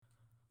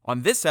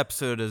On this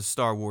episode of the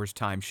Star Wars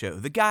Time Show,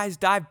 the guys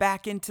dive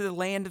back into the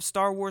land of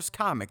Star Wars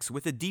comics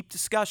with a deep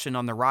discussion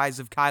on the rise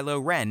of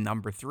Kylo Ren,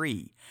 number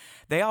 3.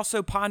 They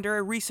also ponder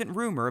a recent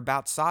rumor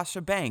about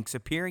Sasha Banks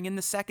appearing in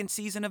the second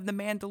season of The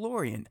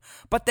Mandalorian.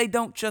 But they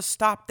don't just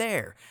stop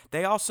there.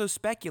 They also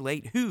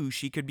speculate who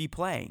she could be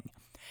playing.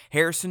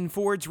 Harrison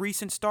Ford's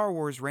recent Star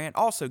Wars rant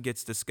also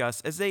gets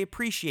discussed as they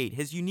appreciate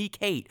his unique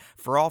hate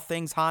for all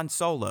things Han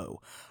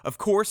Solo. Of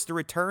course, the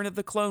return of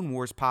the Clone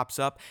Wars pops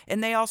up,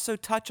 and they also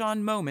touch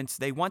on moments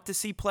they want to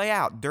see play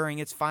out during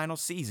its final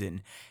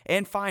season.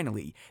 And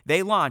finally,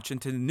 they launch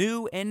into the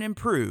new and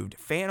improved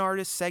fan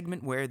artist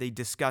segment where they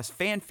discuss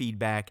fan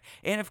feedback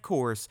and, of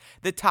course,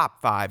 the top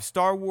 5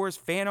 Star Wars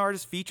fan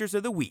artist features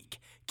of the week.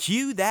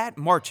 Cue that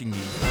marching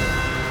music.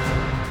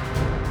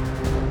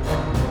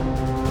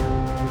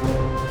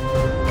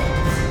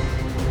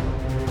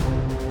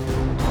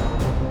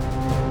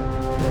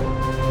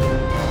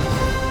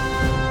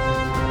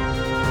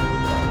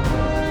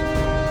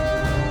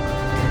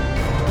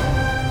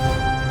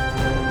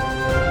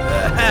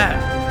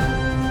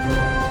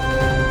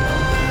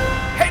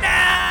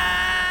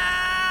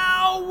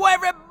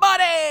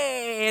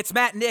 It's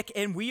Matt and Nick,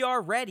 and we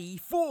are ready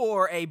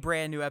for a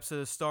brand new episode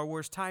of Star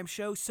Wars Time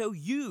Show, so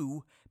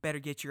you better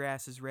get your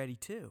asses ready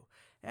too.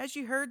 As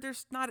you heard,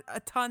 there's not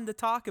a ton to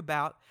talk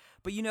about,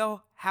 but you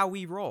know how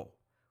we roll.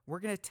 We're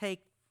going to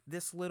take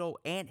this little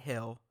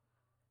anthill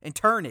and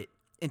turn it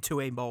into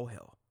a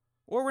molehill.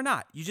 Or we're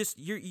not.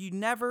 You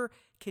never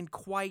can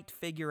quite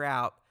figure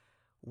out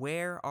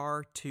where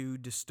our two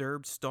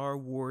disturbed Star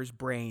Wars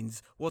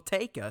brains will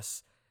take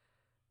us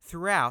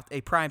throughout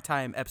a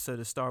primetime episode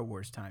of Star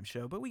Wars Time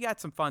Show. But we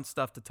got some fun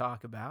stuff to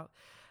talk about.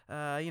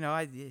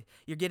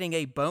 You're getting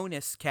a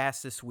bonus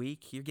cast this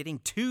week. You're getting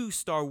 2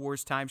 Star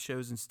Wars Time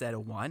Shows instead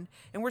of 1.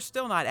 And we're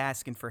still not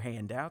asking for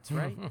handouts,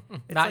 right?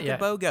 It's not like yet.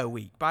 a BOGO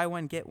week. Buy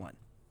one, get one.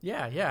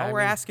 Yeah. All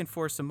we're asking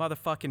for is some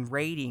motherfucking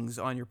ratings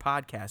on your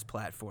podcast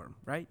platform,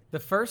 right? The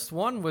first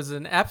one was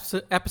an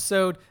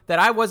episode that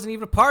I wasn't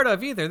even a part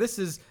of either. This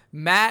is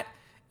Matt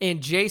and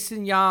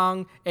Jason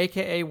Young,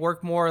 a.k.a.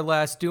 Work More or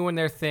Less, doing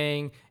their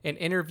thing, an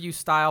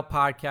interview-style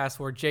podcast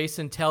where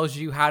Jason tells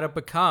you how to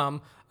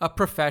become a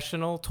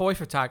professional toy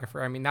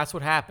photographer. I mean, that's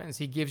what happens.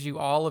 He gives you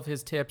all of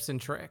his tips and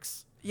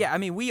tricks. Yeah, I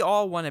mean, we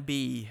all want to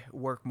be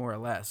Work More or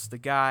Less. The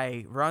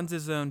guy runs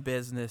his own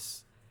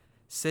business,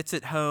 sits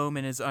at home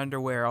in his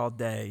underwear all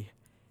day,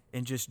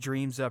 and just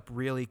dreams up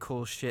really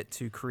cool shit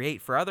to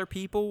create for other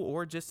people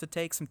or just to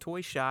take some toy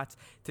shots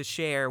to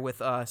share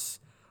with us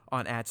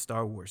on at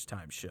Star Wars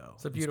Time Show.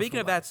 Speaking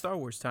of at Star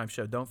Wars Time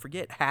Show, don't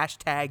forget,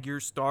 hashtag your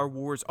Star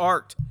Wars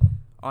art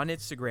on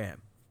Instagram.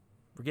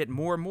 We're getting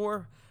more and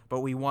more,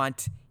 but we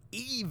want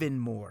even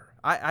more.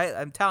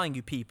 I'm telling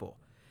you, people,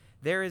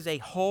 there is a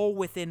hole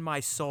within my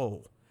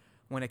soul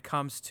when it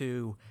comes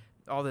to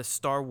all this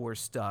Star Wars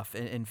stuff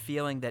and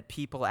feeling that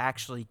people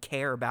actually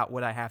care about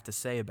what I have to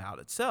say about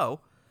it.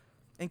 So,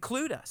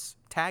 include us.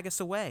 Tag us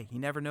away. You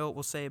never know what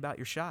we'll say about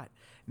your shot.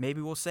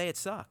 Maybe we'll say it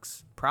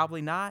sucks.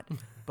 Probably not,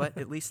 but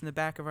at least in the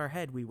back of our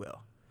head, we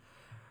will.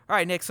 All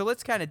right, Nick, so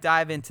let's kind of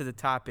dive into the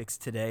topics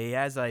today.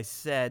 As I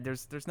said,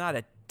 there's not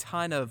a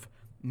ton of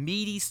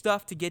meaty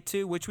stuff to get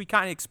to, which we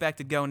kind of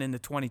expected going into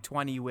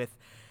 2020 with,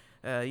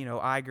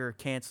 Iger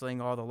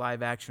canceling all the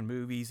live-action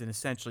movies and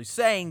essentially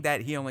saying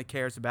that he only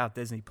cares about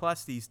Disney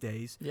Plus these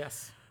days.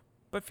 Yes.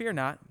 But fear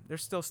not,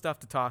 there's still stuff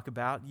to talk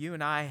about. You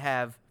and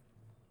I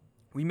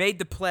we made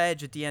the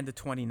pledge at the end of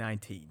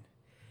 2019.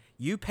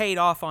 You paid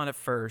off on it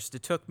first.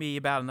 It took me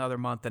about another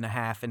month and a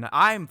half, and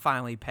I'm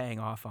finally paying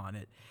off on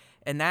it.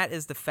 And that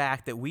is the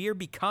fact that we are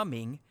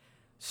becoming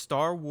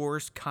Star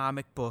Wars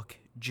comic book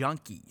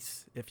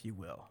junkies, if you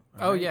will.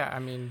 Oh, yeah. I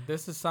mean,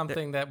 this is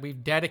something that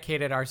we've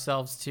dedicated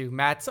ourselves to.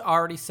 Matt's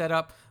already set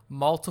up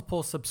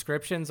multiple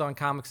subscriptions on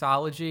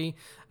Comixology.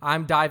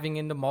 I'm diving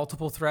into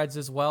multiple threads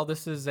as well.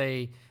 This is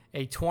a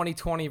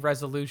 2020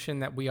 resolution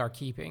that we are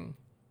keeping.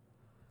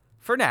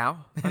 For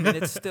now. I mean,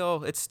 it's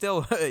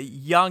still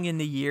young in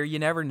the year. You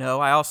never know.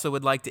 I also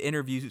would like to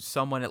interview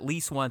someone at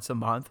least once a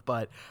month,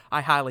 but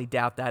I highly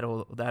doubt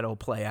that'll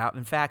play out.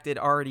 In fact, it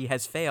already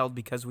has failed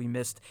because we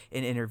missed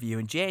an interview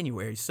in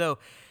January. So,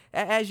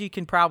 as you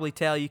can probably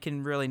tell, you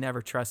can really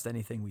never trust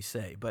anything we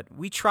say, but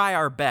we try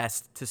our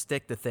best to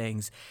stick to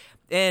things.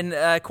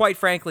 And quite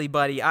frankly,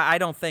 buddy, I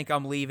don't think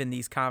I'm leaving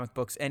these comic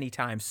books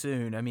anytime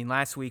soon. I mean,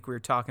 last week we were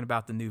talking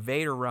about the new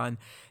Vader run.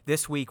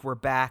 This week we're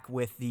back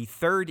with the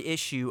 3rd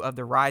issue of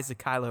The Rise of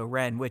Kylo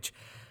Ren, which,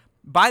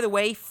 by the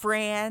way,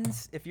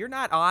 friends, if you're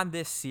not on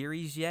this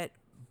series yet,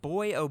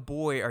 boy, oh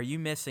boy, are you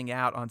missing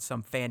out on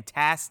some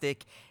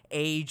fantastic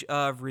Age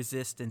of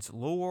Resistance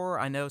lore.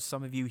 I know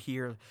some of you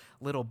hear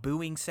little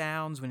booing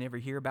sounds whenever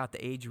you hear about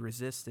the Age of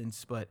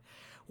Resistance, but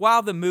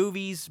while the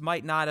movies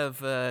might not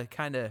have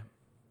kind of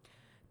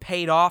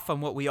paid off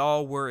on what we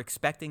all were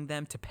expecting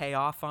them to pay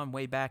off on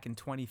way back in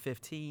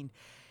 2015,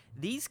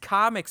 these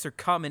comics are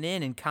coming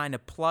in and kind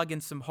of plugging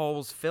some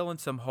holes, filling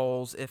some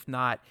holes, if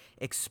not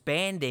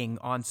expanding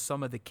on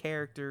some of the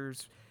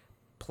characters,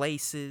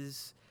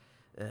 places,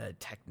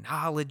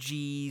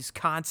 technologies,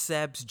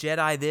 concepts,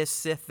 Jedi this,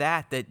 Sith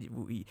that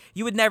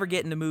you would never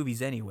get in the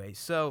movies anyway.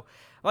 So,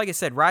 like I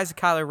said, Rise of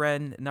Kylo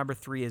Ren number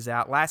 3 is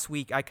out. Last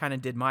week I kind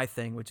of did my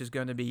thing, which is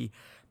going to be,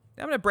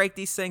 I'm going to break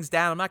these things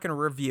down. I'm not going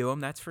to review them.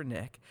 That's for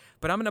Nick.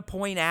 But I'm going to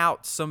point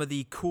out some of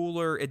the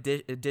cooler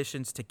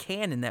additions to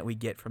canon that we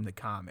get from the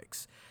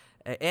comics.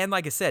 And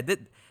like I said, Nick,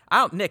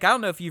 I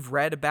don't know if you've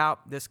read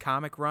about this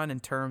comic run in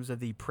terms of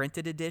the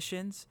printed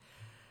editions,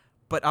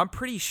 but I'm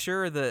pretty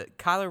sure the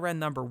Kylo Ren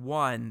number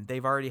 1,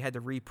 they've already had to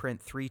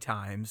reprint 3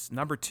 times.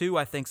 Number 2,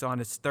 I think, is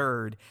on its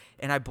 3rd.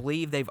 And I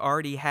believe they've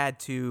already had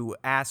to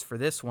ask for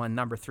this one,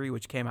 number 3,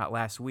 which came out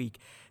last week,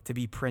 to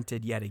be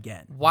printed yet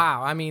again.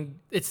 Wow. I mean,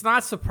 it's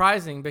not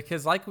surprising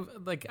because like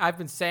I've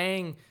been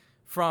saying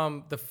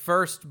from the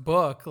first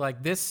book,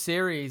 like this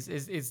series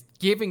is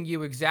giving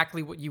you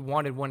exactly what you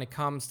wanted when it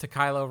comes to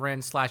Kylo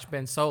Ren /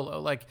 Ben Solo.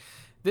 Like,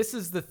 this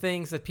is the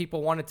things that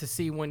people wanted to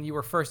see when you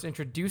were first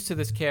introduced to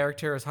this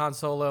character as Han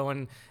Solo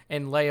and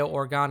Leia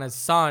Organa's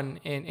son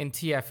in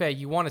TFA.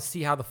 You want to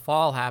see how the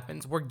fall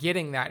happens. We're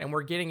getting that, and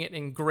we're getting it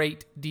in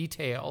great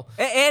detail.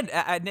 And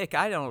Nick,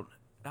 I don't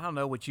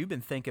know what you've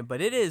been thinking, but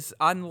it is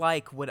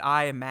unlike what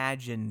I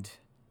imagined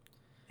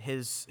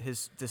his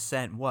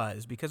descent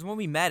was, because when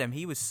we met him,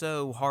 he was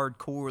so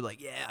hardcore,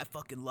 like, yeah, I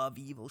fucking love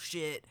evil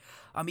shit.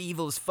 I'm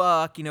evil as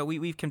fuck. You know,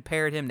 we've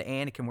compared him to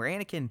Anakin, where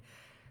Anakin,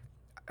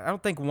 I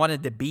don't think,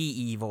 wanted to be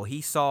evil. He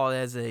saw it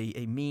as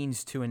a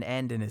means to an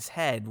end in his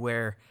head,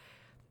 where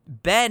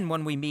Ben,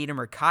 when we meet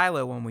him, or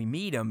Kylo, when we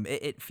meet him,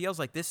 it feels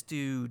like this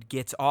dude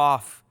gets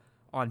off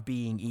on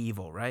being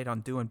evil, right?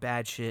 On doing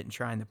bad shit and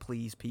trying to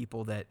please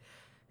people that,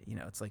 you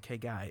know, it's like, hey,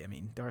 guy, I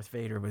mean, Darth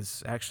Vader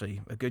was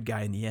actually a good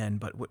guy in the end,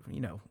 but, you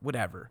know,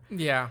 whatever.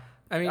 Yeah.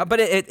 I mean, but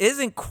it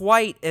isn't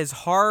quite as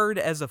hard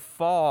as a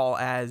fall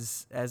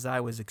as I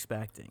was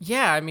expecting.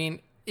 Yeah, I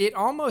mean, it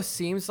almost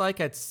seems like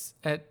at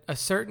a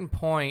certain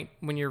point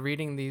when you're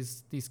reading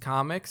these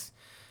comics,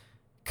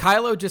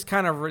 Kylo just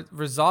kind of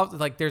resolved,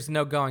 like, there's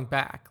no going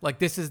back. Like,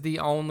 this is the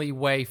only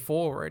way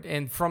forward.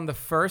 And from the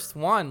first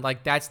one,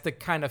 like, that's the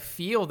kind of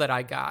feel that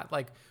I got.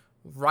 Like,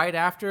 right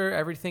after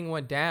everything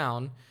went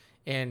down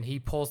and he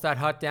pulls that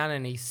hut down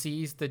and he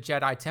sees the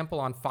Jedi Temple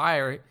on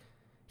fire,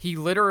 he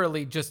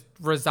literally just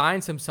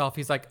resigns himself.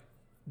 He's like,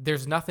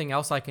 there's nothing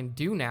else I can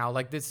do now.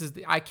 Like,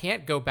 I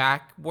can't go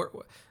back.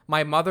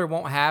 My mother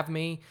won't have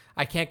me.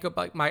 I can't go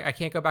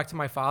back to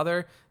my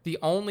father. The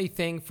only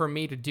thing for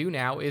me to do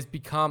now is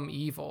become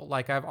evil.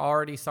 Like, I've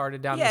already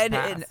started down this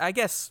path. And I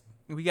guess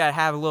we got to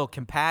have a little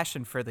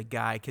compassion for the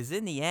guy, because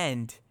in the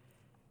end,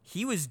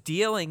 he was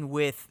dealing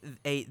with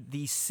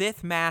the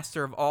Sith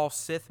master of all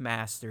Sith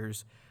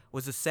masters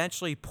was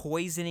essentially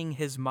poisoning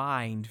his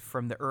mind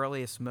from the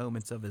earliest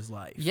moments of his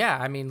life. Yeah,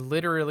 I mean,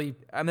 literally.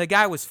 I mean, the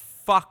guy was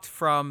fucked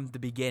from the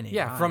beginning.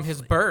 Yeah, honestly. From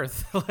his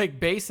birth. Like,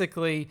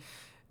 basically,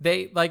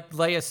 like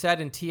Leia said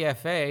in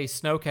TFA,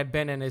 Snoke had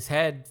been in his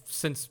head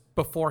since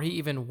before he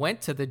even went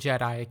to the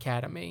Jedi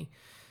Academy.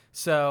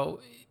 So,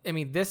 I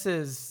mean, this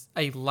is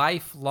a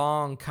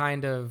lifelong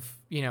kind of,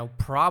 you know,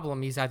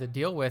 problem he's had to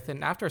deal with.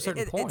 And after a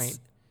certain point...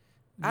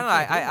 I don't know.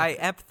 I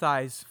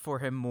empathize for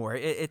him more.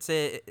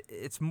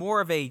 It's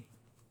more of a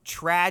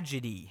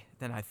tragedy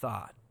than I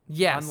thought.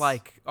 Yes.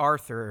 Unlike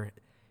Arthur,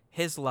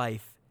 his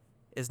life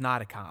is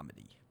not a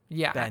comedy.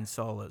 Yeah. Ben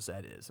Solo's,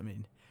 that is. I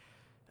mean,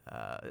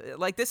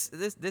 like this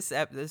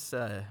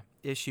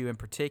issue in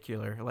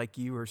particular, like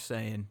you were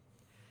saying,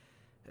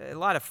 a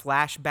lot of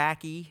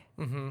flashbacky.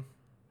 Mm-hmm.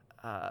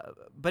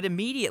 But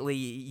immediately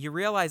you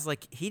realize,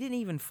 like, he didn't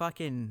even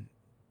fucking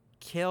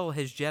kill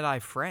his Jedi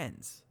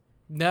friends.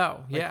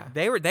 No, like, yeah.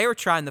 They were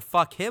trying to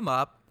fuck him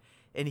up,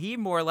 and he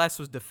more or less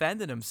was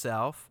defending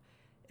himself.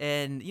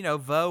 And, you know,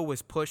 Vo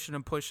was pushing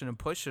him,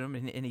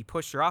 and he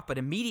pushed her off. But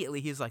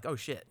immediately he's like, oh,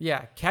 shit.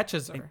 Yeah,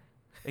 catches her.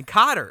 And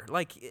caught her.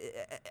 Like,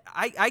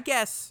 I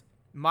guess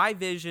my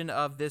vision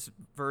of this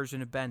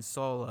version of Ben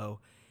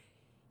Solo,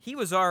 he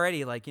was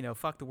already like, you know,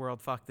 fuck the world,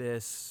 fuck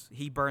this.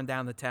 He burned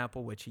down the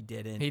temple, which he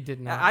didn't. He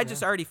did not. I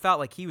just already felt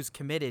like he was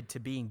committed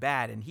to being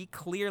bad, and he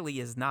clearly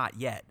is not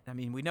yet. I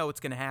mean, we know what's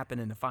going to happen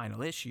in the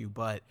final issue,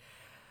 but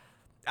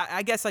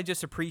I guess I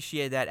just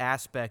appreciate that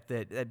aspect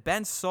that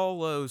Ben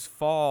Solo's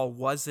fall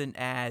wasn't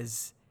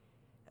as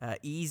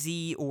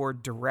easy or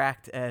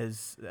direct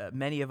as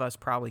many of us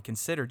probably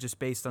consider, just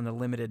based on the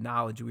limited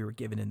knowledge we were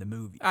given in the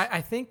movie.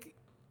 I think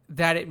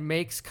that it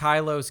makes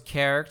Kylo's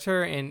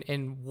character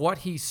and what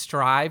he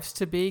strives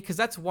to be, because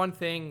that's one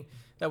thing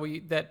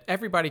that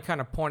everybody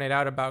kind of pointed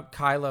out about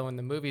Kylo in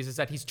the movies, is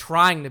that he's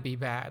trying to be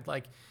bad.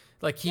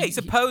 He's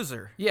a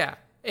poser. Yeah.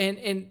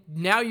 And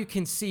now you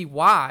can see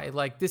why.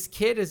 Like, this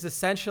kid is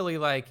essentially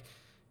like,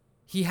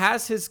 he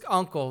has his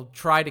uncle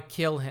try to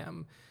kill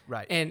him.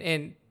 Right.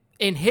 And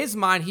in his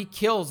mind, he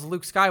kills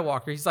Luke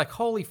Skywalker. He's like,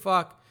 holy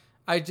fuck,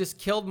 I just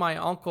killed my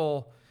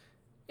uncle,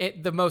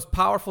 the most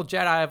powerful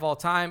Jedi of all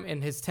time,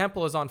 and his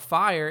temple is on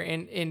fire,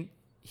 and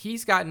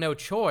he's got no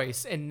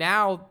choice. And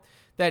now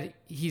that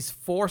he's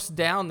forced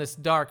down this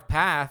dark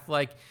path,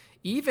 like,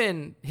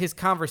 even his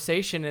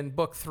conversation in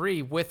book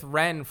 3 with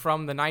Ren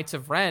from the Knights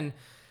of Ren,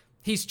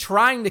 he's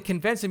trying to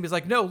convince him. He's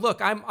like, no,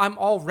 look, I'm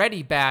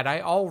already bad.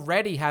 I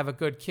already have a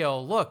good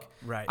kill. Look,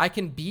 Right. I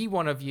can be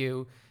one of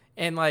you.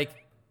 And like,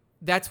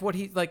 that's what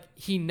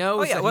he knows.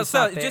 Oh yeah, that well, he's so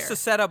not there. just to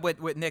set up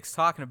what Nick's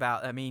talking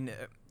about, I mean,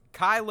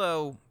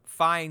 Kylo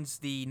finds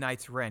the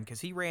Knights of Ren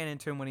because he ran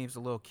into him when he was a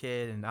little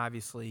kid, and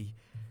obviously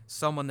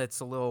someone that's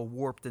a little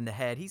warped in the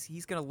head,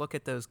 he's gonna look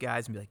at those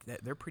guys and be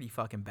like, they're pretty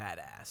fucking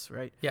badass,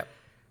 right? Yep.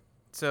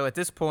 So at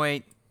this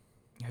point,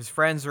 his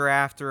friends are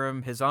after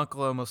him. His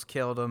uncle almost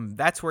killed him.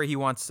 That's where he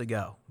wants to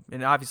go.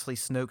 And obviously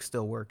Snoke's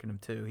still working him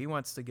too. He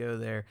wants to go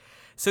there.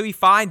 So he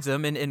finds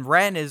him, and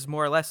Ren is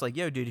more or less like,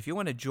 yo, dude, if you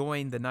want to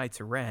join the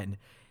Knights of Ren,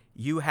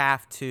 you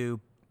have to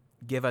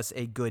give us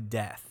a good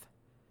death.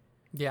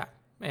 Yeah.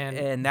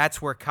 And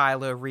that's where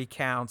Kylo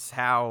recounts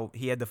how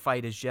he had to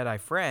fight his Jedi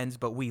friends,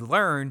 but we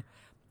learn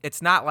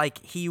it's not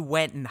like he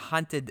went and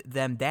hunted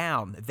them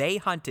down. They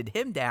hunted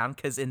him down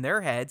because in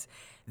their heads,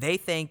 they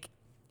think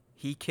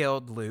he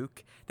killed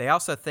Luke. They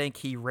also think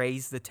he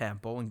raised the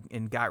temple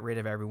and got rid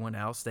of everyone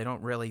else. They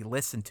don't really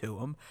listen to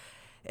him.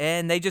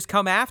 And they just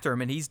come after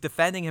him, and he's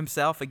defending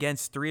himself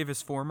against 3 of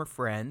his former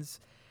friends.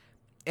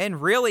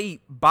 And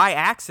really, by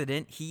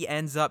accident, he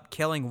ends up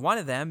killing one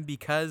of them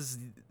because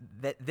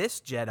this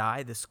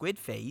Jedi, the Squid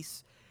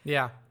Face,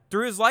 yeah.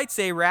 threw his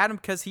lightsaber at him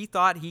because he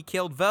thought he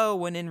killed Vo,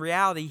 when in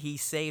reality he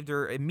saved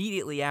her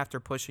immediately after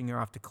pushing her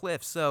off the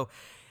cliff. So,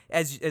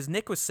 as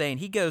Nick was saying,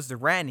 he goes to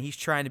Ren. He's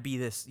trying to be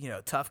this,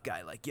 tough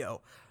guy. Like,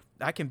 yo,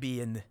 I can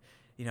be in,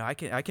 I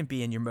can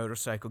be in your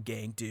motorcycle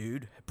gang,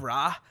 dude.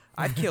 Brah,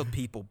 I've killed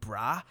people,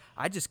 brah.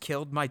 I just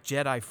killed my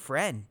Jedi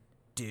friend,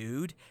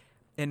 dude.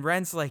 And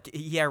Ren's like,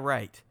 yeah,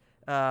 right.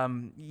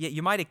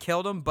 You might have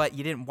killed him, but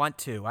you didn't want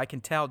to. I can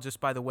tell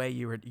just by the way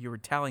you were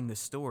telling the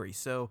story.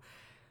 So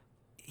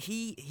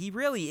he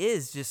really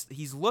is just,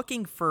 he's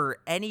looking for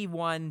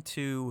anyone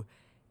to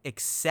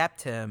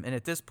accept him, and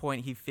at this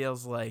point he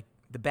feels like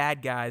the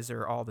bad guys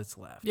are all that's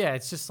left. Yeah,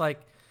 it's just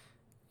like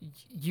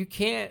you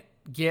can't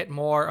get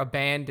more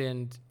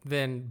abandoned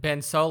than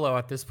Ben Solo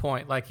at this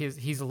point. Like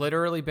he's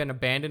literally been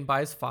abandoned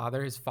by his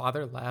father. His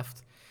father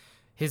left.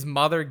 His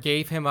mother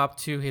gave him up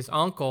to his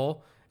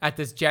uncle at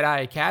this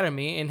Jedi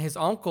Academy, and his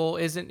uncle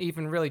isn't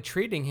even really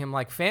treating him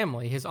like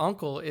family. His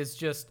uncle is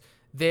just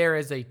there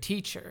as a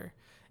teacher.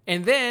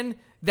 And then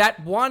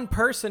that one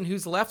person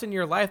who's left in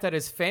your life that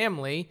is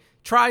family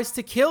tries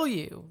to kill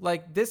you.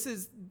 Like,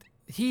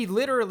 he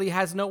literally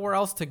has nowhere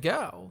else to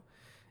go.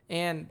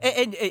 And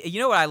you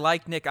know what I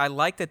like, Nick? I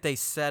like that they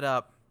set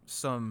up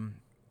some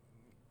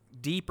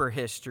deeper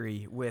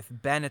history with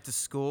Ben at the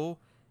school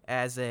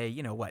as a,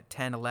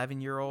 10,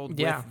 11-year-old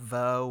Yeah. with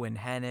Vo and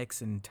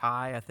Hennix and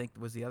Ty, I think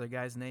was the other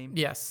guy's name.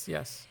 yes.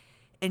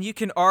 And you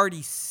can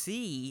already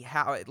see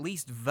how at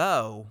least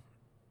Vo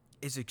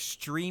is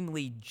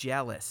extremely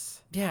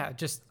jealous Yeah,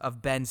 just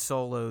of Ben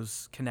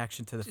Solo's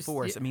connection to the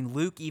Force. yeah. I mean,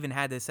 Luke even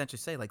had to essentially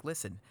say, like,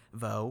 listen,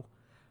 Vo,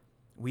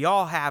 we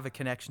all have a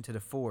connection to the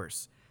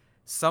Force.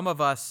 Some of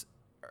us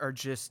are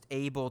just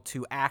able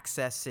to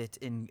access it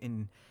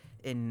in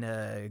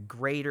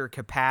greater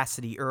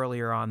capacity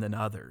earlier on than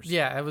others.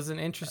 yeah, it was an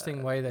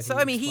interesting way that So,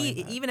 he I mean, explained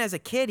that. even as a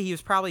kid, he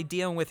was probably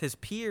dealing with his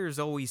peers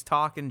always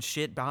talking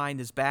shit behind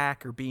his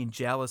back or being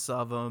jealous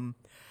of him.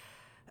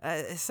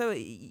 I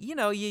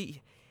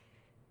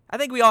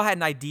think we all had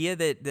an idea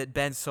that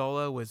Ben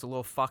Solo was a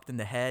little fucked in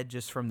the head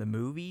just from the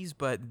movies,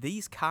 but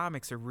these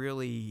comics are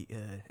really,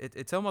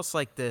 it's almost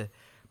like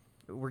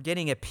we're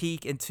getting a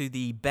peek into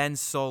the Ben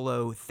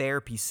Solo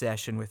therapy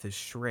session with his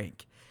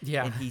shrink.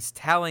 Yeah. And he's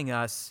telling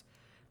us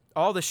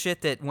all the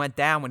shit that went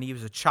down when he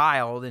was a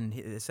child, and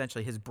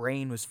essentially his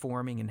brain was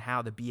forming and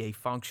how to be a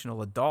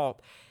functional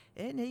adult.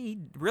 And he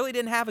really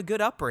didn't have a good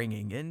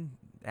upbringing. And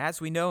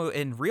as we know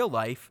in real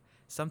life,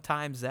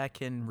 sometimes that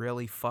can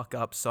really fuck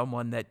up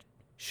someone that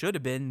should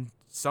have been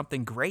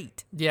something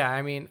great. Yeah,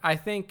 I mean, I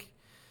think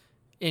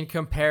in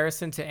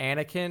comparison to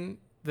Anakin,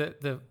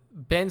 the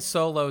Ben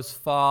Solo's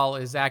fall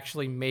is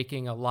actually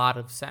making a lot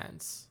of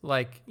sense.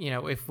 Like,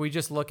 if we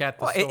just look at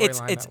the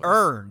storyline, it's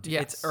earned.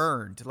 Yes. It's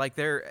earned. Like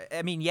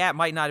it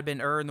might not have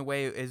been earned the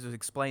way it was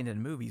explained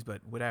in the movies,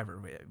 but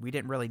whatever. We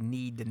didn't really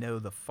need to know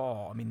the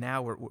fall. I mean,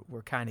 now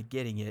we're kind of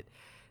getting it.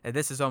 And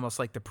this is almost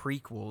like the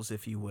prequels,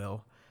 if you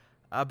will.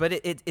 But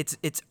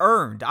it's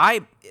earned.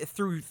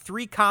 Through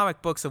 3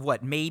 comic books of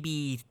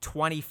maybe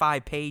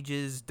 25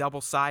 pages,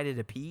 double-sided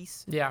a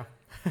piece. Yeah.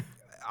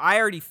 I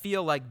already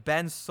feel like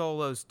Ben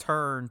Solo's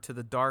turn to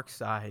the dark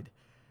side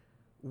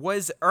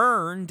was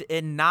earned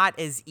and not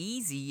as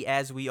easy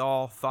as we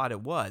all thought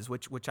it was,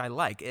 which I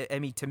like. I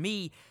mean, to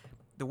me,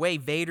 the way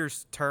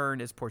Vader's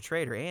turn is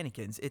portrayed, or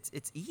Anakin's,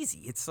 it's easy.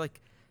 It's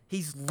like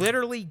he's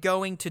literally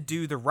going to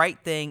do the right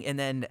thing, and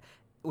then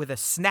with a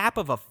snap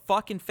of a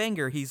fucking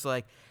finger, he's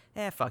like,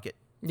 fuck it.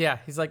 Yeah,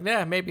 he's like,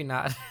 nah, maybe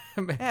not.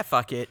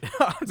 Fuck it.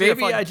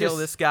 Maybe I kill just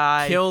this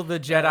guy. kill the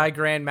Jedi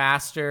Grand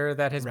Master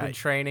that has been Right.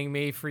 training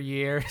me for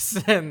years,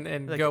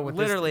 and Like, go with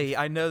literally,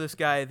 I know this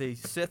guy, the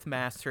Sith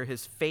Master.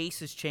 His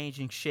face is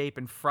changing shape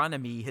in front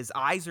of me. His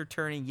eyes are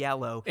turning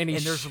yellow, And and,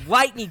 he's there's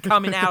lightning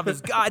coming out of his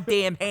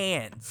goddamn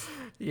hands.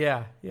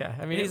 Yeah. I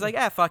mean, And he's like,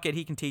 fuck it.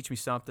 He can teach me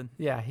something.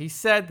 yeah, he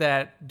said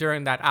that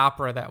during that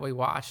opera that we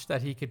watched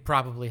that he could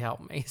probably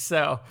help me.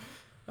 So,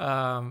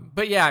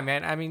 but yeah,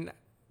 man, I mean,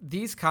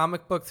 these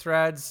comic book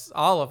threads,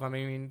 all of them. I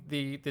mean,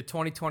 the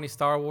 2020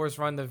 Star Wars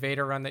run, the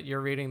Vader run that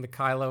you're reading, the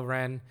Kylo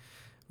Ren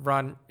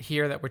run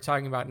here that we're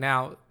talking about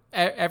now.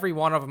 Every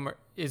one of them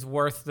is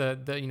worth the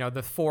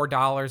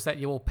 $4 that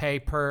you will pay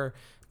per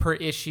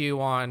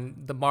issue on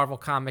the Marvel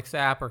Comics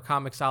app or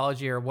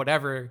Comixology or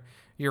whatever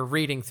you're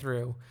reading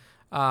through.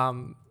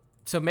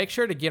 So make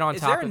sure to get on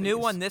Is top there of a new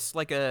these. one, this,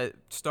 like a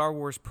Star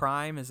Wars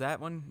Prime? Is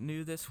that one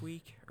new this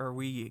week? Or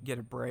we get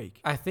a break?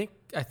 I think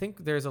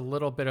there's a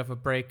little bit of a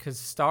break because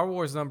Star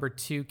Wars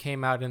 #2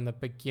 came out in the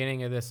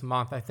beginning of this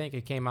month. I think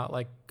it came out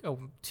like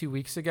 2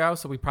 weeks ago,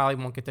 so we probably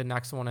won't get the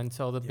next one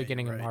until the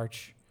beginning you're of right.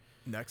 March.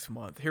 Next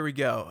month. Here we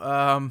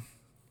go.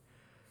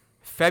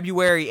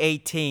 February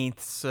 18th.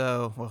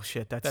 So, well,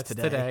 shit, that's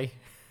today.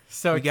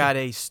 So We got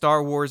a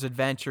Star Wars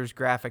Adventures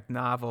graphic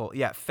novel.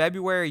 Yeah,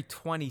 February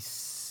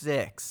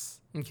 26th.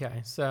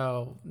 okay.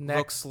 So next,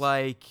 Looks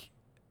like,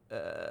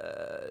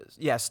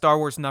 Star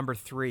Wars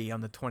 #3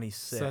 on the 26th.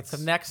 so that's the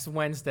next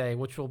Wednesday,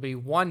 which will be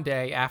one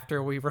day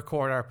after we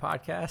record our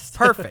podcast.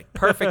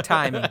 Perfect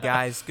timing,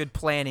 guys. Good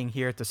planning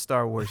here at the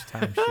Star Wars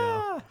Time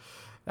Show.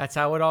 That's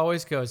how it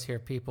always goes here,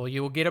 people.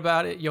 You will get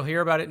about it. You'll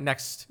hear about it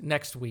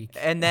next week.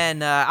 And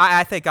then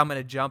I think I'm going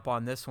to jump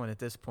on this one at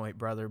this point,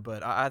 brother,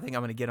 but I think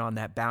I'm going to get on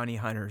that Bounty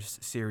Hunters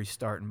series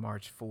starting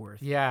March 4th.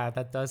 Yeah,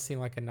 that does seem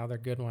like another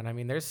good one. I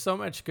mean, there's so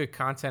much good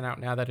content out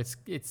now that it's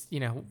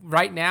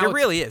right now. It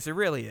really is.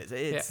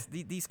 It's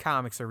these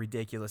comics are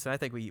ridiculous, and I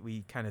think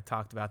we kind of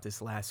talked about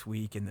this last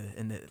week and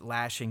the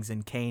lashings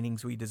and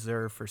canings we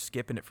deserve for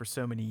skipping it for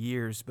so many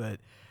years.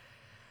 But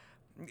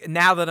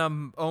now that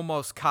I'm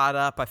almost caught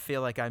up, I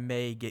feel like I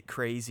may get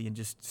crazy and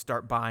just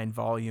start buying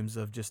volumes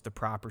of just the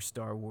proper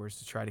Star Wars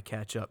to try to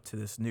catch up to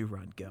this new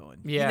run going.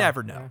 Yeah, You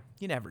never know. yeah.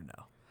 You never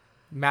know.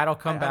 Matt will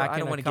come back. I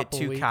don't want to get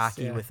too weeks.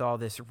 cocky Yeah. with all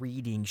this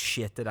reading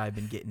shit that I've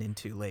been getting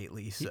into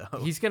lately. So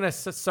He's going to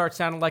start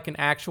sounding like an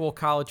actual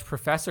college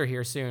professor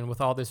here soon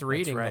with all this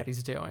reading right. that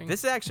he's doing.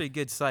 this is actually a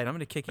good site. I'm going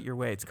to kick it your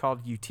way. It's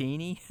called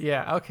Utini.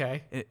 Yeah,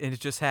 okay. And it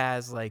just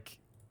has like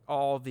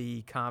all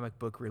the comic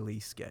book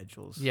release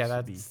schedules. Yeah,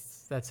 Should be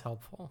that's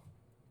helpful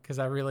because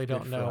I really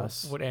don't for know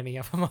us. what any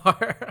of them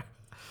are.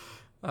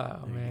 Oh,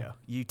 there man.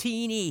 you go.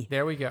 Utini.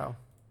 There we go.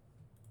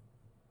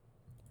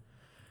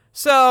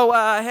 So,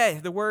 hey,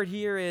 the word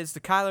here is the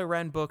Kylo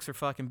Ren books are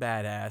fucking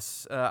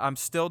badass. I'm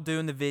still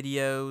doing the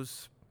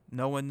videos.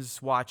 No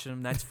one's watching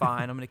them. That's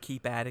fine. I'm going to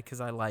keep at it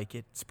because I like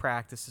it. It's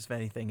practice, if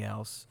anything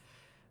else.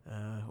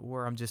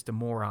 Or I'm just a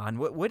moron.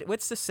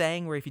 What's the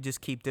saying where if you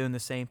just keep doing the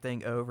same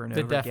thing over and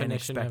The over again,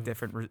 definition expect of-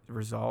 different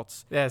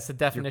results? Yeah, it's the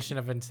definition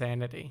of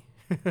insanity.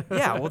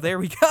 Yeah, well, there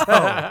we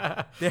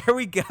go. There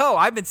we go.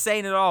 I've been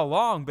saying it all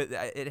along, but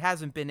it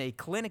hasn't been a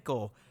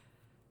clinical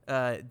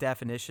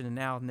definition, and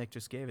now Nick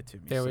just gave it to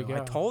me. There we So go. I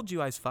told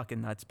you I was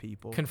fucking nuts,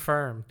 people.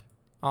 Confirmed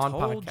on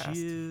Told podcast.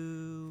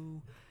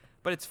 you.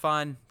 But it's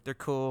fun. They're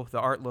cool. The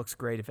art looks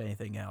great, if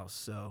anything else.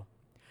 So,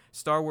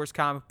 Star Wars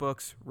comic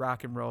books,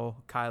 rock and roll.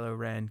 Kylo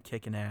Ren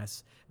kicking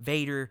ass.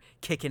 Vader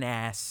kicking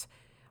ass.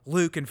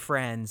 Luke and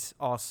friends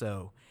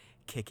also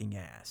kicking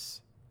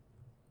ass.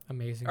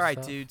 Amazing All right,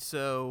 stuff. dude.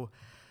 So,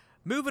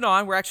 moving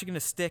on, we're actually going to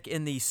stick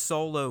in the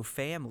Solo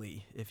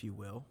family, if you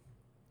will.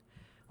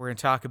 We're going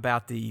to talk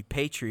about the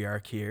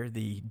patriarch here,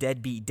 the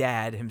deadbeat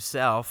dad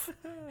himself,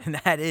 and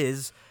that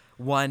is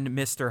one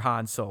Mr.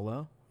 Han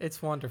Solo. It's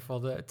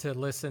wonderful to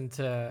listen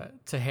to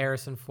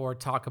Harrison Ford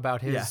talk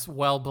about his Yeah.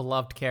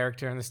 well-beloved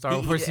character in the Star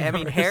Wars I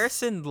mean, universe.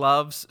 Harrison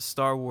loves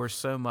Star Wars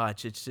so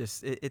much. It's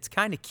just, it's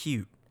kind of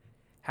cute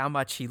how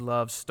much he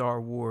loves Star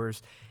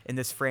Wars and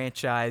this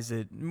franchise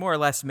that more or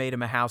less made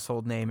him a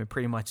household name and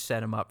pretty much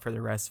set him up for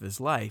the rest of his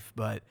life.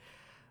 But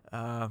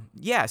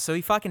yeah, so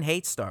he fucking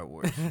hates Star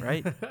Wars,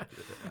 right?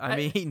 I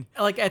mean,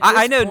 Like at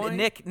I this know, point-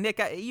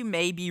 Nick, you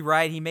may be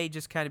right. He may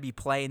just kind of be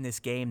playing this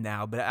game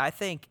now, but I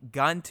think,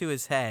 gun to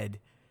his head,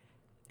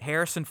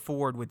 Harrison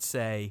Ford would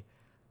say,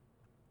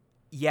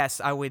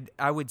 "Yes, I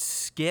would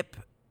skip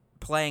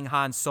playing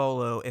Han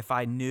Solo if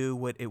I knew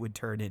what it would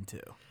turn into."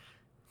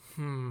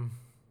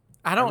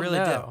 I don't really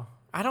know. do.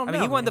 I don't know. I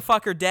mean, he wanted man. the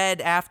fucker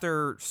dead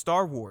after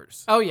Star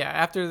Wars. Oh yeah,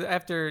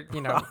 after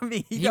you know, I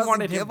mean, he he doesn't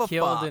wanted him give a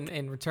killed fuck.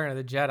 in Return of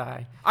the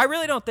Jedi. I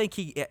really don't think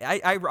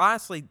I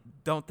honestly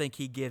don't think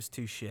he gives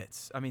two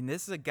shits. I mean,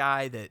 this is a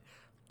guy that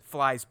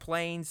flies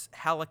planes,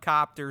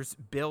 helicopters,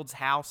 builds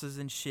houses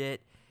and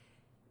shit.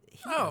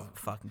 He doesn't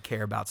fucking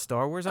care about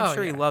Star Wars. I'm Oh,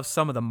 sure he yeah. loves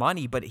some of the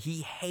money, but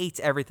he hates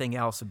everything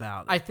else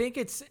about it. I think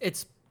it's.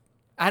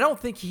 I don't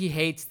think he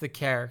hates the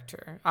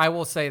character. I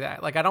will say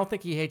that. Like, I don't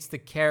think he hates the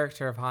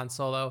character of Han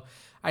Solo.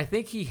 I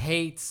think he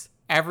hates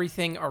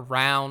everything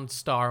around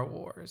Star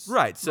Wars.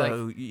 Right.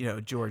 So,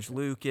 George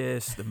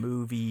Lucas, the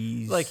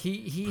movies, like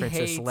he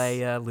Princess hates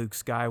Leia, Luke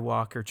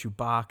Skywalker,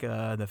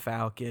 Chewbacca, the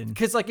Falcon.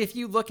 Because like if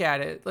you look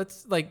at it,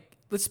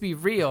 let's be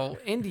real.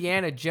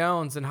 Indiana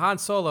Jones and Han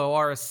Solo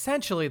are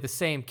essentially the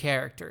same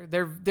character.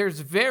 There's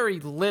very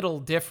little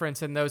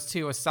difference in those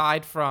two,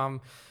 aside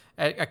from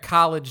a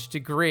college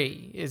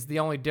degree is the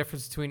only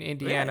difference between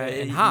Indiana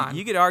and Han.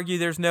 You could argue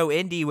there's no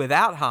Indy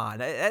without Han.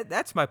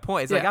 That's my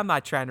point. It's like I'm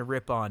not trying to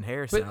rip on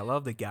Harrison. I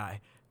love the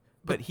guy.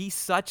 But he's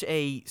such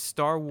a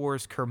Star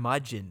Wars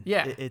curmudgeon.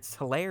 Yeah. It's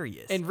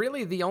hilarious. And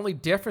really the only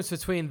difference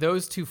between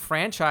those two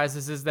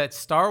franchises is that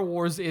Star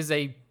Wars is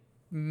a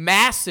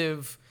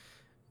massive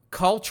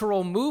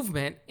cultural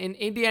movement and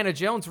Indiana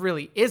Jones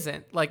really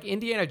isn't. Like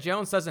Indiana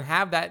Jones doesn't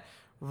have that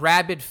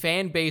rabid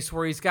fan base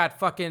where he's got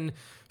fucking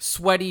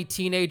sweaty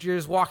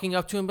teenagers walking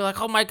up to him and be like,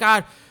 "Oh my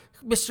God,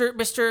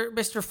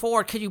 Mr.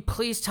 Ford, can you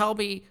please tell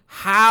me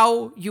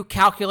how you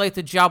calculate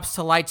the jumps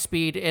to light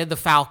speed in the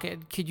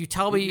Falcon? Could you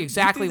tell me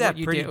exactly what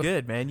you do?" Pretty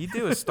good, man. You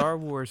do a Star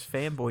Wars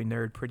fanboy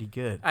nerd pretty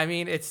good. I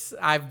mean,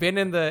 I've been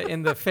in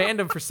the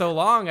fandom for so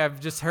long. I've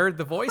just heard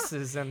the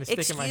voices and they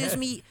stick in my head. Excuse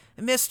me,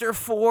 Mr.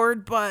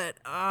 Ford, but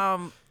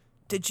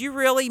did you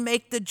really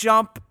make the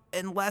jump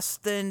in less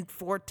than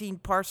 14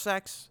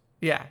 parsecs?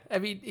 Yeah, I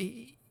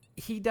mean,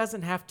 he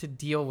doesn't have to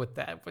deal with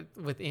that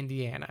with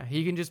Indiana.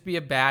 He can just be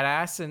a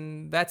badass,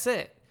 and that's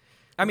it.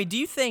 I mean, do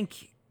you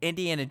think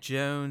Indiana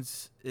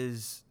Jones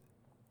is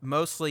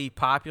mostly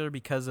popular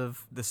because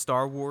of the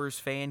Star Wars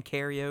fan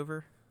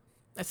carryover?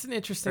 That's an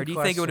interesting question. Or do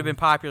you think it would have been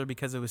popular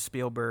because it was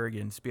Spielberg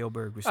and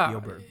Spielberg was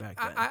Spielberg back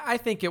then? I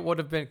think it would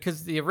have been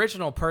because the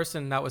original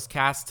person that was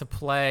cast to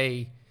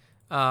play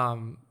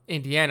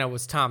Indiana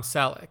was Tom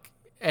Selleck.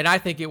 And I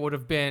think it would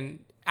have been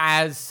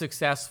as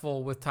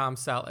successful with Tom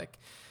Selleck.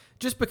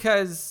 Just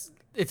because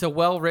it's a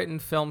well-written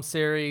film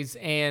series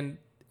and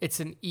it's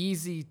an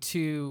easy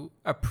to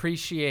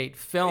appreciate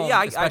film. Yeah,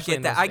 I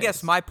get that. I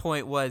guess my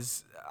point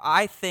was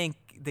I think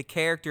the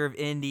character of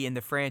Indy and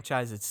the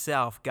franchise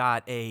itself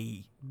got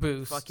a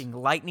boost, fucking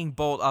lightning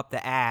bolt up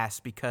the ass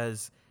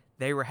because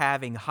they were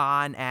having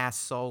Han-ass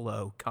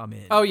Solo come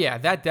in. Oh, yeah,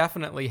 that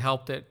definitely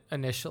helped it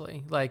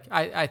initially. Like,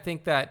 I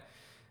think that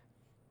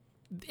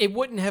it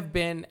wouldn't have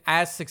been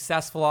as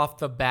successful off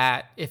the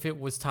bat if it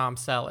was Tom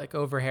Selleck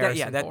over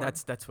Harrison Ford.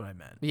 That's what I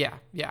meant. Yeah,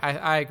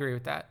 I agree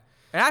with that.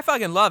 And I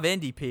fucking love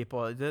indie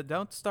people.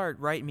 Don't start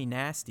writing me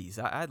nasties.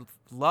 I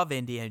love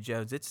Indiana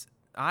Jones. It's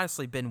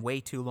honestly been way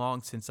too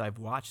long since I've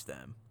watched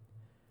them.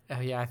 Oh,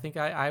 yeah, I think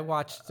I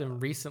watched them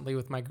recently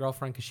with my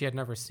girlfriend because she had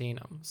never seen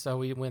them. So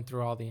we went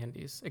through all the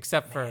indies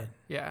except for,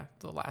 the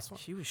last one.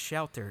 She was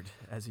sheltered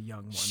as a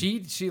young one.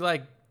 She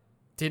like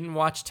didn't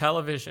watch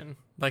television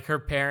like her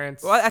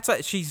parents. Well, that's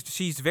what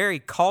she's very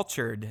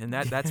cultured, and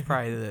that's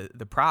probably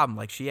the problem.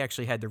 Like she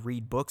actually had to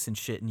read books and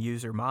shit and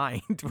use her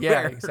mind.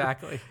 Yeah,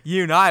 exactly.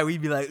 You and I,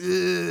 we'd be like,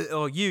 ugh.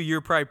 Oh,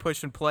 you're probably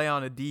pushing play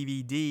on a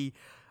DVD.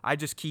 I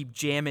just keep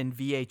jamming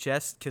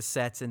VHS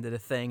cassettes into the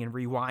thing and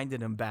rewinding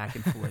them back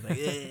and forth. Like,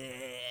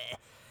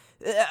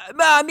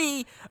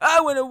 Mommy, I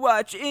want to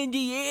watch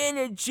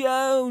Indiana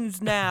Jones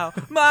now.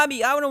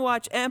 Mommy, I want to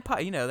watch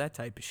Empire. You know, that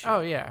type of shit.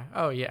 Oh,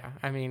 yeah.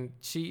 I mean,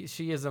 she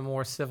is a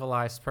more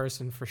civilized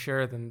person for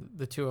sure than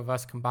the two of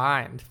us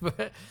combined.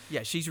 But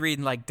yeah, she's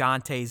reading like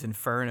Dante's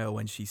Inferno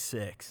when she's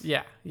 6.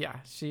 Yeah.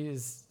 She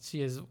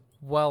is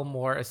well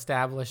more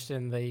established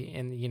in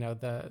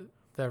the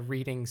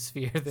reading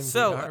sphere than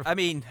we are. I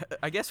mean,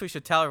 I guess we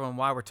should tell everyone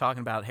why we're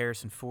talking about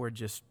Harrison Ford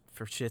just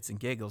for shits and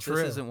giggles. True.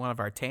 This isn't one of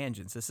our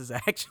tangents. This is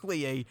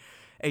actually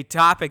a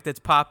topic that's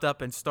popped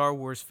up in Star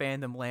Wars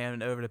fandom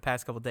land over the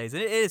past couple of days.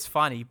 And it is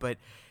funny, but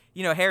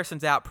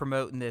Harrison's out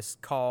promoting this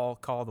Call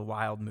the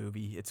Wild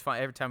movie. It's fun.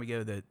 Every time we go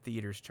to the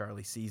theaters,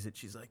 Charlie sees it.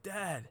 She's like,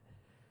 "Dad,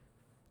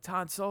 it's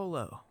Han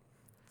Solo."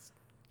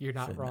 You're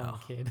not wrong,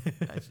 kid.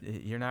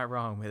 You're not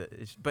wrong with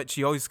it. But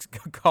she always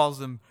calls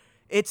him,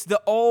 "It's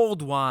the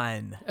old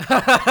one."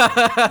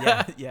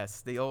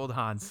 Yes, the old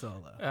Han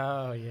Solo.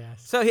 Oh,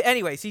 yes. So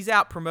anyways, he's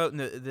out promoting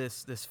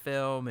this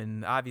film,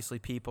 and obviously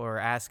people are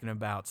asking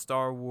about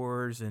Star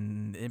Wars,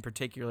 and in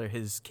particular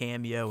his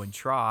cameo in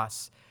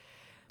Tross.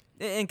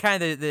 And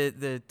kind of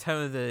the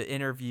tone of the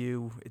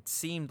interview, it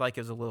seemed like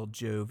it was a little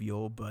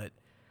jovial, but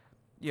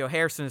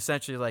Harrison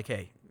essentially like,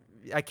 "Hey,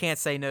 I can't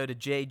say no to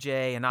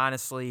JJ," and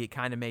honestly, it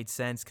kind of made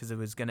sense because it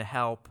was going to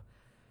help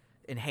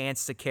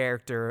enhance the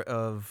character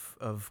of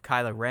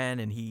Kylo Ren,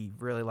 and he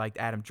really liked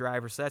Adam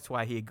Driver, so that's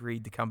why he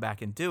agreed to come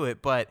back and do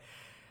it. But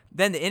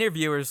then the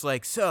interviewer's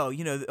like, "So,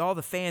 all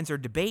the fans are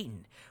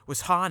debating,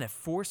 was Han a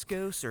Force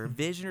ghost or a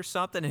vision or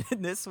something?"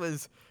 And this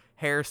was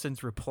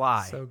Harrison's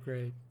reply. So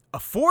great. "A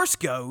Force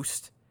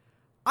ghost?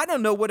 I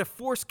don't know what a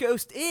Force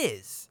ghost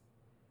is.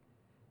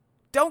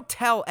 Don't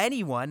tell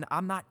anyone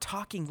I'm not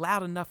talking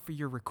loud enough for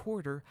your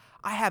recorder.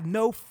 I have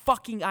no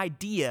fucking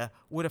idea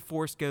what a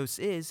Force ghost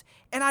is,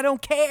 and I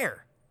don't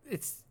care."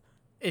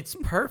 It's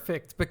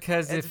perfect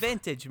because it's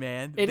vintage,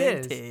 man. It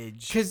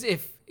vintage. Because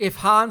if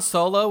Han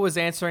Solo was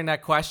answering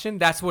that question,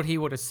 that's what he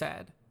would have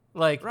said.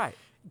 Like, right?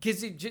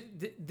 Because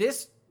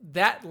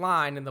that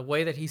line and the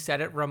way that he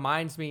said it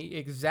reminds me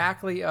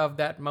exactly of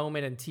that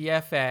moment in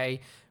TFA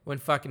when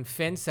fucking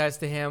Finn says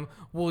to him,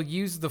 "We'll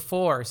use the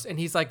Force." And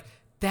he's like,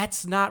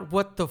 that's not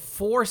what the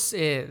Force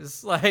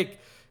is. Like,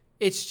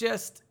 it's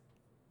just,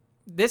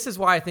 this is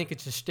why I think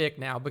it's a shtick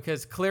now,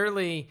 because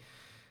clearly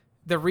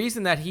the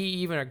reason that he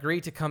even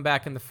agreed to come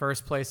back in the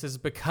first place is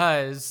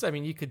because, I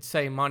mean, you could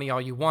say money all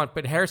you want,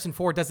 but Harrison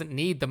Ford doesn't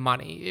need the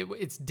money.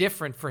 It's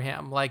different for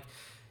him. Like,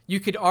 you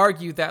could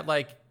argue that,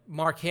 like,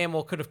 Mark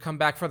Hamill could have come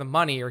back for the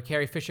money, or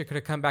Carrie Fisher could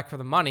have come back for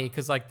the money,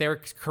 because, like, their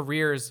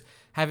careers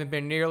haven't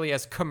been nearly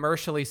as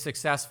commercially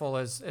successful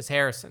as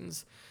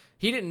Harrison's.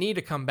 He didn't need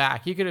to come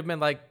back. He could have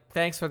been like,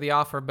 thanks for the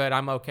offer, but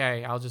I'm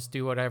okay. I'll just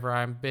do whatever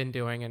I've been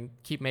doing and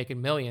keep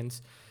making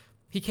millions.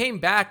 He came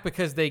back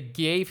because they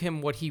gave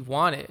him what he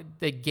wanted.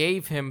 They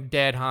gave him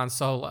dead Han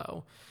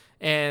Solo.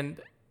 And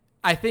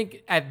I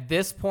think at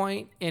this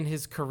point in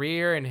his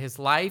career and his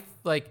life,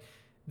 like,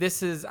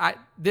 this is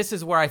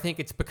where I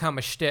think it's become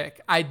a shtick.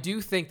 I do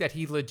think that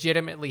he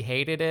legitimately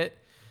hated it.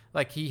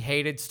 Like, he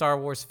hated Star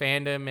Wars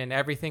fandom and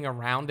everything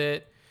around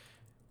it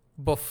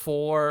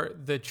before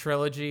the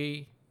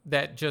trilogy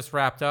that just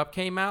wrapped up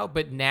came out.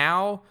 But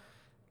now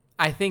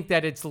I think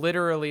that it's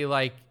literally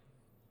like,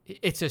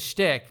 it's a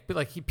shtick, but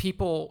like,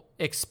 people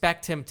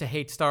expect him to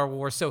hate Star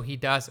Wars, so he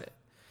does it.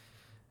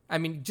 I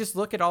mean, just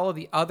look at all of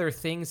the other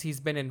things he's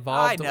been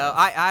involved I know. with.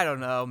 I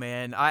don't know,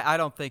 man. I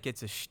don't think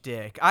it's a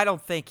shtick. I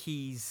don't think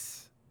he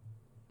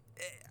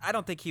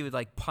would,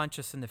 like, punch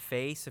us in the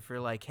face if we're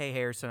like, hey,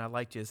 Harrison, I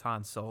liked you as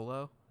Han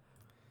Solo.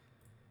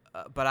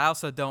 But I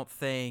also don't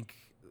think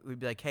we'd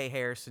be like, hey,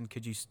 Harrison,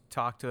 could you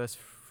talk to us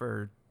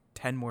for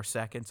 10 more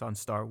seconds on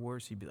Star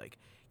Wars? He'd be like,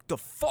 the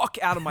fuck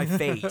out of my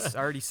face. I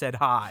already said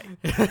hi.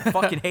 I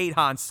fucking hate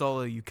Han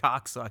Solo, you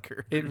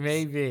cocksucker. It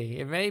may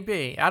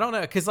be. I don't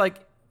know. Because, like,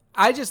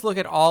 I just look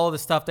at all of the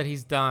stuff that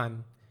he's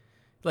done.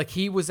 Like,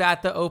 he was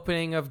at the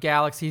opening of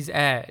Galaxy's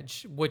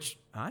Edge, which,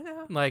 I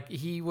know. like,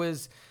 he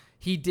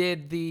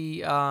did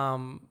the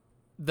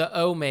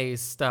Omaze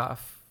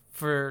stuff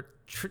for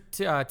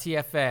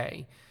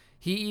TFA.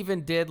 He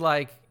even did,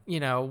 like, you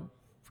know,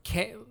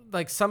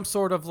 like some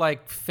sort of,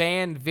 like,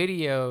 fan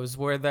videos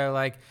where they're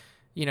like,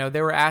 you know,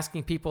 they were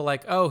asking people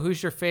like, oh,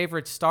 who's your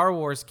favorite Star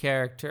Wars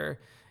character?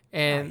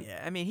 And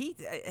yeah. I mean,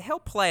 he'll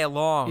play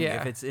along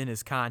if it's in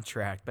his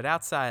contract, but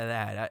outside of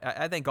that,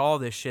 I think all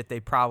this shit, they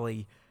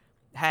probably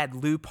had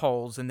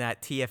loopholes in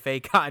that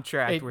TFA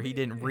contract where he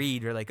didn't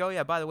read. Or like, oh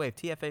yeah, by the way, if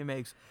TFA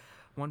makes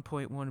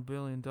 $1.1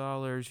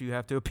 billion, you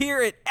have to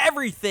appear at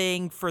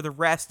everything for the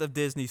rest of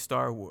Disney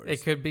Star Wars.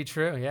 It could be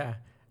true, yeah.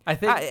 I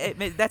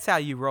think that's how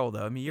you roll,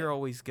 though. I mean, you're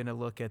always gonna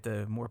look at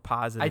the more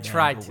positive. I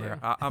tried to.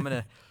 I'm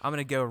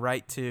gonna go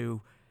right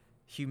to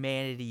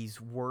humanity's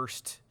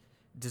worst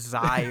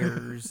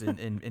desires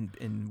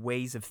and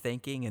ways of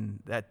thinking,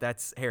 and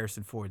that's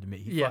Harrison Ford to me.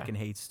 He fucking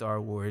hates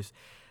Star Wars.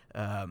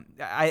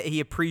 He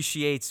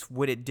appreciates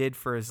what it did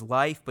for his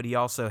life, but he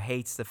also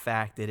hates the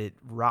fact that it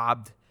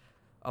robbed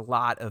a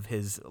lot of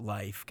his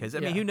life. Because I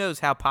mean, who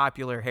knows how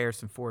popular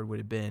Harrison Ford would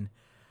have been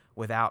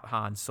without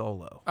Han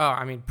Solo. Oh,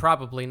 I mean,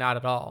 probably not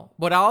at all.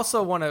 But I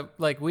also want to,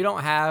 like, we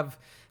don't have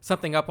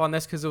something up on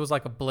this because it was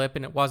like a blip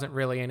and it wasn't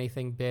really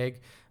anything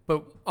big.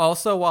 But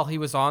also, while he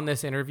was on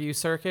this interview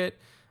circuit,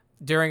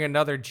 during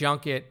another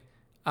junket,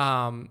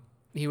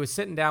 he was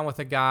sitting down with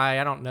a guy.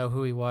 I don't know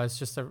who he was,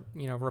 just a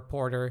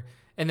reporter.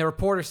 And the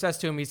reporter says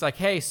to him, he's like,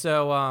 hey,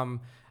 so,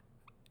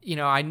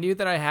 I knew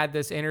that I had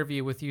this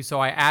interview with you, so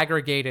I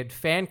aggregated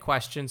fan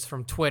questions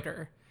from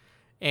Twitter.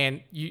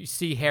 And you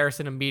see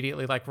Harrison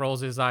immediately, like,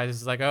 rolls his eyes.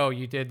 He's like, oh,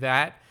 you did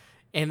that?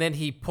 And then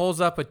he pulls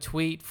up a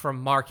tweet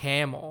from Mark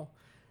Hamill.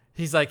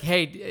 He's like,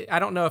 hey, I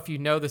don't know if you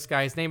know this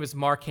guy. His name is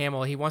Mark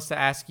Hamill. He wants to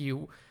ask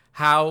you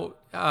how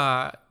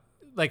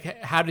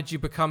did you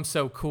become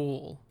so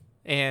cool?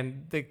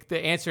 And the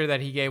answer that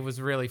he gave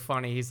was really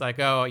funny. He's like,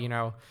 oh,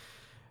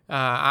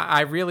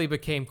 I really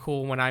became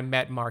cool when I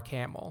met Mark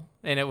Hamill.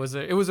 And it was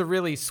a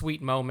really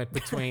sweet moment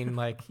between,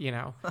 like,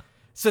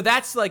 So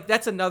that's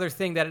another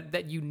thing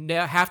that you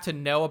have to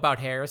know about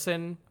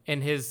Harrison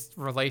and his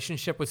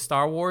relationship with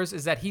Star Wars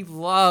is that he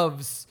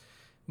loves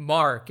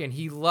Mark and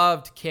he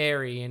loved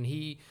Carrie and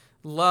he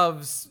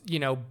loves,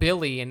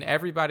 Billy and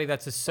everybody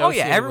that's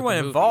associated. Oh yeah, everyone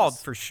with the involved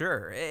movies. for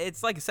sure.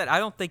 It's like I said, I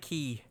don't think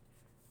he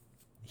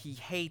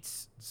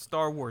hates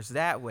Star Wars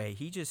that way.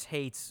 He just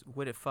hates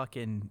what it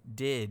fucking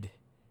did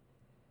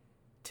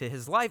to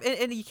his life.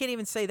 And you can't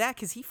even say that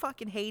because he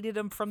fucking hated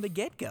him from the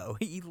get-go.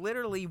 He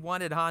literally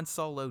wanted Han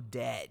Solo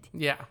dead.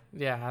 Yeah.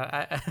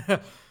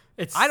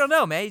 I don't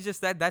know, man. He's just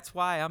that's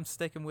why I'm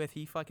sticking with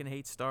he fucking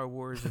hates Star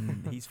Wars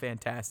and he's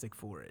fantastic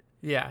for it.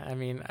 Yeah, I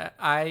mean,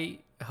 I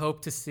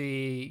hope to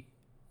see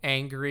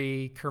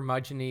angry,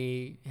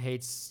 curmudgeon-y,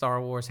 hates Star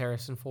Wars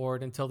Harrison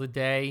Ford until the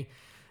day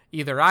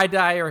either I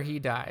die or he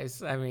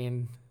dies. I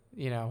mean,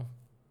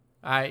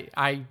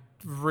 I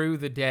rue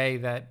the day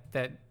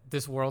that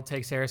this world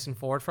takes Harrison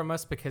Ford from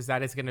us, because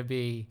that is going to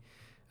be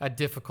a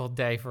difficult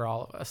day for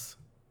all of us.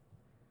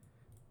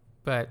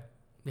 But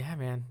yeah,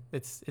 man,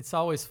 it's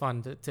always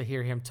fun to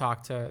hear him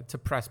talk to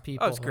press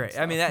people. Oh, it's great.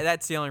 I mean,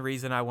 that's the only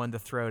reason I wanted to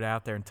throw it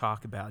out there and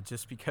talk about it,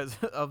 just because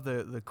of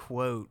the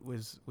quote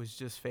was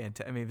just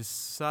fantastic. I mean, it was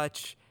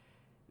such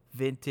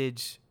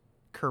vintage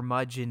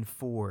curmudgeon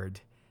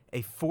Ford.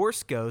 A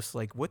Force ghost,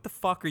 like, what the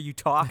fuck are you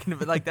talking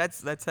about? Like,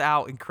 that's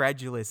how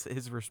incredulous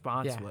his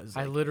response was.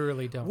 Like, I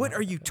literally don't. What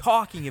are you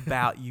talking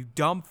about, you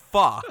dumb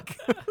fuck?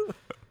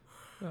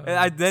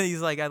 And then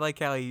he's like, I like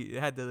how he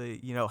had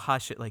to,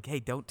 hush it, like, hey,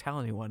 don't tell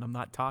anyone. I'm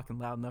not talking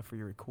loud enough for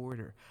your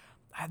recorder.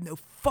 I have no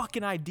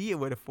fucking idea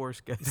what a Force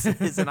ghost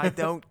is, and I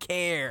don't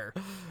care.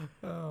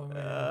 Oh,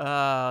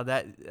 man.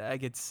 That I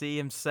could see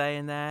him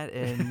saying that,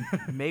 and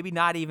maybe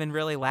not even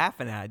really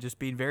laughing at it, just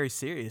being very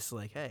serious,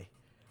 like, hey,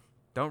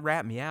 don't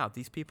rat me out.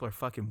 These people are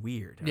fucking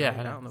weird. Yeah, right?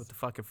 I don't know what the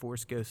fucking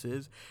Force ghost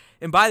is.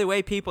 And by the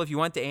way, people, if you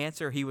want to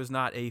answer, he was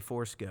not a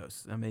Force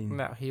ghost. I mean,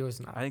 No, he was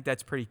not. I think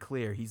that's pretty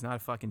clear. He's not a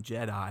fucking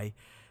Jedi.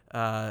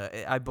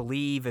 I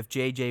believe if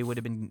JJ would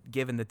have been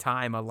given the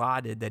time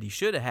allotted that he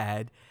should have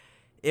had,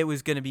 it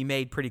was going to be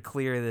made pretty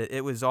clear that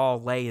it was all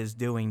Leia's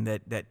doing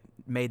that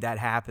made that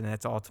happen. And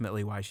that's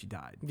ultimately why she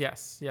died.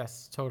 Yes,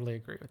 totally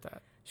agree with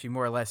that. She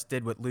more or less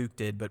did what Luke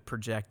did, but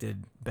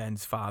projected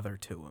Ben's father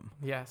to him.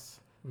 Yes.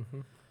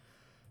 Mm-hmm.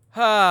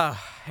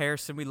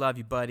 Harrison, we love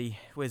you, buddy.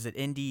 Was it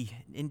Indy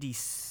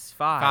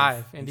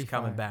 5? Indy He's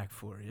coming 5. back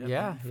for it. Yep,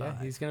 Yeah, Indy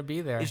 5. he's gonna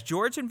be there. Is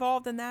George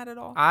involved in that at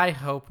all? I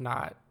hope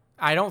not.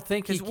 I don't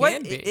think he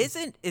can be.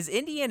 Is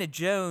Indiana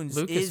Jones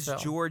is Lucasfilm.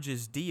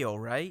 George's deal,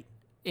 right?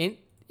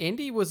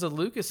 Indy was a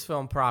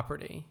Lucasfilm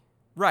property.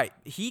 Right.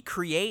 Did he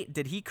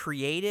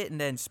create it and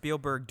then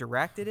Spielberg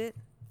directed it,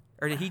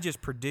 or did he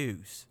just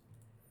produce?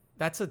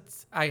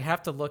 I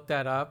have to look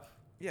that up.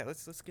 Yeah,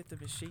 let's get the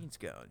machines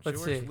going.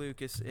 Let's George see.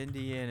 Lucas,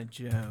 Indiana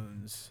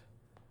Jones.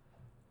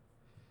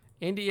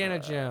 Indiana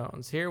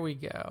Jones. Here we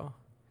go.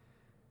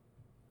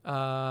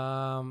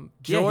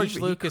 George he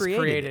Lucas created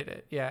created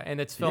it. Yeah,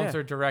 and its films Yeah.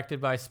 are directed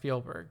by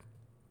Spielberg.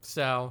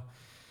 So,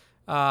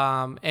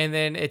 and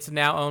then it's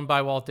now owned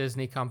by Walt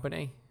Disney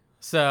Company.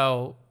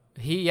 So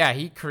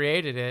he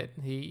created it.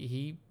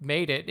 He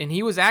made it, and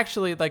he was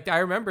actually like, I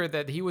remember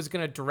that he was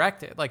going to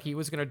direct it. Like he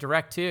was going to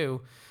direct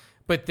too,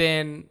 but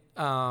then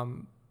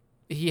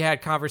he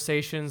had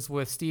conversations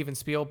with Steven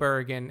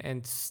Spielberg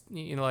and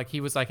like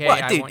he was like, hey,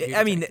 Well, I dude, want you to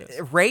I mean, take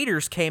this.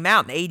 Raiders came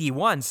out in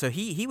 '81, so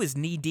he was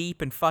knee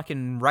deep in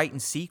fucking writing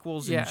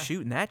sequels Yeah. and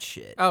shooting that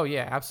shit. Oh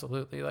yeah,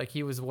 absolutely. Like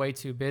he was way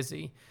too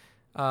busy.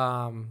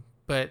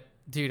 But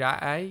dude,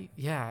 I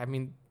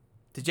mean,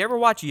 Did you ever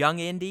watch Young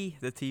Indy,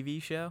 the TV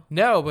show?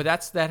 no, but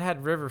that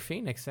had River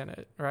Phoenix in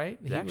it, right?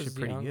 It's actually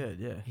pretty good,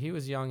 yeah. He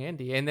was young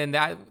Indy, and then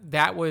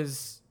that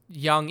was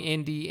young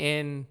Indy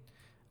in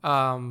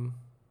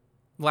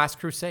Last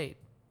Crusade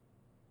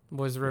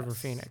was River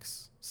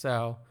Phoenix.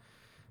 So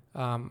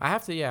I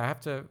have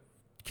to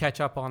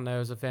catch up on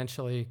those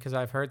eventually because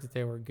I've heard that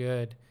they were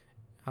good.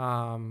 But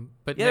Yeah,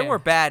 man, they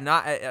weren't bad.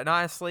 And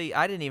honestly,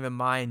 I didn't even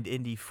mind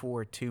Indy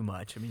 4 too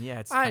much. I mean, yeah,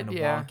 it's kind of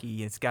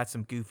wonky. It's got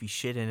some goofy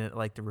shit in it,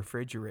 like the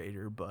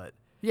refrigerator, but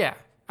Yeah.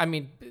 I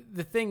mean,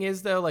 the thing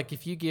is, though, like,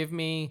 if you give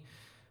me,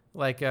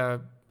 like, a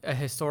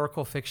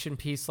historical fiction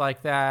piece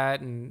like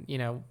that and,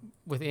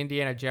 with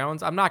Indiana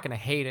Jones, I'm not going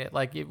to hate it.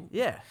 Like,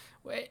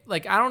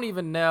 I don't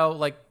even know,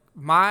 like,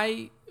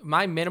 my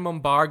minimum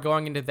bar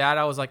going into that,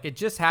 I was like, it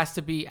just has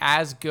to be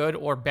as good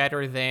or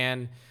better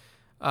than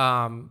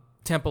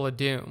Temple of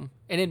Doom.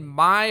 And in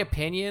my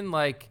opinion,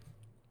 like,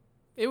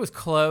 it was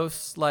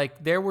close.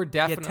 Like, there were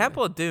definitely... Yeah,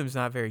 Temple of Doom's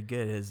not very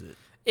good, is it?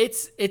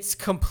 It's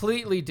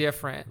completely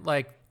different.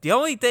 Like, the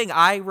only thing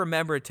I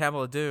remember at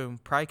Temple of Doom,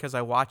 probably because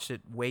I watched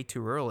it way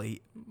too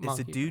early, is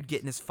Monkey the dude brains.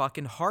 getting his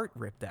fucking heart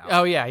ripped out.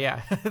 oh,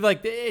 yeah.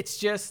 Like, it's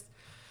just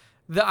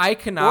the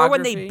iconography. Or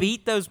when they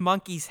beat those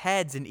monkeys'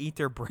 heads and eat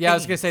their brains. Yeah, I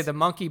was going to say the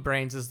monkey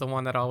brains is the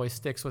one that always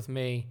sticks with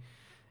me.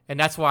 And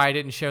that's why I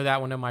didn't show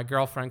that one to my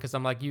girlfriend, because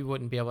I'm like, you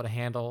wouldn't be able to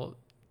handle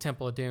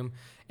Temple of Doom.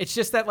 It's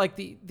just that, like,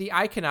 the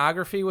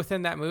iconography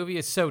within that movie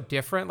is so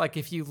different. Like,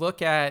 if you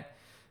look at,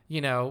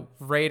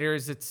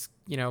 Raiders, it's,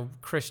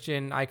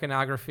 Christian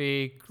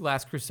iconography.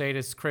 Last Crusade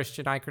is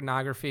Christian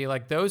iconography.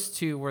 Like, those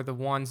two were the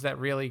ones that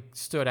really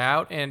stood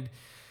out. And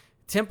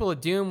Temple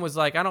of Doom was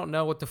like, I don't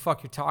know what the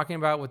fuck you're talking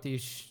about with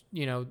these,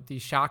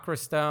 these chakra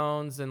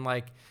stones. And,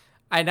 like,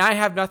 and I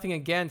have nothing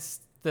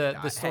against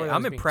the story.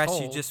 I'm impressed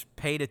you told. just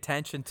paid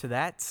attention to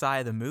that side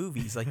of the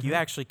movies. Like, you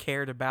actually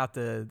cared about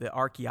the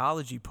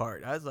archaeology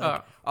part. I was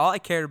like, all I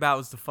cared about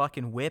was the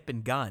fucking whip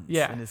and guns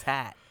and his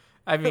hat.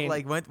 I mean,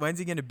 like, when's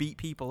he going to beat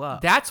people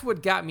up? That's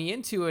what got me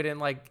into it.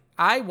 And, like,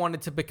 I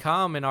wanted to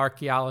become an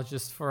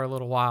archaeologist for a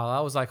little while.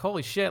 I was like,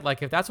 holy shit,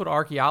 like, if that's what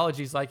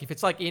archaeology is like, if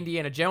it's like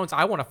Indiana Jones,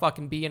 I want to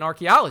fucking be an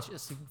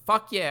archaeologist.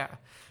 Fuck yeah.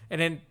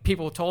 And then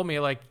people told me,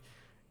 like,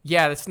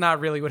 yeah, that's not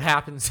really what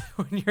happens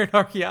when you're an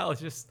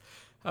archaeologist.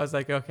 I was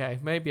like, okay,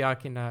 maybe I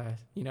can,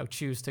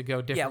 choose to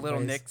go different Yeah, little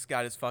ways. Nick's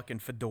got his fucking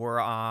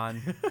fedora on,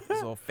 his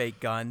little fake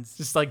guns.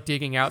 Just, like,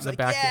 digging out in the Like,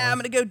 backyard. yeah, I'm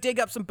going to go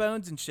dig up some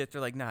bones and shit. They're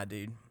like, nah,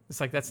 dude. It's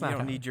like, that's You not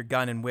don't how- need your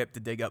gun and whip to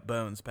dig up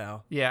bones,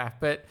 pal. Yeah,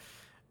 but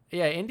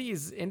Yeah,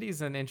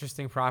 Indy's an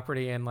interesting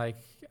property, and like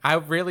I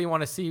really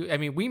want to see. I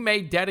mean, we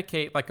may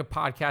dedicate like a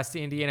podcast to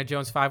Indiana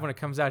Jones 5 when it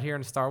comes out here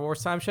in the Star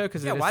Wars time show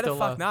because why the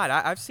fuck not?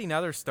 I've seen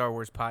other Star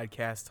Wars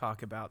podcasts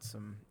talk about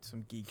some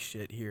geek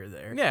shit here or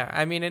there. Yeah,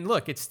 I mean, and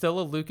look, it's still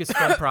a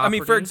Lucasfilm property. I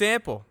mean, for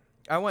example,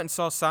 I went and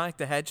saw Sonic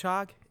the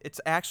Hedgehog.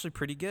 It's actually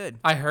pretty good.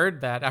 I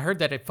heard that.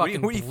 It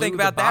fucking. What do you think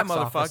about that,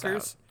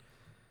 motherfuckers?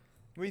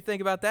 What do you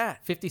think about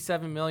that?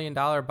 $57 million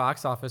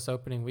box office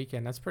opening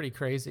weekend. That's pretty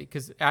crazy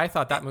because I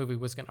thought that movie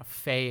was going to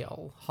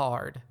fail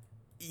hard.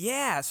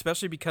 Yeah,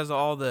 especially because of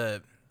all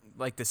the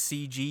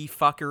CG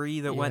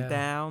fuckery that went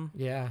down.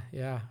 Yeah.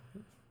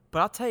 But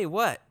I'll tell you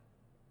what,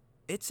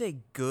 it's a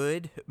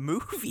good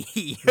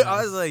movie.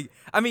 I was like,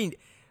 I mean,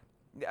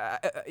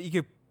 you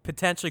could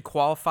potentially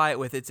qualify it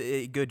with it's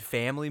a good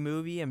family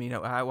movie. I mean,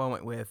 I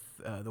went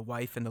with the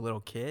wife and the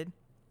little kid.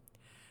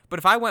 But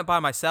if I went by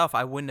myself,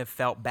 I wouldn't have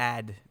felt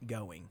bad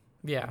going.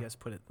 Yeah. I guess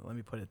let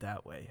me put it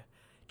that way.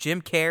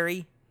 Jim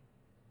Carrey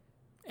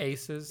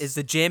Aces is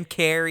the Jim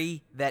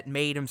Carrey that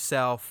made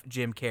himself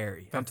Jim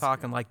Carrey. I'm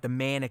talking like the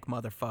manic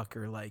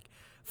motherfucker, like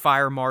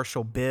Fire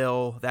Marshal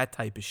Bill, that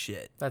type of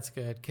shit. That's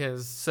good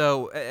because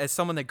so as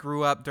someone that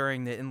grew up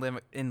during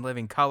the In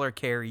Living Color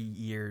Carey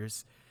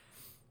years,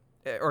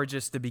 or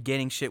just the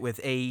beginning shit with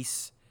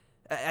Ace,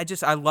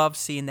 I love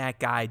seeing that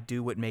guy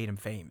do what made him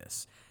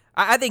famous.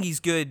 I think he's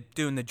good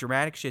doing the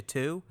dramatic shit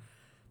too,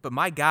 but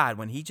my God,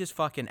 when he just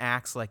fucking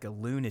acts like a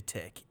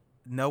lunatic,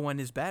 no one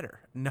is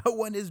better. No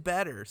one is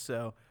better.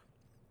 So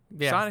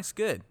Sonic's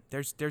good.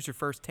 There's your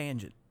first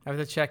tangent. I have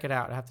to check it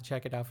out. I have to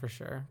check it out for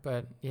sure.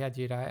 But yeah,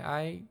 dude,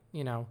 I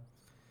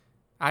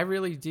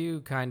really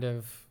do kind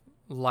of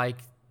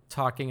like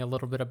talking a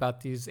little bit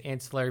about these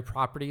ancillary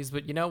properties,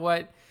 but you know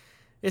what?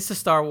 It's a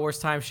Star Wars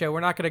time show. We're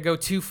not going to go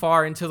too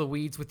far into the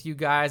weeds with you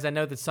guys. I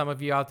know that some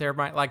of you out there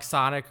might like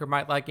Sonic or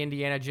might like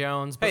Indiana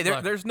Jones. But hey,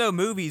 there's no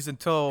movies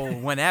until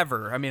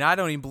whenever. I mean, I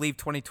don't even believe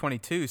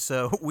 2022,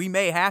 so we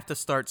may have to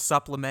start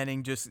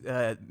supplementing just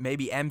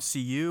maybe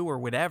MCU or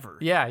whatever.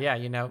 Yeah,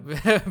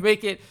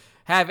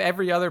 have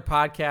every other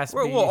podcast.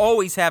 We'll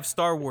always have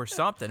Star Wars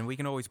something. We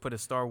can always put a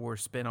Star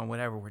Wars spin on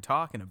whatever we're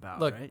talking about.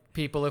 Look, right?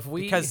 people,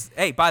 because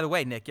hey, by the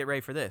way, Nick, get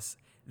ready for this.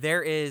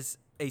 There is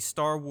a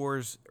Star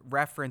Wars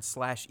reference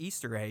 /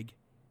 Easter egg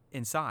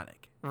in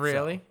Sonic.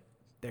 Really? So,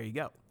 there you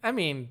go. I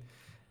mean,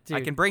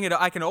 dude,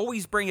 I can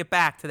always bring it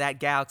back to that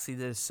galaxy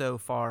that is so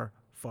far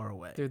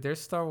away. Dude, there's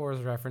Star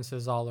Wars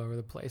references all over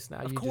the place now.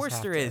 Of course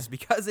there is,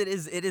 because it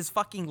is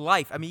fucking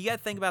life. I mean, you got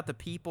to think about the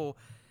people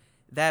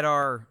that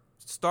are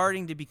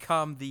starting to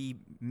become the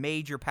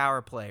major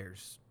power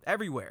players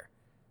everywhere.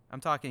 I'm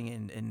talking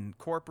in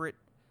corporate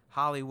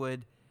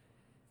Hollywood.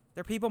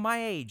 They're people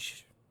my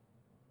age.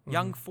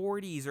 Young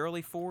 40s,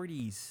 early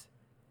 40s,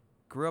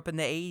 grew up in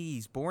the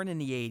 80s, born in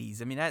the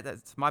 80s. I mean,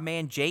 that's my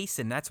man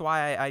Jason. That's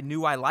why I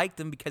knew I liked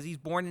him, because he's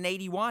born in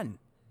 81.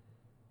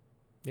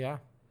 Yeah.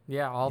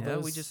 All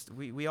those.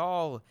 We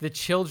all the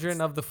children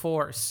of the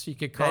Force. You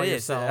could call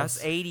yourselves.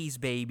 Us 80s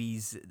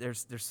babies.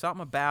 There's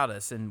something about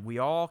us, and we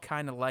all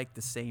kind of like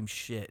the same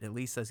shit. At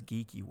least us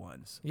geeky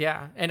ones.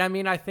 Yeah, and I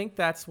mean, I think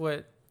that's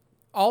what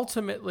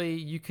ultimately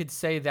you could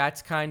say.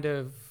 That's kind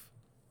of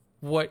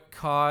what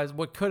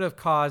could have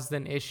caused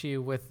an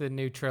issue with the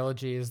new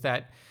trilogy is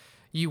that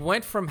you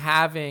went from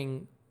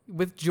having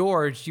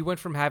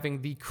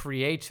the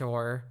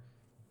creator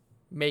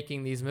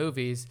making these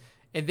movies,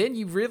 and then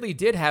you really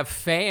did have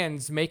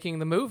fans making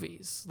the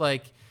movies.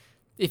 Like,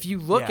 if you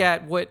look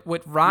at what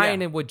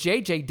Ryan and what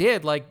JJ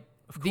did, like,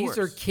 these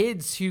are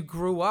kids who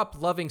grew up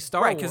loving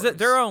Star Wars. Right, because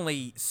they're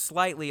only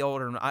slightly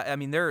older. I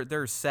mean, they're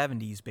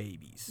 70s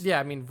babies. Yeah,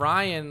 I mean,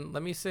 Ryan,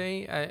 let me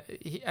see.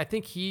 I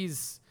think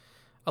he's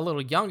a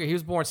little younger. He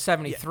was born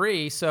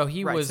 73, so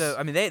he was... So,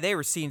 I mean, they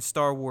were seeing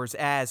Star Wars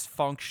as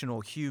functional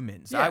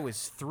humans. Yeah. I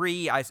was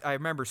 3. I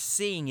remember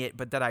seeing it,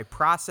 but did I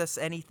process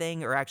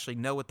anything or actually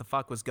know what the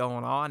fuck was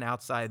going on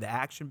outside of the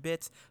action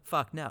bits?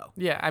 Fuck no.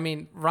 Yeah, I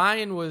mean,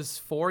 Ryan was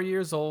 4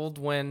 years old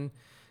when,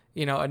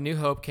 A New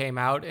Hope came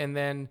out, and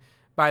then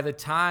by the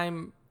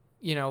time,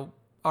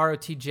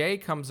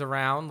 ROTJ comes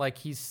around, like,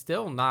 he's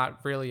still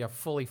not really a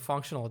fully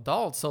functional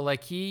adult. So,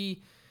 like,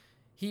 he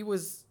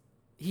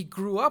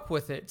grew up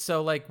with it.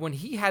 So, like, when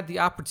he had the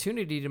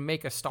opportunity to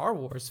make a Star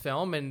Wars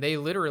film and they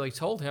literally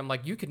told him,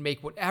 like, you can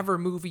make whatever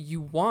movie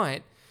you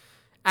want,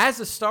 as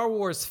a Star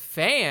Wars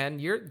fan,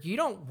 you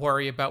don't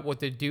worry about what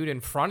the dude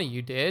in front of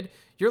you did.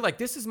 You're like,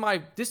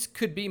 this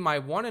could be my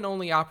one and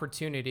only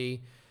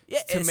opportunity to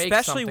make something.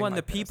 Especially when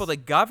like the people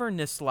that govern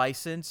this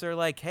license are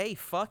like, hey,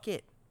 fuck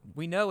it.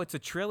 We know it's a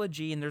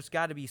trilogy and there's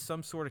got to be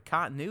some sort of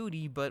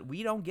continuity, but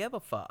we don't give a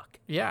fuck.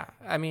 Yeah.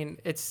 I mean,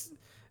 it's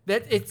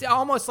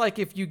almost like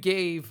if you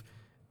gave,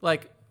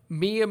 like,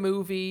 me a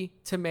movie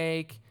to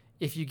make,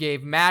 if you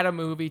gave Matt a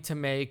movie to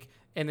make,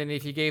 and then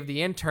if you gave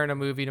the intern a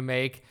movie to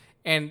make,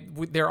 and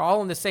they're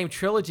all in the same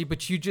trilogy,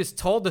 but you just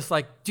told us,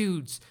 like,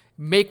 dudes,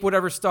 make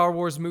whatever Star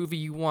Wars movie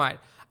you want.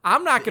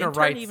 I'm not going to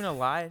write... even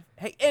alive?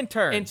 Hey,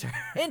 intern.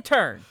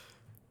 Intern.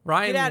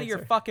 Ryan, get out of your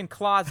fucking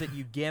closet,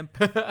 you gimp.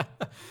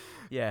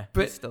 Yeah,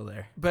 But- he's still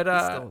there. But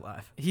He's still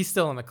alive. he's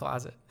still in the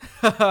closet.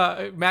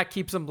 Matt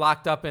keeps him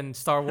locked up in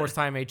Star Wars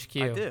Time HQ.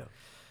 I do.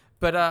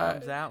 But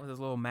Comes out with his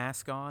little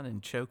mask on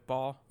and choke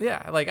ball.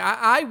 yeah, like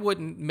I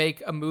wouldn't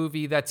make a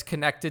movie that's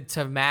connected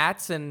to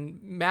Matt's,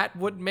 and Matt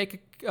wouldn't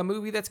make a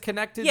movie that's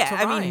connected Yeah, to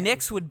I Ryan. mean,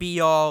 Nick's would be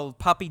all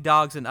puppy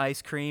dogs and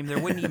ice cream. There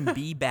wouldn't even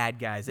be bad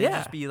guys. They'd Yeah.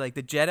 just be like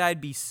the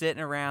Jedi'd be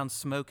sitting around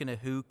smoking a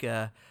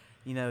hookah,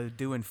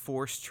 doing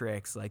force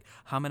tricks like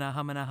humana,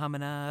 humana,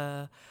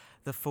 humana.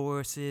 The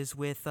force is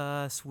with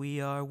us.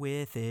 We are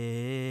with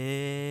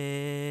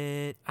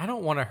it. I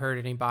don't want to hurt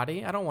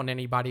anybody. I don't want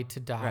anybody to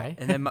die. Right.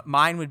 And then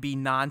mine would be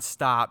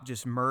nonstop,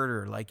 just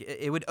murder. Like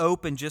it would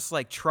open just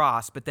like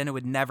Tross, but then it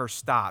would never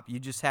stop. You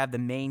just have the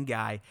main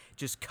guy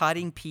just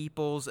cutting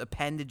people's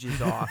appendages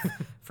off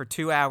for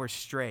 2 hours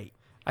straight.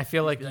 I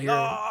feel like Like, you're.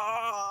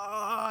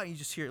 "Ah!" You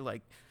just hear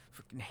like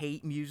fucking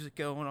hate music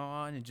going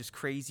on and just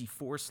crazy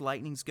force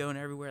lightnings going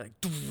everywhere.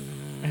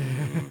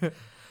 Like,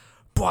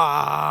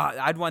 bah!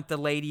 I'd want the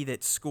lady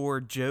that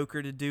scored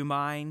Joker to do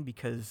mine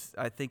because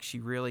I think she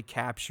really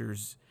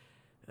captures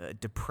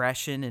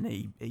depression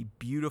in a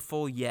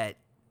beautiful yet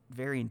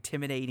very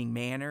intimidating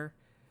manner.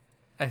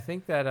 I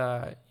think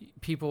that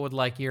people would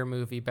like your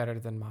movie better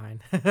than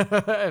mine.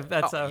 If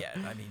that's Yeah,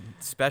 I mean,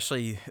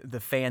 especially the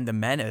Fandom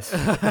Menace.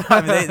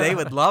 I mean, they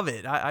would love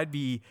it. I'd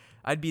be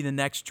the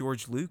next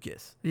George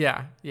Lucas.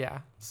 Yeah.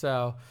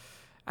 So,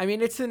 I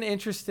mean, it's an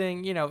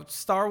interesting,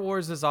 Star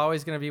Wars is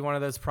always going to be one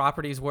of those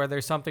properties where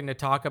there's something to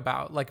talk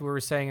about. Like we were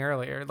saying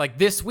earlier, like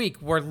this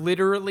week, we're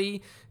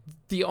literally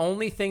the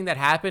only thing that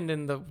happened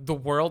in the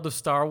world of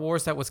Star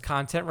Wars that was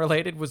content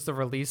related was the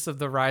release of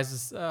the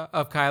Rise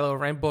of Kylo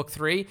Ren Book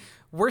 3.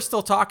 We're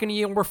still talking to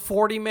you and we're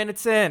 40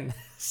 minutes in.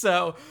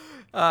 So,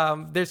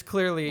 there's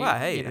clearly, Well,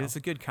 hey, it's a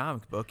good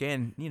comic book,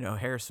 and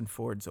Harrison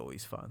Ford's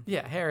always fun.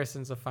 yeah,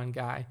 Harrison's a fun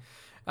guy.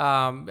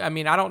 I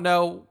mean, I don't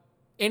know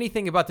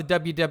anything about the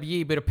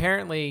WWE, but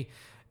apparently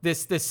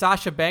this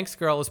Sasha Banks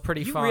girl is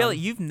pretty fun.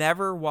 You've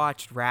never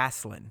watched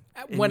wrestling?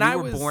 And When you I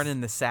were was- born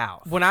in the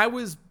South. When I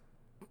was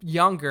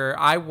younger,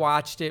 I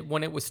watched it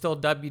when it was still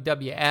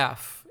WWF,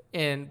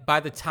 and by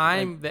the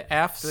time the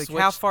F Like, switched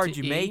how far to did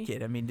you E- make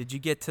it? I mean, did you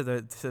get to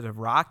the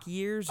Rock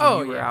years? Or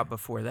Oh, you were yeah. out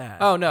before that.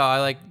 Oh no,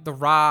 I like The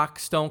Rock,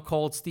 Stone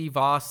Cold Steve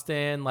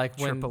Austin, like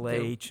when Triple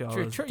H, all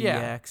those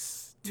yeah.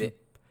 DX,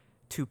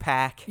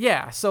 two-pack,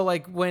 Yeah, so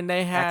like when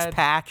they had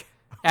X-Pac,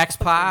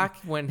 X-Pac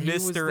when he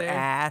was Mr. there.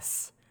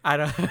 Ass, I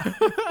don't.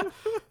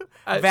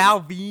 Val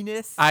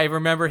Venus. I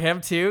remember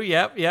him too.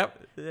 Yep. Yeah,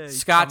 he'd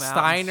Scott come out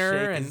Steiner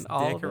shake and his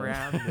all dick of them.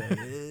 around.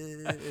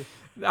 Like,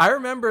 I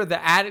remember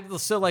the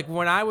so like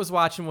when I was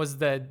watching was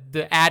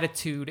the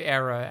Attitude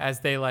Era as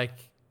they like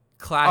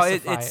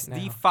classify it's it now.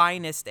 the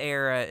finest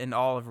era in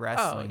all of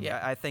wrestling. yeah.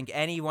 I think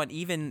anyone,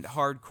 even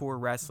hardcore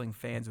wrestling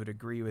fans, would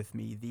agree with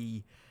me.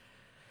 The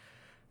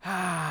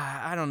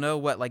I don't know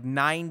what, like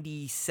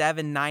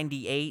 97,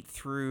 98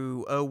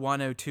 through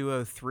 01,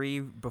 02, 03,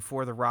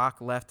 before The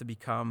Rock left to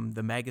become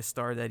the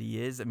megastar that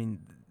he is. I mean,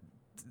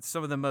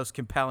 some of the most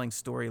compelling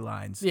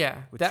storylines.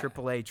 Yeah, With that-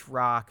 Triple H,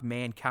 Rock,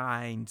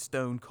 Mankind,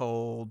 Stone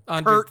Cold,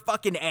 Under- Kurt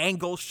fucking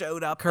Angle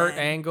showed up. Kurt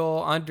then.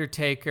 Angle,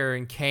 Undertaker,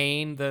 and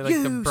Kane, the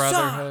You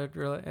brotherhood.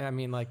 Really, I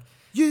mean, like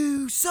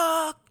You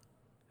suck.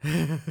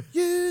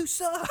 You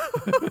suck.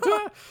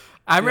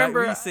 I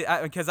remember.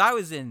 Because I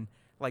was in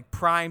like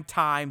prime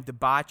time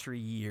debauchery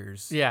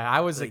years. Yeah, I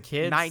was Like a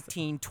kid.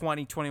 19,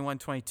 20, 21,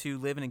 22,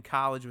 living in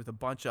college with a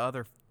bunch of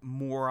other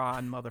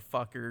moron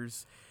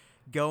motherfuckers,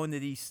 going to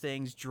these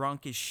things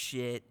drunk as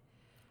shit,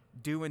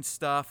 doing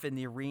stuff in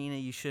the arena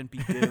you shouldn't be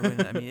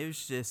doing. I mean, it was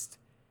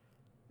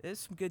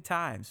some good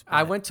times.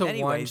 I But went to one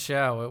anyways,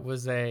 show. It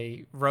was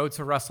a Road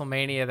to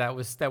WrestleMania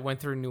that went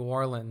through New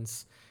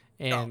Orleans,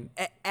 and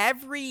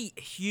every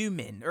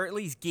human, or at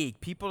least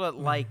geek, people that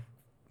like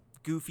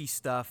goofy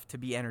stuff to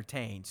be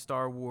entertained,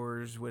 Star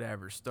Wars,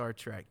 whatever, Star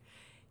Trek,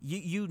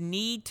 you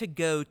need to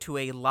go to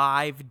a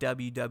live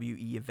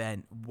WWE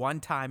event one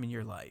time in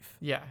your life.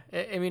 yeah,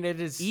 I mean it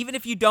is. Even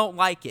if you don't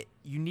like it,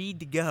 you need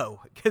to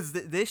go, because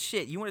this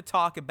shit, you want to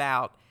talk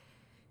about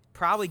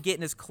probably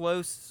getting as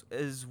close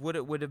as what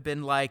it would have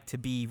been like to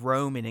be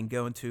Roman and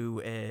going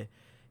to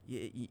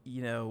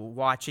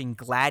watching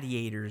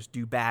gladiators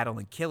do battle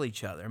and kill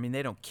each other. I mean,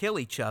 they don't kill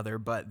each other,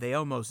 but they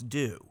almost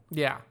do.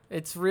 Yeah,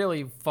 it's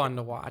really fun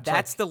to watch.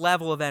 That's the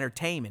level of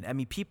entertainment. I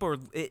mean,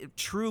 it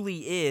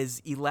truly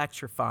is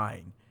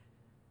electrifying.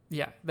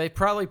 Yeah, they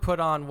probably put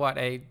on what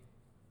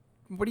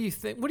do you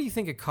think? What do you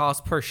think it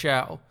costs per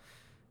show?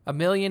 $1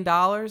 million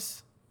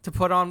to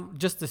put on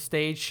just the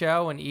stage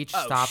show and each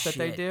stop that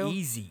they do.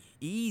 Easy.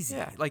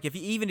 Yeah. Like if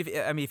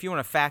you want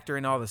to factor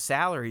in all the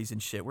salaries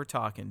and shit, we're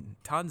talking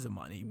tons of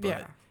money. But,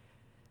 Yeah.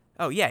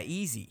 Oh yeah,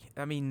 easy.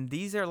 I mean,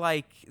 these are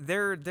like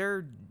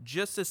they're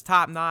just as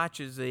top notch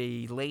as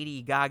a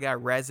Lady Gaga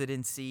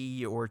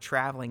residency or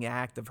traveling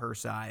act of her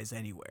size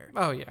anywhere.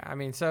 Oh yeah, I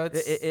mean, so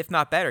it's If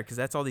not better, because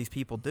that's all these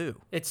people do.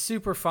 it's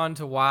super fun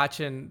to watch,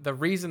 and the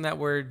reason that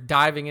we're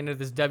diving into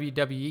this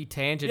WWE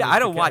tangent, Yeah, is I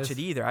don't watch because-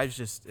 it either. I was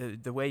just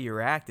the way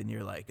you're acting.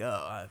 You're like,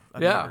 oh,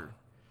 I've Yeah. never.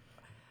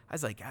 I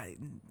was like,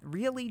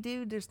 really,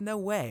 dude? There's no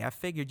way. I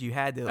figured you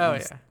had to Oh, at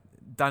least yeah.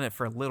 done it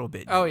for a little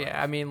bit. in Oh your yeah,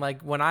 life. I mean,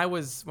 like when I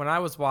was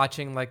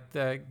watching like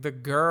the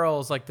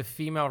girls, like the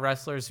female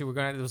wrestlers who were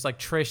going, it was like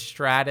Trish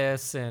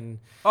Stratus and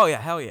Oh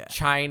yeah, hell yeah.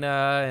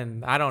 China,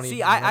 and I don't See,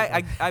 even.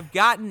 I've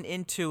gotten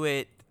into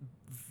it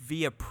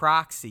via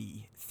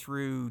proxy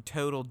through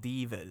Total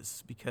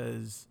Divas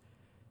because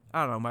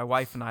I don't know. My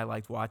wife and I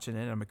liked watching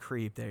it. I'm a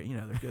creep. They're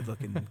good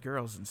looking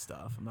girls and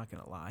stuff. I'm not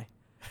gonna lie.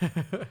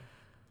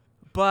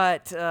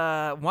 But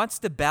once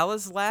the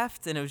Bellas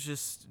left, and it was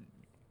just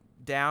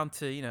down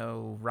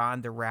to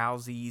Ronda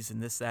Rousey's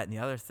and this, that, and the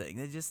other thing.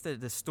 They just the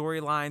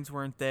storylines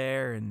weren't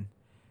there, and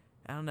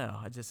I don't know.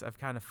 I've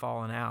kind of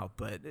fallen out.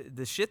 But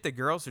the shit the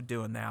girls are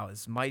doing now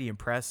is mighty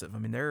impressive. I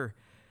mean, they're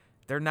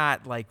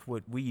not like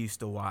what we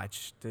used to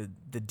watch, the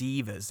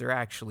divas. They're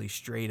actually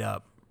straight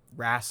up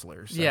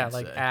wrestlers. Yeah, I'd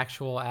like say.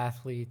 actual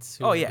athletes.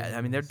 Who Oh are yeah, doing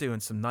I mean they're this. doing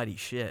some nutty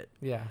shit.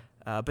 Yeah.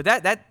 But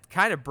that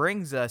kind of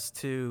brings us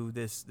to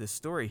this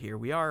story here.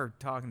 We are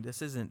talking.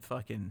 This isn't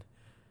fucking.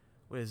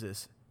 What is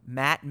this?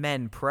 Matt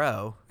Men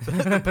Pro,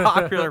 the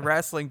popular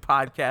wrestling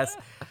podcast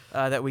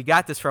that we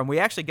got this from. We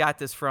actually got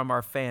this from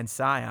our fan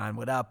Scion.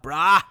 What up,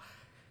 brah?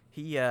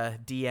 He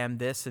DM'd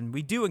this, and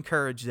we do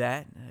encourage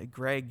that.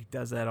 Greg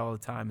does that all the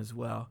time as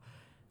well.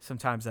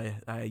 Sometimes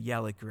I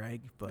yell at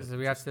Greg, but So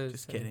we have to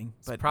just say kidding.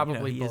 It's But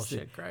probably he is the-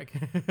 bullshit,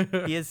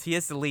 Greg. he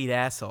is the lead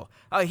asshole.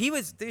 Oh, he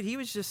was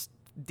just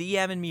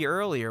DMing me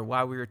earlier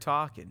while we were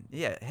talking.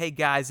 Yeah, hey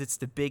guys, it's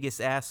the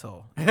biggest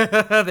asshole.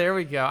 There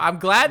we go. I'm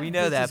glad We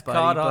know this that, is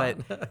caught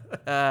buddy. on.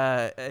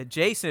 But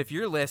Jason, if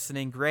you're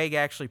listening, Greg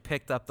actually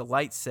picked up the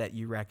light set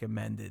you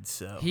recommended.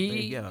 So there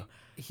you go.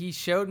 He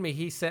showed me.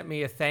 He sent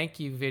me a thank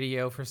you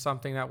video for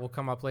something that will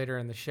come up later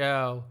in the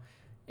show,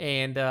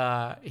 and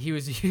he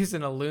was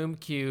using a Loom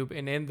Cube,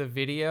 and in the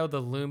video, the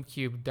Loom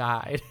Cube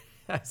died.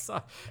 I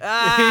saw.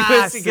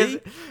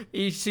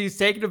 She's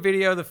taking a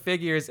video of the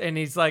figures, and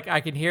he's like, I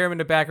can hear him in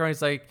the background.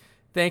 He's like,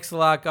 "Thanks a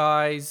lot,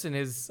 guys," in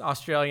his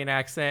Australian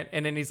accent,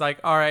 and then he's like,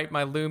 "All right,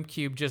 my Loom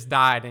Cube just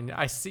died," and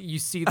you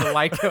see the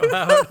light go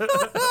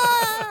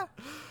out.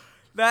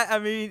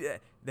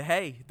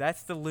 Hey,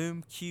 that's the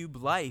Loom Cube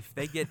life.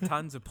 They get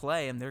tons of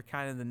play, and they're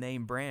kind of the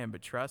name brand.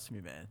 But trust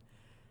me, man.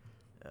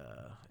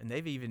 And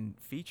they've even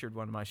featured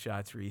one of my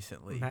shots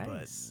recently.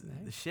 Nice,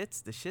 But the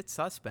shit's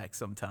suspect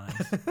sometimes.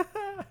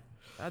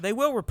 They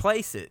will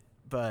replace it,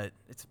 but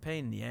it's a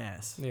pain in the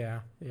ass. Yeah.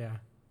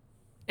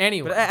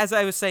 Anyway, But as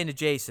I was saying to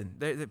Jason,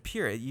 they're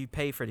pure. You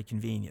pay for the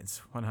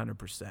convenience,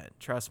 100%.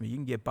 Trust me, you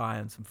can get by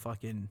on some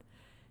fucking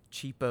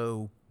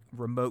cheapo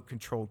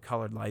remote-controlled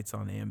colored lights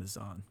on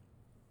Amazon.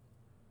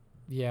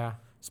 yeah.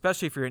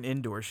 Especially if you're an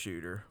indoor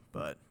shooter.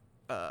 But,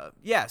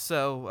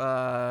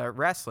 so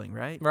wrestling,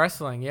 right?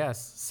 Wrestling,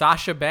 yes.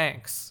 Sasha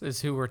Banks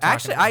is who we're talking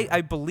Actually, about.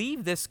 I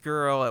believe this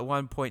girl at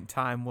one point in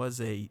time was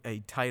a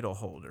title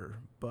holder.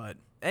 But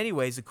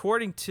anyways,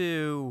 according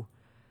to,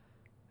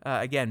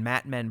 again,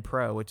 Matt Men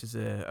Pro, which is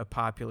a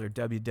popular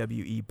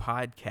WWE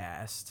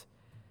podcast,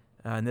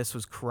 and this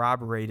was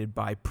corroborated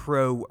by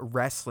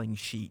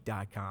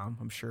ProWrestlingSheet.com.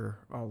 I'm sure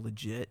all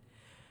legit.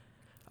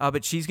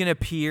 But she's going to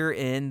appear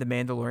in The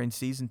Mandalorian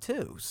Season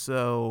 2.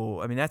 So,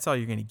 I mean, that's all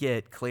you're going to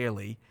get,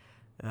 clearly.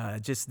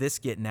 Just this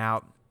getting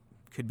out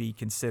could be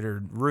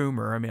considered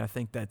rumor. I mean, I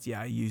think that's,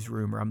 I use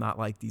rumor. I'm not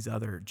like these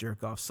other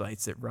jerk-off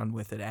sites that run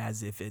with it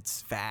as if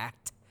it's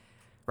fact.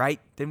 Right?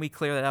 Didn't we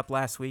clear that up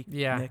last week?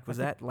 Yeah. Nick, was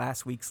that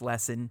last week's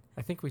lesson?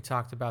 I think we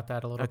talked about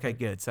that a little Okay, bit.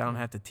 good. So I don't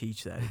have to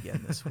teach that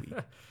again this week.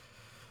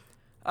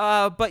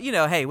 But,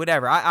 hey,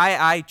 whatever.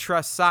 I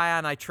trust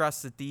Scion. I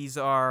trust that these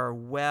are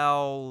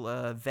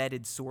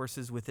vetted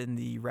sources within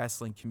the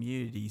wrestling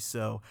community.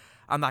 So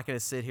I'm not going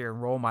to sit here and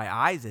roll my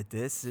eyes at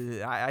this.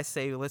 I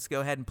say let's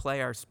go ahead and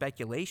play our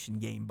speculation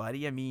game,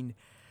 buddy. I mean,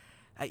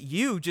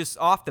 you just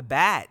off the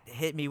bat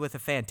hit me with a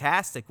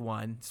fantastic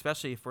one,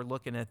 especially if we're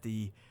looking at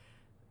the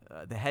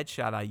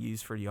headshot I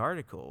used for the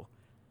article.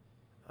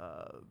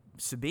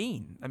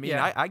 Sabine. I mean,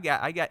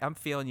 Yeah. I'm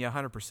feeling you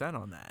 100%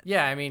 on that.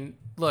 Yeah, I mean,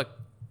 look,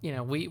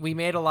 we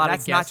made a lot And of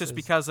that's guesses. not just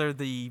because they're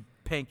the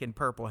pink and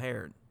purple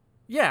hair.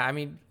 Yeah, I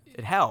mean,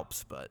 It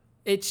helps, but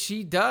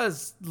she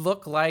does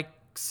look like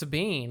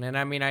Sabine, and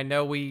I mean, I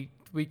know we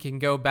can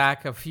go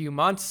back a few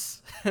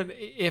months,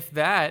 if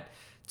that,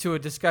 to a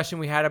discussion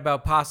we had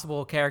about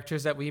possible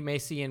characters that we may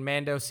see in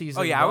Mando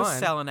season 1. I was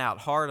selling out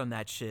hard on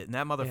that shit, and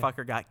that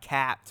motherfucker got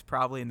capped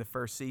probably in the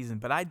first season,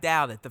 but I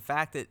doubt it. The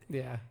fact that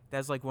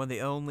that's like one of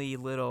the only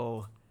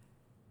little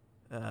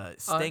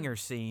stinger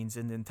scenes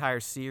in the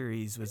entire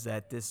series was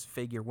that this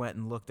figure went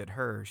and looked at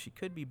her. She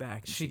could be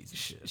back in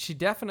season 2. She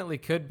definitely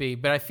could be,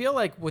 but I feel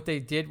like what they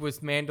did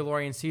with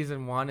Mandalorian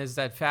season 1 is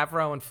that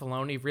Favreau and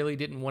Filoni really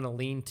didn't want to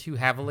lean too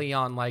heavily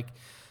on like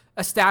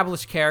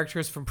established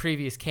characters from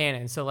previous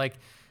canon. So like,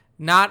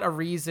 not a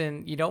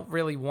reason you don't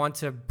really want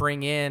to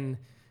bring in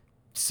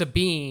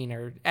Sabine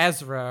or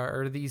Ezra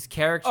or these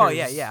characters. Oh,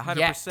 yeah,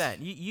 100%.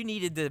 yet. You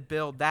needed to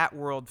build that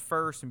world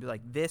first and be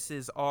like, this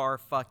is our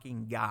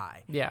fucking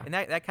guy. Yeah. And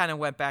that kind of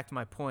went back to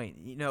my point.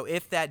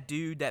 If that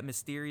dude, that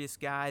mysterious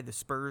guy, the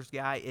Spurs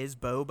guy, is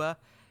Boba,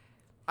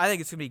 I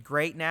think it's gonna be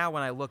great now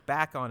when I look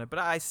back on it, but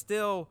I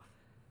still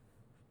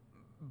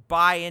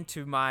buy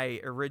into my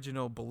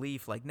original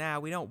belief. Like, nah,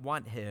 we don't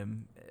want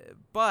him.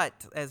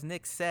 But as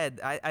Nick said,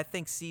 I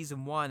think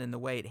season 1 and the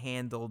way it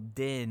handled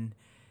Din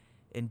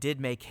and did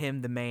make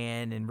him the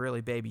man and really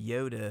Baby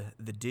Yoda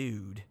the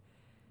dude.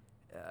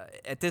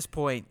 At this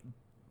point,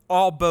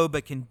 all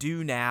Boba can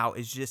do now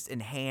is just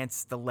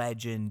enhance the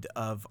legend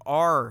of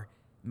our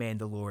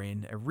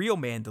Mandalorian, a real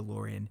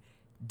Mandalorian,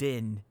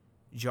 Din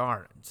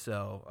Djarin.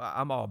 So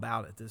I'm all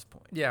about it at this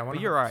point. Yeah, 100%. But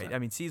you're right. I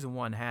mean, season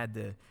 1 had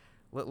to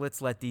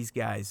let's let these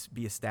guys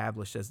be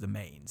established as the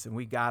mains, and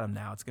we got them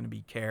now. It's going to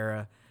be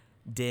Cara,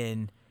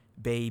 Din,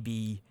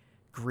 Baby,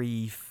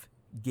 Grief,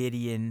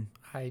 Gideon,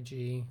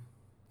 IG.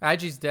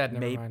 IG's dead.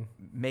 Never mind.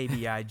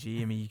 Maybe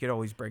IG. I mean, you could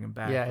always bring him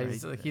back. Yeah,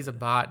 right? he's a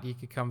bot. He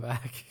could come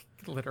back,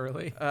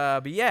 literally.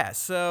 But yeah,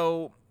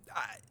 so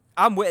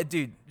I'm with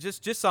dude.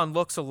 Just on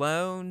looks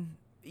alone,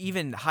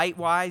 even height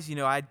wise, you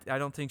know, I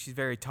don't think she's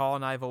very tall,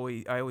 and I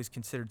always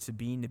considered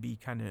Sabine to be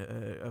kind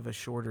of a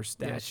shorter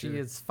stature. Yeah, she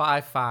is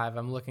 5'5".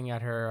 I'm looking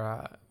at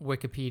her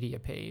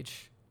Wikipedia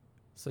page,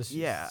 so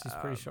she's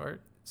pretty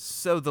short.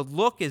 So the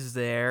look is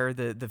there,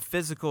 the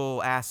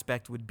physical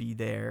aspect would be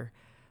there.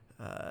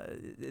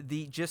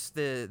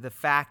 The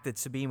fact that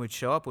Sabine would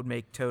show up would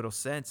make total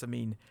sense. I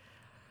mean,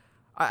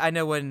 I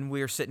know when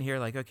we were sitting here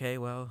like, okay,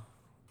 well,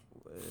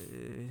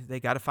 they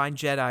got to find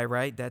Jedi,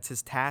 right? That's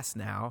his task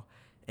now.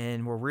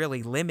 And we're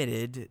really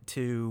limited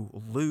to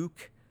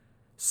Luke,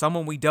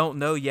 someone we don't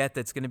know yet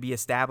that's going to be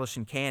established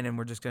in canon.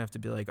 We're just going to have to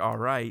be like, all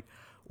right.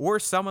 Or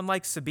someone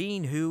like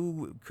Sabine,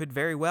 who could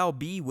very well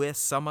be with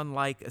someone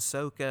like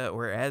Ahsoka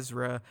or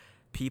Ezra,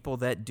 people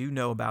that do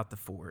know about the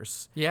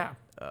Force. Yeah.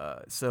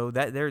 So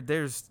that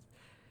there's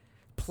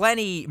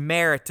plenty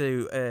merit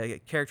to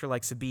a character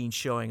like Sabine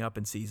showing up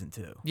in season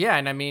 2. Yeah,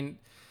 and I mean,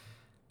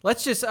 all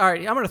right,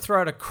 I'm going to throw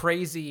out a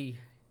crazy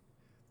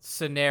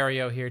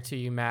scenario here to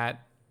you,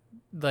 Matt.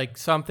 Like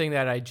something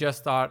that I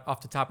just thought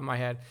off the top of my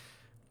head.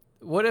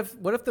 What if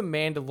the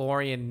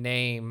Mandalorian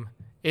name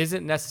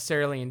isn't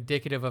necessarily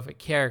indicative of a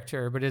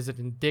character, but is it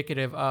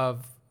indicative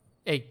of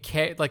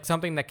like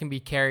something that can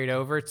be carried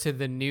over to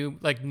the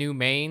new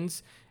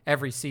mains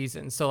every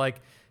season? So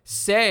like,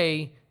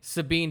 say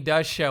Sabine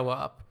does show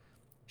up,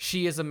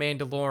 she is a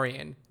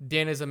Mandalorian,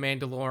 Din is a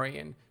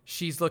Mandalorian,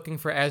 she's looking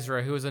for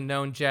Ezra, who is a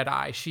known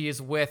Jedi, she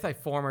is with a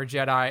former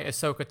Jedi,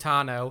 Ahsoka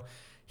Tano.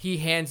 He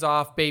hands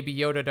off Baby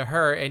Yoda to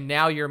her, and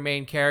now your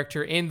main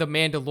character in The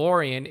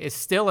Mandalorian is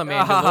still a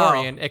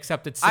Mandalorian,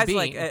 except it's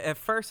Sabine. At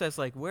first, I was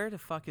like, where the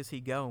fuck is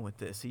he going with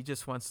this? He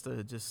just wants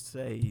to just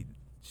say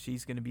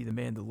she's going to be the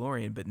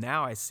Mandalorian. But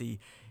now I see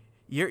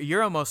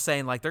you're almost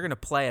saying like they're going to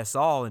play us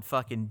all, and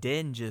fucking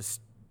Din just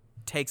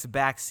takes a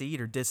back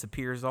seat or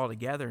disappears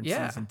altogether in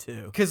season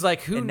 2. Because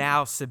like who? And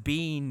now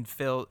Sabine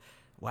fills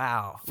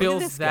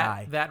this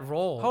guy. that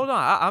role. Hold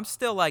on, I'm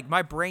still like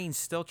my brain's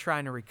still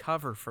trying to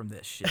recover from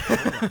this shit.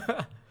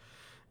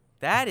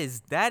 That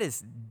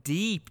is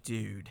deep,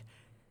 dude.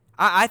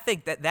 I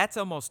think that's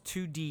almost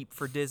too deep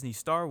for Disney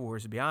Star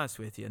Wars, to be honest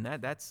with you, and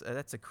that's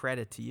a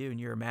credit to you and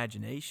your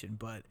imagination.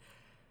 But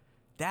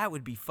that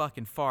would be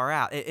fucking far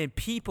out, and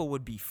people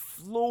would be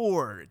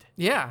floored.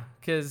 Yeah,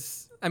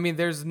 because I mean,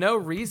 there's no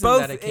reason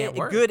Both that it can't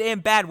work. Good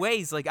and bad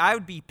ways. Like I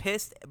would be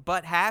pissed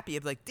but happy.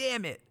 I'd be like,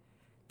 damn it.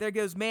 There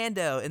goes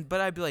Mando,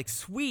 but I'd be like,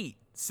 sweet,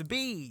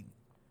 Sabine.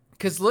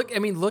 Because look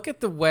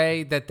at the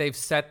way that they've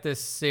set this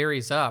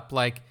series up.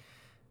 Like,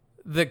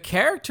 the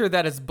character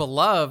that is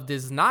beloved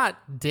is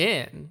not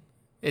Din,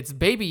 it's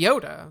Baby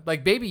Yoda.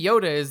 Like, Baby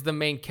Yoda is the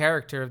main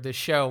character of this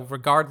show,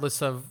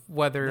 regardless of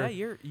whether.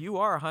 Yeah, you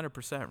are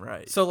 100%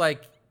 right. So,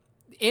 like,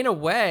 in a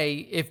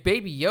way, if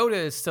Baby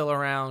Yoda is still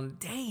around,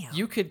 damn,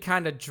 you could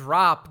kind of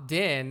drop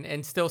Din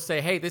and still say,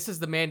 hey, this is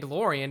the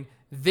Mandalorian.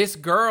 This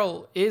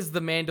girl is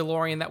the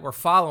Mandalorian that we're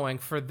following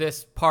for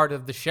this part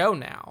of the show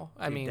now.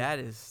 I mean, that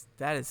is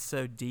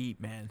so deep,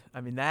 man.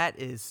 I mean, that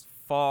is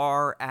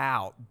far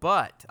out,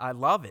 but I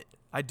love it.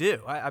 I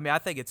do. I mean, I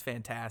think it's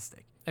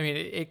fantastic. I mean,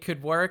 it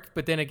could work,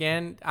 but then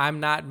again,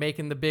 I'm not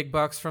making the big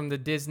bucks from the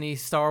Disney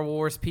Star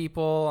Wars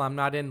people. I'm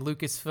not in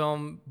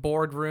Lucasfilm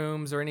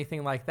boardrooms or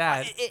anything like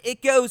that.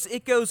 It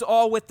goes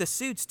all with the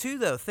suits too,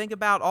 though. Think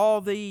about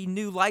all the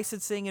new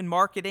licensing and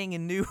marketing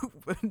and new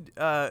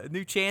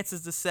new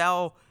chances to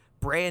sell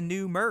brand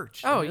new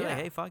merch. Oh yeah, like,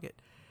 hey, fuck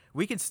it,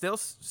 we can still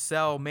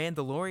sell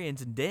Mandalorians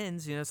and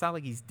Dins. You know, it's not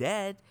like he's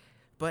dead.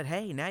 But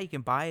hey, now you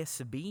can buy a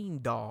Sabine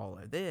doll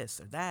or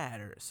this or that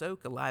or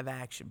Ahsoka live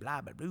action,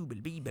 blah, blah, blah, blah,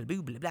 blah,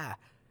 blah, blah, blah.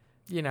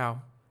 You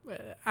know.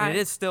 It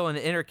is still an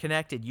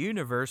interconnected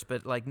universe,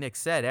 but like Nick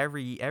said,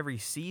 every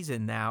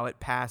season now it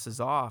passes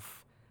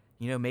off.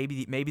 You know,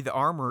 maybe the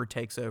Armorer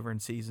takes over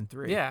in season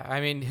 3. Yeah, I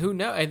mean, who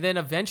knows? And then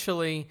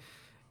eventually,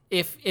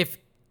 if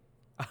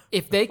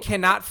they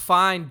cannot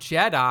find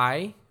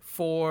Jedi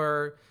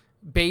for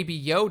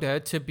Baby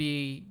Yoda to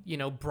be, you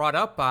know, brought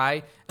up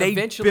by, they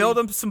eventually build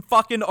him some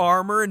fucking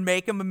armor and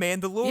make him a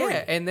Mandalorian.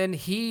 Yeah, and then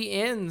he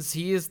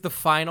is the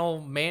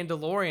final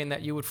Mandalorian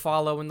that you would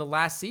follow in the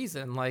last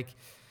season. Like,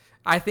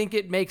 I think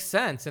it makes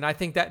sense, and I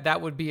think that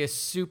that would be a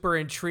super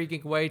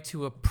intriguing way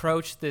to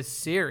approach this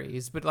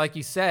series. But like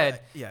you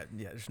said,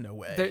 there's no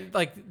way.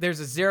 There's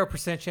a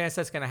 0% chance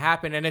that's going to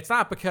happen, and it's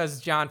not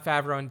because Jon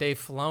Favreau and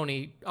Dave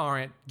Filoni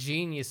aren't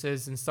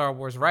geniuses in Star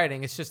Wars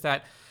writing. It's just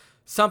that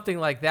something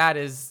like that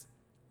is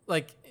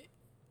like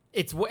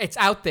it's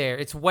out there,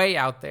 it's way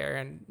out there,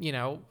 and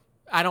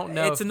I don't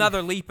know. It's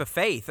another leap of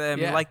faith. I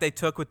mean, like they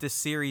took with this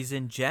series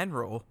in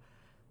general.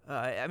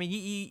 I mean,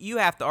 you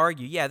have to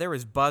argue, there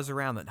was buzz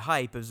around that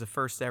hype. It was the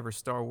first ever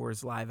Star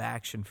Wars live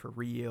action for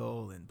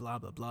real and blah,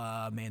 blah,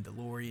 blah.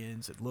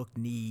 Mandalorians, it looked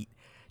neat.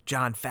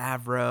 Jon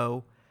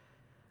Favreau.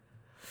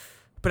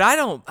 But I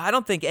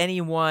don't think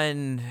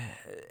anyone's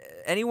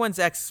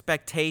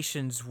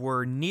expectations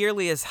were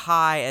nearly as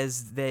high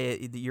as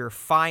your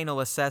final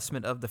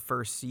assessment of the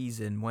first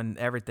season when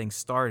everything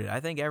started.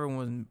 I think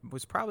everyone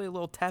was probably a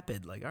little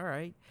tepid. Like, all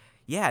right,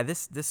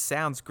 this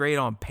sounds great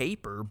on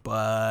paper,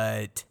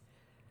 but...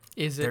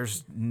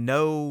 There's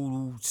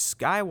no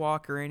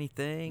Skywalker or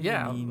anything.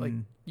 Yeah, I mean, like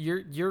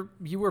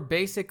you were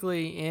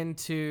basically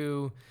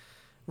into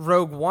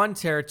Rogue One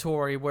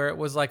territory where it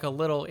was like a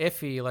little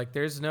iffy. Like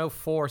there's no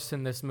Force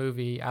in this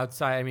movie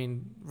outside. I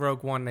mean,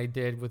 Rogue One they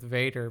did with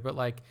Vader, but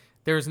like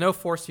there's no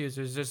Force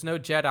users. There's no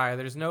Jedi.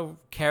 There's no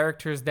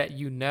characters that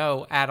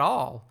at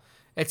all.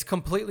 It's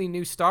completely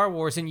new Star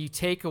Wars, and you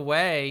take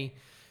away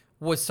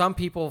what some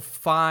people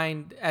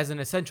find as an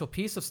essential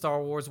piece of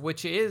Star Wars,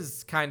 which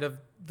is kind of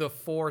the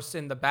Force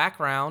in the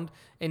background,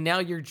 and now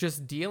you're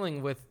just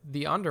dealing with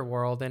the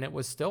underworld, and it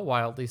was still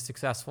wildly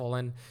successful.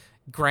 And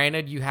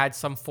granted, you had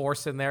some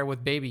Force in there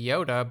with Baby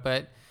Yoda,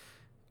 but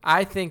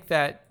I think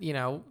that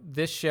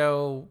this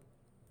show.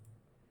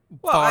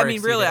 Well, I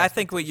mean, really, I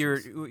think what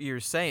you're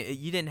saying,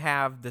 you didn't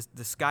have the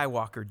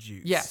Skywalker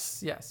juice.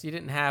 Yes, you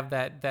didn't have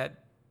that.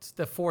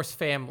 The Force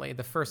family,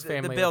 the first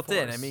family. The built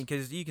in. I mean,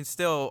 because you can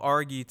still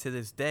argue to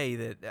this day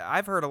that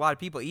I've heard a lot of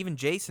people, even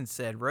Jason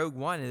said Rogue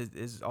One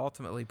is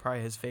ultimately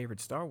probably his favorite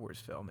Star Wars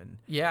film. And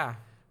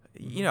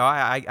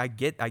I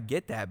get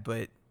that,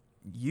 but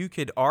you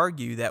could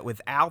argue that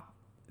without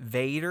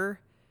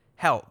Vader,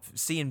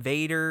 seeing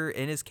Vader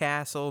in his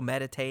castle,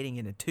 meditating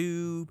in a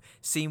tube,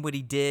 seeing what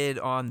he did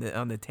on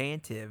the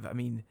Tantive. I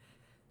mean,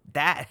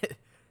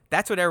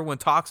 that's what everyone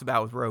talks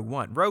about with Rogue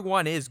One. Rogue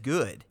One is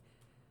good.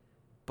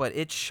 But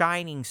its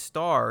shining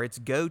star, its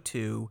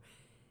go-to,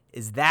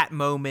 is that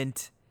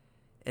moment,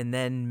 and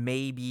then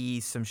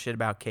maybe some shit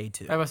about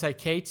K2. I must say,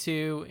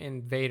 K2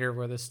 and Vader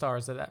were the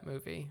stars of that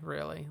movie,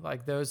 really.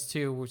 Like, those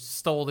two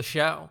stole the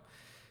show.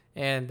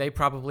 And they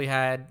probably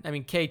had... I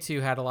mean,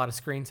 K2 had a lot of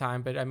screen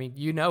time, but, I mean,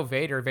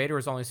 Vader. Vader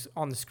was only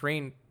on the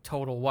screen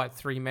total,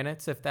 3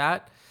 minutes, if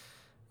that?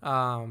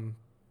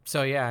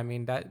 So, yeah, I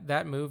mean,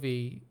 that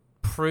movie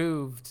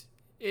proved...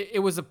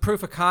 It was a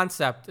proof of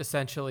concept,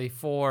 essentially,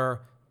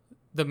 for...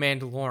 The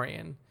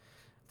Mandalorian.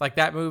 Like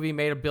that movie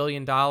made $1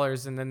 billion,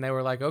 and then they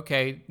were like,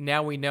 okay,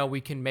 now we know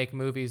we can make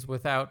movies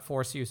without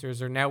Force users,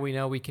 or now we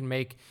know we can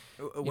make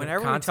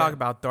whenever we talk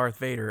about Darth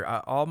Vader,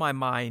 all my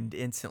mind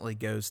instantly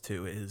goes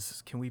to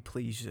is, can we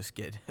please just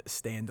get a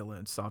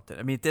standalone something?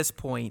 I mean, at this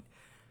point,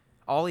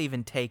 I'll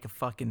even take a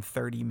fucking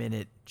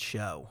 30-minute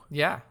show.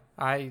 Yeah,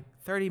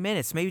 30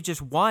 minutes, maybe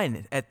just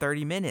one at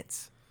 30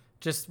 minutes.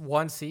 Just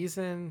one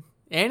season,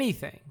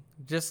 anything.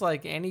 Just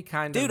like any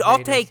kind of... Dude,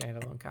 I'll take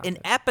an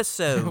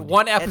episode.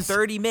 One episode. At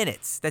 30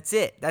 minutes. That's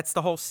it. That's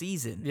the whole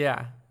season.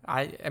 Yeah.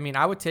 I mean,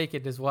 I would take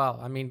it as well.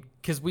 I mean,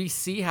 because we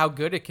see how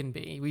good it can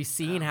be. We've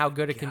seen how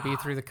good it can be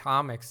through the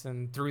comics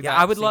and through that.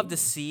 I would love to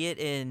see it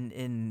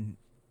in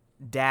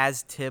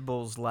Daz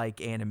Tibble's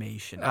like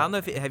animation. I don't know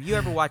if... Have you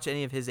ever watched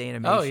any of his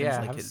animations? Oh,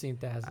 yeah. I've seen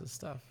Daz's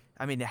stuff.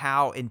 I mean,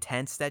 how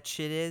intense that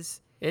shit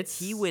is.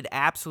 He would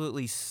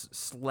absolutely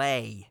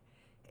slay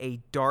a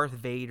Darth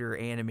Vader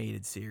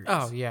animated series.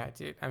 Oh yeah,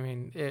 dude. I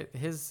mean,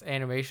 his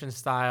animation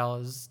style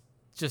is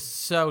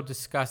just so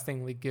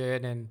disgustingly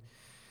good, and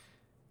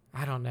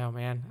I don't know,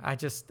 man. I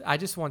just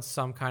want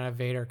some kind of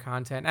Vader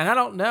content, and I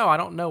don't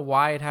know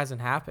why it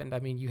hasn't happened. I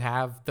mean, you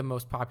have the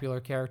most popular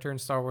character in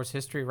Star Wars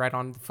history right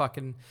on the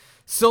fucking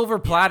silver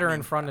platter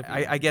in front of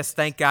you. I guess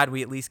thank God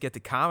we at least get the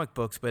comic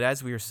books. But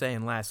as we were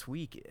saying last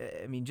week,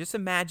 I mean, just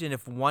imagine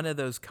if one of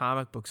those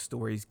comic book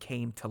stories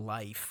came to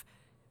life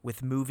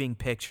with moving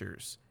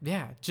pictures.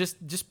 Yeah,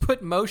 just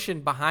put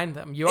motion behind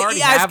them. You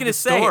already have the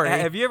story.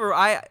 Have you ever...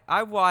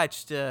 I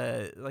watched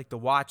like the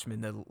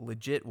Watchmen, the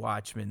legit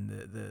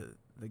Watchmen,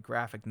 the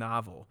graphic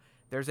novel.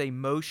 There's a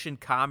motion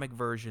comic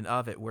version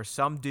of it where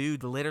some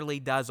dude literally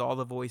does all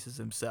the voices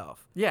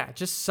himself. Yeah,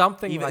 just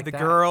something even like the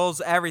that.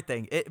 Girls,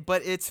 everything.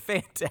 But it's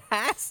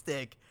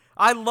fantastic.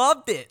 I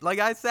loved it. Like,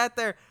 I sat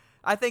there.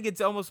 I think it's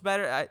almost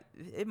better.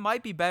 It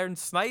might be better than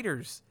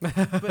Snyder's.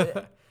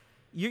 But...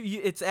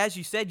 it's as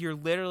you said. You're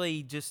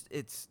literally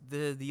it's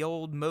the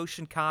old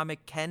motion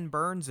comic Ken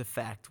Burns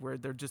effect, where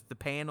they're just the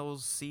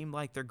panels seem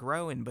like they're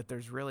growing, but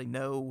there's really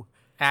no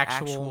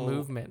actual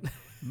movement.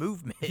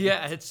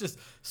 Yeah, it's just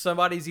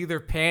somebody's either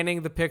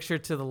panning the picture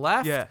to the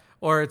left,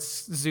 or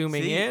it's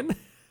zooming in.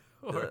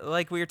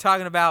 Like we were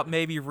talking about,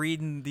 maybe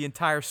reading the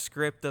entire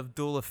script of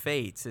Duel of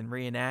Fates and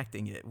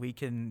reenacting it. We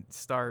can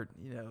start,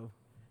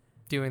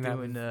 doing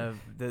the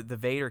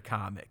Vader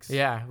comics.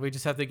 Yeah, we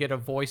just have to get a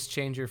voice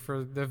changer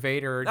for the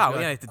Vader. Oh, we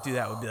don't have to do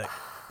that. We'll be like,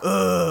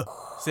 so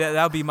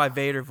that would be my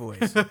Vader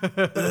voice.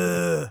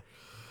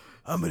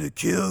 I'm gonna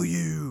kill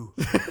you,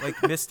 like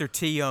Mr.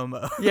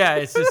 Tiomo. Yeah,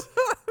 it's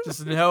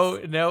just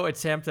no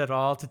attempt at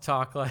all to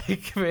talk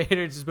like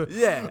Vader. Just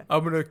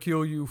I'm gonna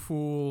kill you,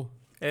 fool.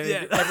 And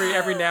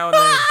every now and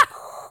then.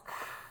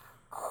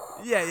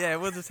 Yeah,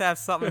 we'll just have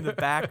something in the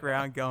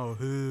background going.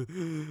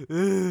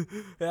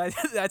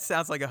 That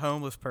sounds like a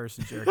homeless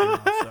person jerking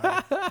off. Sorry.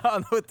 I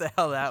don't know what the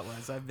hell that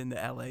was. I've been to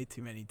LA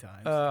too many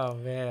times. Oh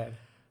man.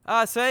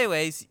 So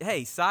anyways,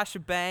 hey, Sasha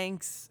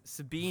Banks,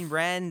 Sabine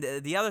Wren.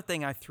 The other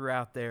thing I threw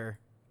out there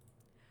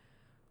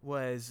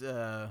was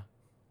I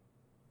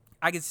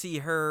could see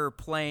her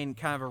playing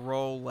kind of a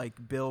role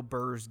like Bill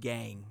Burr's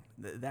gang,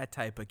 that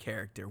type of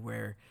character,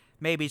 where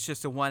maybe it's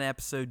just a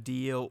one-episode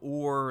deal,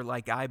 or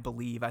like I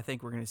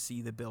think we're going to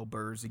see the Bill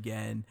Burrs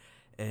again,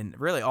 and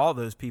really all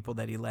those people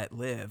that he let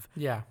live.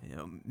 Yeah.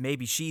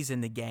 Maybe she's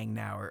in the gang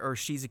now, or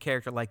she's a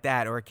character like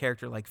that, or a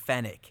character like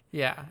Fennec.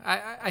 Yeah,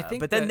 I think.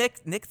 But then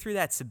Nick threw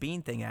that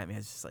Sabine thing at me. I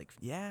was just like,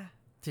 yeah.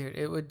 Dude,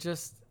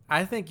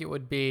 I think it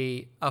would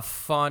be a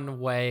fun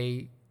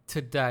way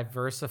to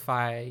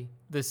diversify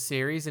the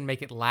series and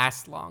make it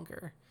last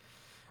longer.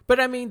 But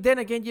I mean, then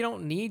again, you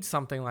don't need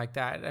something like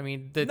that. I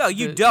mean,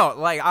 you don't.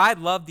 Like, I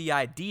love the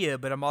idea,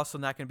 but I'm also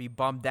not going to be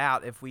bummed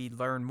out if we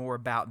learn more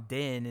about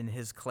Din and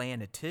his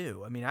clan of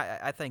two. I mean,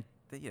 I think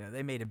that,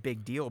 they made a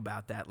big deal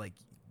about that. Like,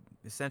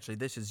 essentially,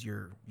 this is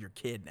your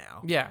kid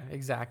now. Yeah,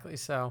 exactly.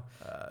 So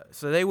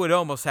they would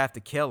almost have to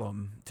kill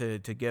him to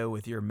go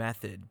with your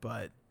method,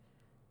 but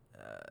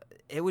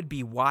it would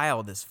be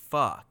wild as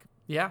fuck.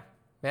 Yeah.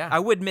 I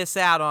would miss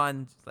out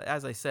on,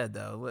 as I said,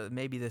 though,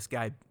 maybe this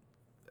guy,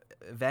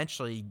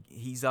 eventually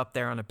he's up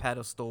there on a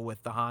pedestal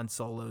with the Han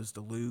Solos,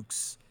 the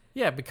Lukes.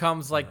 Yeah, it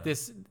becomes like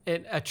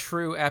a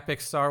true epic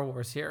Star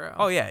Wars hero.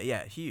 Oh,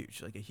 yeah,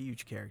 huge, like a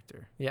huge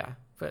character. Yeah,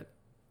 but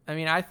I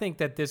mean, I think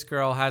that this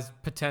girl has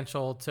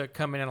potential to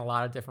come in a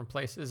lot of different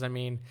places. I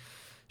mean,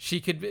 she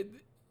could be,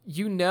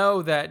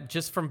 that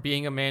just from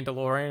being a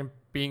Mandalorian,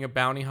 being a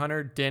bounty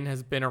hunter, Din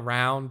has been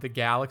around the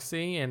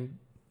galaxy and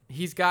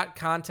he's got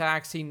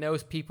contacts. He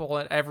knows people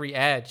at every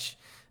edge.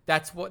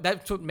 That's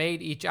what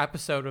made each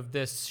episode of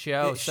this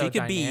show so dynamic. She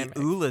could dynamic.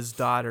 be Ula's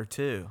daughter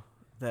too,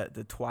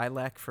 the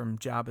Twi'lek from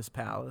Jabba's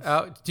palace.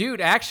 Oh,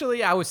 dude,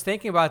 actually, I was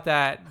thinking about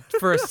that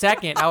for a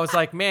second. I was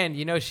like, man,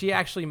 she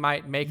actually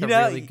might make a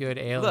really good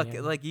alien. Look,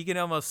 like you can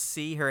almost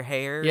see her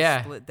hair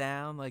split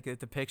down, like at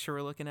the picture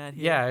we're looking at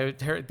here. Yeah,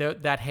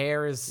 that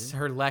hair is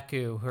her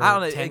Leku. Her I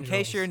don't know. tendrils. In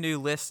case you're a new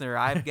listener,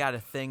 I've got a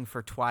thing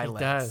for Twi'leks. It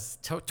does.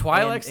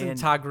 Twi'leks and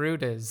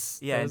Togrutas.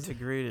 Yeah, and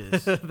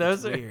Togrutas.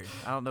 Those are weird.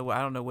 I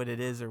don't know what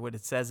it is or what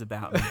it says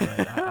about me,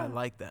 but I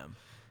like them.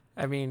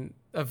 I mean,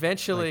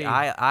 eventually,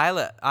 like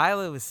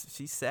Isla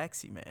she's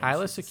sexy, man.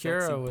 Isla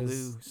Secura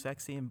was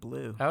sexy and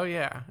blue. Oh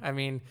yeah, I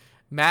mean,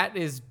 Matt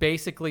is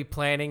basically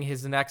planning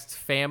his next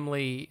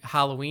family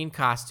Halloween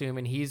costume,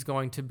 and he's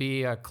going to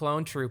be a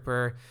clone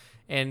trooper,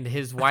 and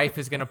his wife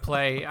is going to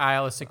play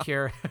Isla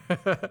Secura.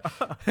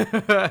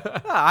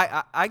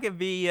 I could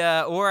be,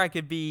 or I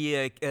could be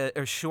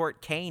a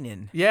short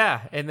Kanan.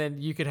 Yeah, and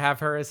then you could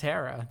have her as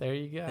Hera. There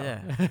you go.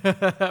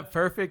 Yeah,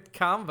 perfect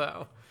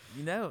combo.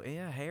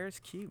 Hair's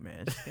cute,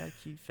 man. She's got a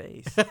cute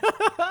face.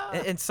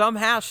 and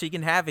somehow she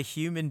can have a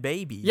human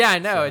baby. Yeah, I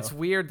know. So it's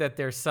weird that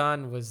their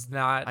son was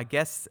not. I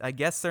guess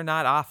they're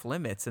not off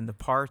limits and the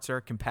parts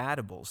are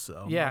compatible.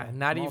 So yeah,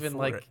 not even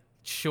like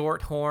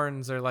short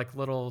horns or like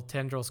little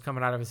tendrils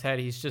coming out of his head.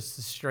 He's just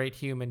a straight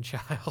human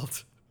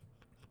child.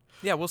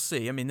 Yeah, we'll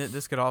see. I mean,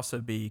 this could also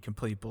be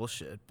complete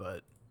bullshit,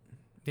 but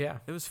yeah,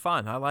 it was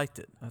fun. I liked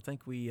it. I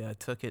think we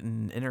took it in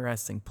an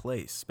interesting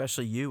place,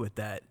 especially you with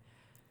that.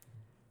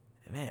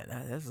 Man,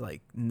 that's like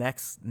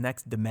next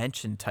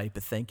dimension type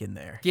of thinking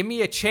there. Give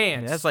me a chance.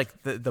 I mean, that's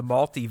like the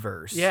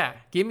multiverse. Yeah,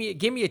 give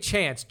me a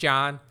chance,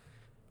 John.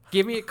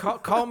 Give me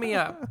call me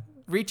up.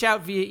 Reach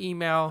out via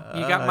email.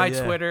 You got my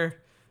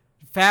Twitter,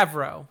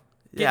 Favreau.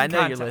 I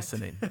know you're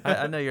listening.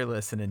 I know you're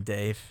listening,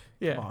 Dave.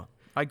 Yeah, come on.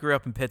 I grew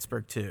up in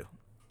Pittsburgh too.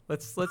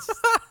 Let's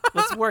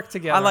work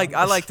together.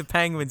 I like the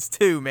Penguins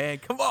too, man.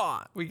 Come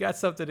on, we got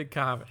something in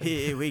common.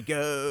 Here we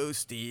go,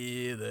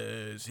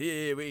 Steelers.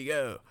 Here we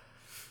go.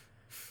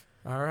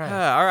 All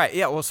right. All right.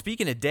 Yeah. Well,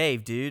 speaking of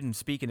Dave, dude, and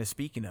speaking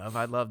of,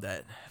 I love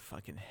that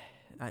fucking.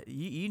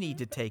 You need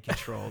to take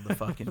control of the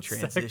fucking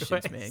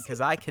transitions, man, because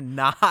I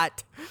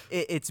cannot.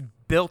 It's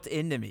built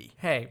into me.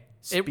 Hey,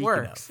 it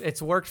works. It's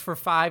worked for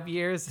 5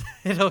 years.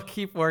 It'll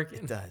keep working.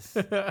 It does.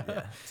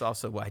 Yeah. It's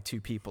also why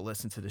 2 people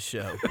listen to the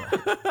show.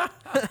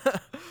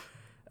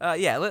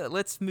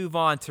 Let's move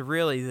on to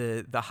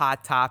really the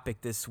hot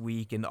topic this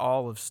week in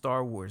all of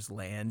Star Wars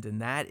land,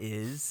 and that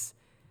is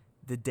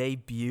the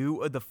debut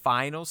of the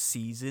final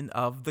season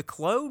of the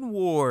Clone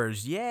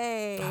Wars.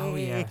 Yay! Oh,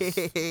 yes.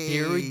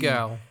 Here we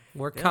go.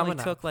 We're It coming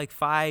only up. took like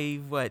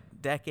 5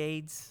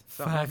 decades?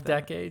 Something 5 like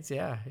that. decades,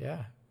 yeah.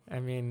 I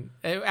mean,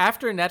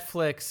 after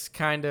Netflix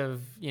kind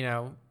of,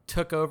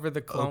 took over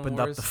the Clone Opened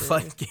Wars up the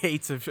series.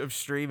 floodgates of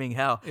streaming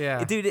hell.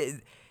 Yeah.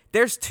 Dude,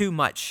 there's too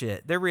much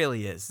shit. There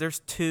really is. There's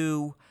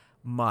too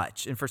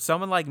much. And for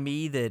someone like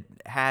me that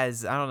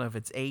has, I don't know if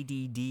it's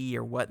ADD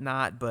or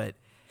whatnot, but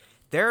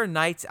there are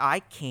nights I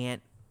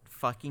can't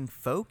fucking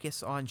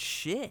focus on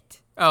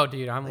shit. Oh,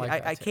 dude, I'm like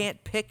that I too.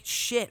 can't pick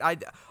shit.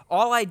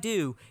 All I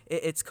do,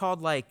 it's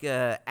called like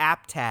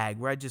app tag,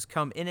 where I just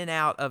come in and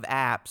out of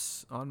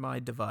apps on my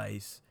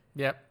device.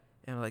 Yep.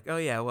 And I'm like, oh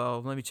yeah,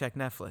 well, let me check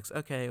Netflix.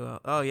 Okay, well,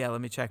 oh yeah,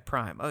 let me check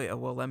Prime. Oh yeah,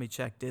 well, let me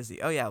check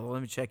Disney. Oh yeah, well,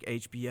 let me check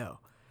HBO.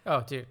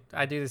 Oh, dude,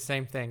 I do the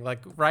same thing. Like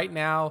right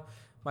now,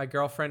 my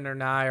girlfriend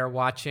and I are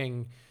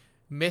watching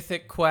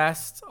Mythic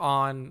Quest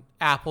on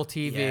Apple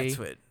TV. Yeah, that's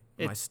what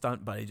my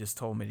stunt buddy just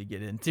told me to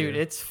get into. Dude,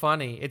 it's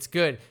funny. It's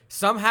good.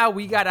 Somehow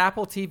we got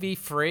Apple TV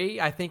free.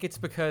 I think it's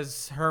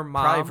because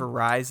probably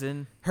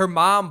Verizon. her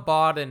mom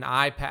bought an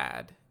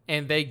iPad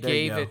and they There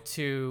you gave go. it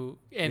to,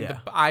 and Yeah.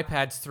 the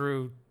iPad's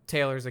through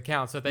Taylor's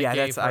account. So they Yeah,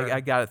 gave her.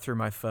 I got it through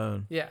my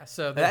phone. Yeah.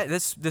 So they,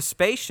 The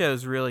space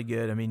show's really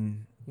good. I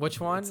mean, which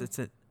one? It's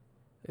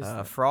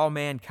Is For All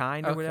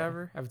Mankind or okay.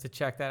 whatever. I have to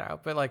check that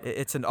out. But like,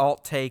 It's an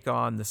alt take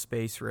on the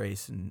space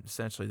race, and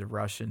essentially the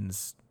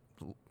Russians.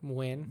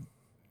 win.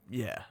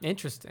 Yeah,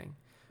 Interesting.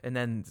 and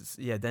then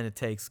then it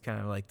takes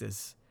kind of like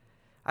this.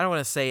 I don't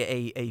want to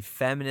say a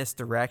feminist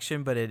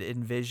direction, but it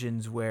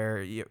envisions where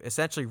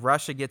essentially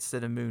Russia gets to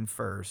the moon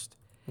first.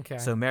 Okay.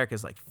 So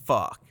America's like,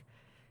 fuck.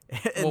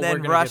 And Well, we're then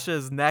gonna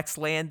Russia's next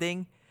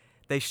landing,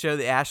 they show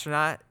the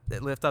astronaut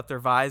that lift up their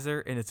visor,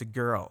 and it's a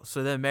girl.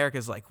 So then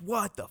America's like,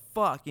 what the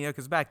fuck?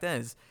 Because back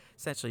then it's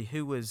essentially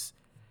who was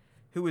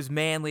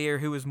manlier,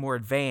 who was more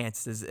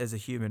advanced as a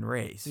human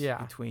race.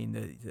 Yeah. Between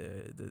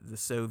the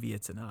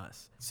Soviets and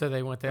us. So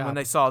they went there. And when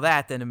they saw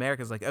that, then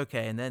America's like,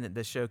 okay. And then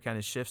the show kind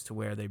of shifts to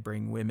where they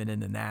bring women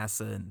into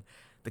NASA and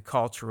the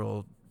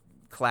cultural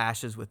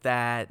clashes with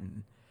that.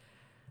 And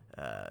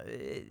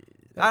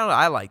I don't know.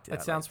 I liked it.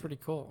 That sounds pretty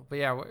cool. But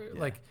yeah,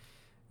 like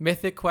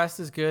Mythic Quest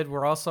is good.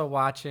 We're also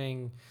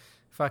watching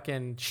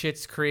fucking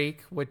Schitt's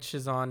Creek, which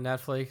is on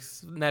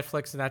Netflix,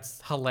 and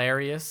that's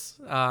hilarious.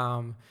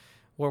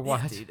 We're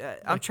watching. Dude,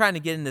 I'm trying to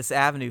get in this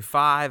Avenue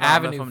 5. I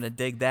don't know if I'm going to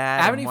dig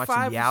that. Avenue I'm watching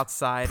 5 The is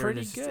Outsider.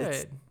 pretty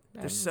There's- good.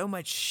 There's so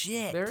much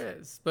shit. There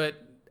is, but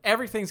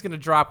everything's gonna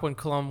drop when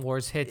Clone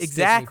Wars hits.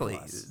 Exactly.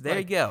 Disney Plus. There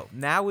you go.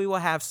 Now we will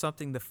have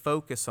something to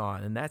focus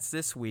on, and that's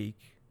this week,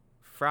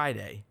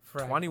 Friday.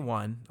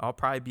 21. I'll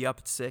probably be up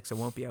at 6. I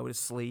won't be able to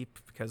sleep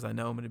because I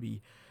know I'm going to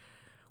be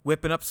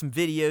whipping up some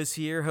videos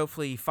here,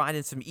 hopefully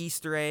finding some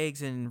Easter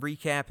eggs and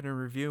recapping and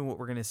reviewing what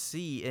we're going to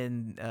see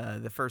in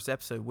the first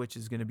episode, which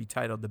is going to be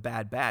titled The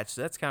Bad Batch.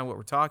 So that's kind of what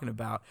we're talking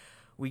about.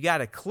 We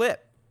got a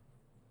clip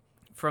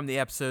from the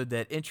episode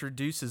that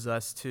introduces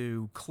us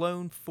to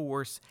Clone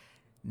Force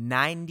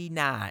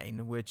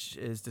 99, which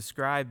is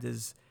described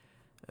as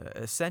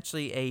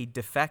essentially a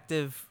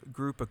defective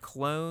group of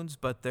clones,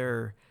 but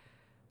their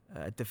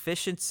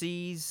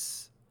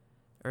deficiencies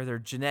or their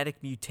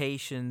genetic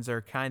mutations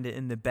are kind of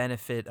in the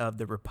benefit of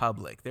the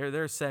Republic.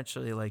 They're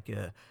essentially like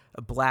a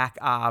black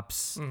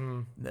ops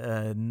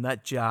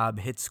nut job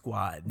hit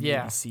squad,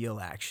 Navy SEAL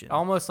action.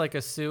 Almost like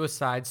a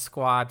Suicide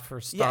Squad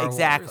for Star Wars.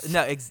 Yeah, exactly.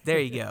 No, there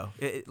you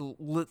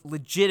go.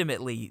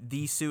 Legitimately,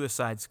 the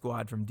Suicide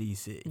Squad from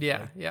DC.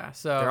 Yeah, yeah.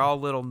 So they're all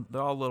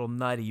little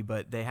nutty,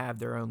 but they have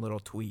their own little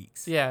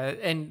tweaks. Yeah,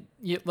 and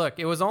look,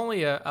 it was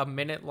only a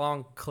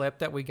minute-long clip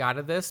that we got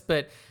of this,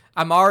 but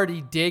I'm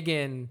already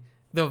digging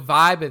the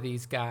vibe of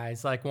these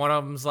guys. Like one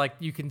of them's like,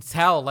 you can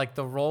tell like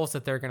the roles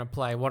that they're gonna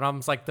play. One of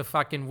them's like the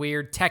fucking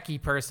weird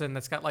techie person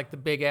that's got like the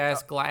big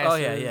ass glasses. Oh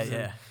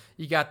yeah.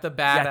 You got the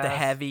badass, You got the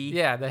heavy.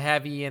 Yeah, the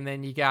heavy, and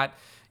then you got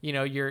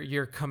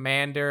your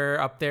commander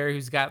up there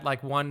who's got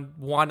like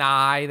one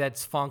eye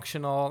that's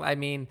functional. I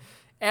mean,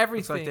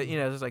 everything. It's like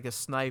there's like a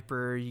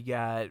sniper. You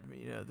got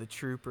the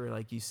trooper,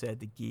 like you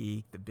said, the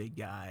geek, the big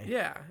guy.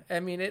 Yeah,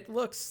 I mean, it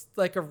looks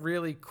like a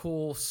really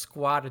cool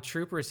squad of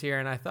troopers here,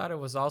 and I thought it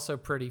was also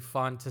pretty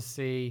fun to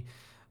see,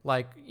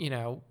 like,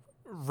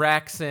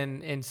 Rex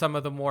and some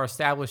of the more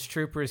established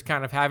troopers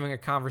kind of having a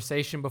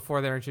conversation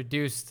before they're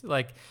introduced,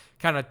 like,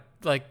 kind of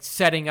like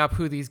setting up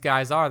who these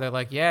guys are. They're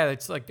like, yeah,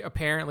 it's like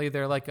apparently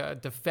they're like a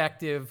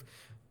defective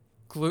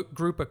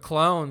group of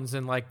clones,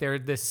 and like they're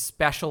this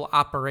special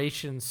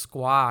operations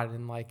squad,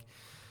 and like,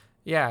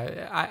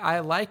 yeah, I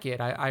like it.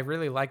 I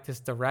really like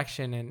this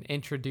direction and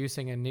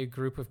introducing a new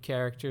group of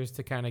characters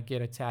to kind of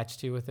get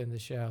attached to within the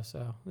show.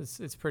 So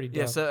it's pretty dope.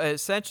 Yeah, so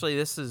essentially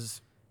this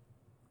is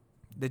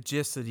the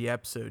gist of the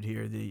episode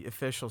here, the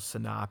official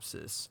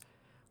synopsis.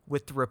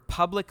 With the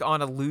Republic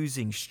on a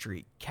losing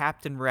streak,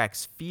 Captain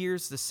Rex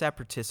fears the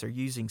Separatists are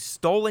using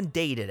stolen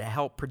data to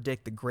help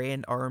predict the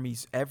Grand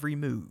Army's every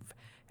move.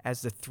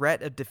 As the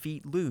threat of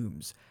defeat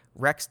looms,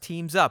 Rex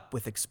teams up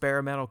with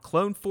experimental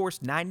Clone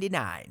Force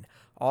 99,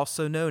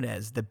 also known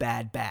as the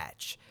Bad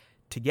Batch.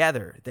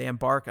 Together, they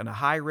embark on a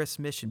high-risk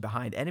mission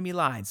behind enemy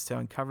lines to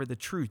uncover the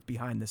truth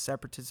behind the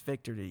Separatist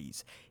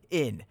victories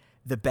in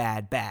The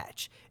Bad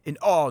Batch, an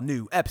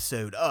all-new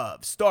episode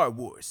of Star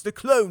Wars: The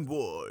Clone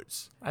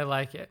Wars. I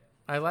like it.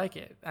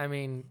 I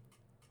mean,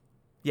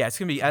 yeah, it's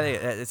gonna be. I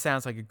think it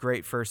sounds like a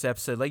great first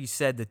episode. Like you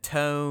said, the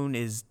tone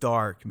is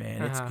dark,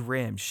 man. It's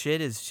grim.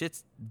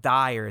 Shit's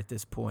dire at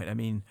this point. I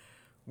mean,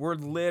 we're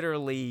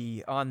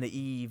literally on the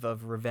eve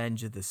of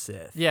Revenge of the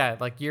Sith. yeah,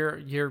 like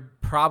you're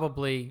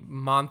probably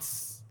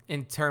months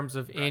in terms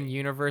of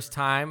in-universe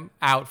time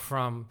out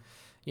from,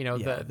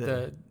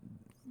 the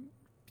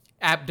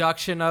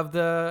abduction of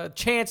the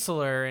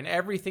Chancellor and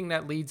everything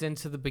that leads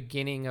into the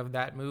beginning of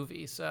that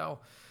movie. So,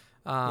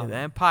 the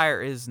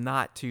Empire is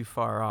not too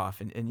far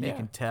off, and you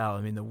can tell.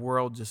 I mean, the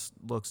world just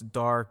looks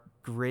dark,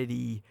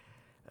 gritty.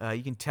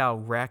 You can tell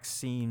Rex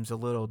seems a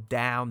little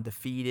down,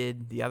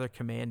 defeated. The other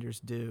commanders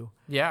do.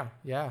 Yeah.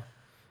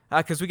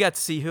 Because we got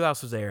to see who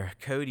else was there.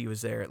 Cody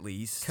was there at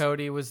least.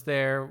 Cody was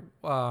there.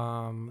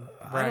 I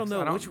don't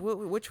know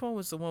which one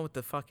was the one with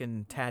the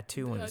fucking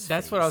tattoo on his face.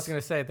 That's what I was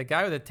gonna say. The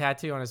guy with the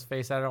tattoo on his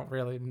face. I don't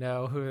really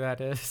know who that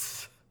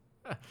is.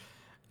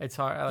 It's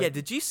hard. Yeah.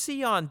 Did you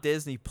see on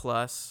Disney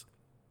Plus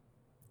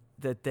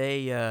that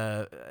they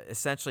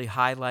essentially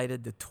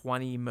highlighted the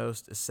 20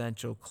 most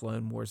essential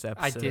Clone Wars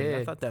episodes? I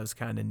did. I thought that was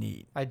kind of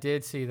neat. I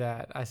did see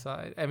that. I saw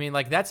it. I mean,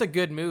 like, that's a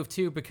good move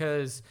too,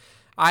 because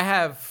I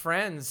have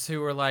friends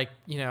who are like,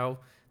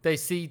 they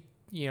see,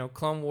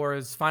 Clone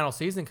Wars final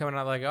season coming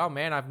out, like, oh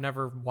man, I've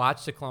never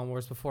watched the Clone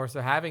Wars before. So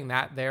having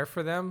that there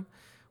for them,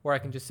 where I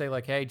can just say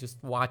like, hey,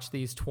 just watch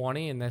these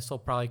 20 and this will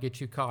probably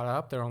get you caught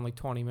up. They're only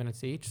 20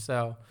 minutes each.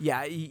 So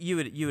yeah, you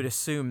would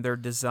assume they're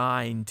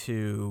designed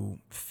to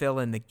fill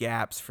in the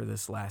gaps for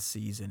this last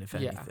season, if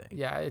anything.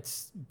 Yeah,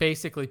 it's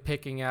basically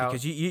picking out,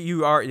 because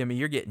you are. I mean,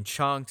 you're getting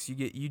chunks.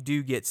 You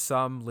do get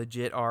some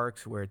legit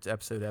arcs where it's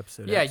episode.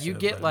 Yeah, you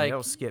get but, like,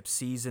 they'll skip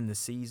season to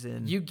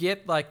season. You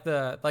get like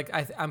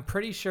I'm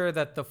pretty sure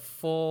that the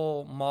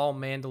full Maul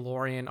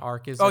Mandalorian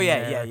arc is. Oh in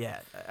yeah, there. yeah.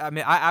 I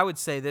mean, I would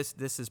say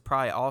this is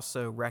probably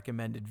also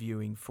recommended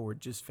viewing for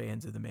just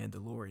fans of the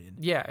Mandalorian.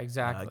 Yeah,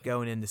 exactly.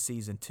 Going into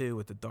season 2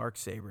 with the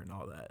Darksaber and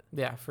all that.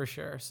 Yeah, for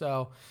sure.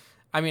 So,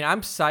 I mean,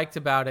 I'm psyched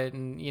about it,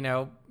 and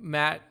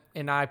Matt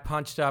and I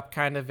punched up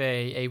kind of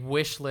a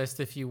wish list,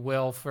 if you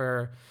will,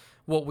 for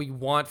what we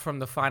want from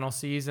the final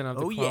season of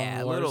the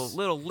Clone Wars.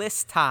 Little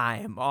list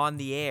time on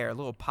the air, a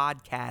little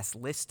podcast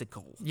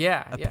listicle.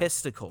 Yeah,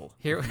 epistical.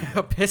 Here,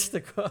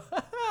 epistical.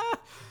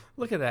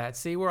 Look at that.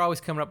 See, we're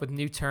always coming up with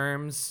new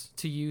terms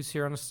to use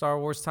here on the Star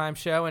Wars Time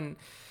Show,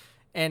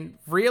 and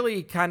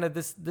really kind of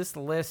this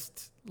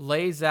list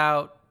lays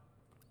out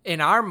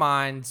in our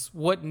minds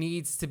what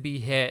needs to be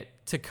hit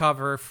to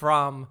cover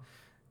from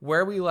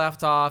where we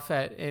left off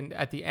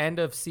at the end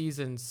of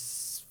season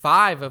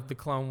 5 of the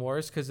Clone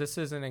Wars, because this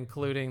isn't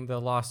including the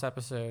lost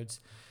episodes.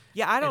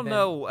 Yeah, I don't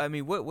know. I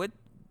mean, what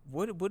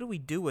do we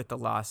do with the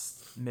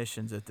lost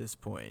missions at this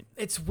point?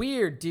 It's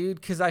weird, dude,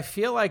 because I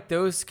feel like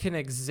those can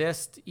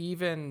exist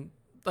even,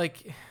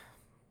 like,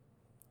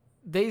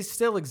 they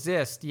still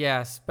exist,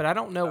 yes, but I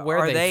don't know where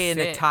are they fit.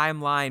 in a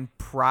timeline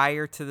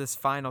prior to this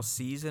final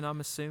season, I'm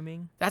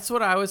assuming? That's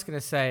what I was going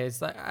to say.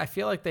 Is like, I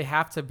feel like they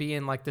have to be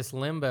in like this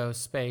limbo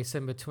space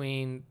in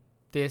between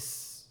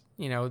this,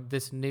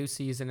 this new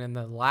season and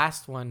the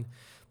last one,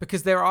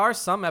 because there are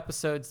some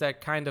episodes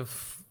that kind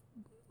of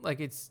like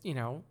it's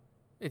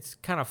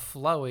kind of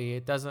flowy.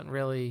 It doesn't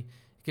really.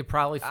 It could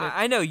probably fit.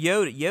 I know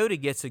Yoda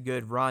gets a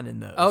good run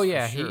in those. Oh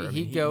yeah, sure.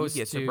 he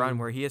gets a run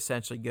where he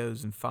essentially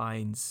goes and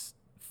finds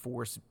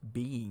Force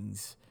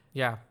beings.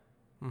 Yeah.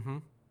 Mm-hmm.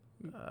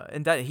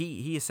 And that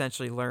he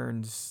essentially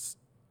learns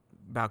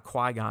about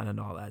Qui-Gon and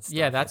all that stuff.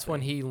 Yeah, that's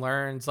when he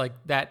learns like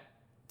that,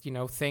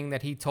 thing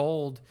that he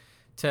told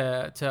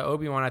to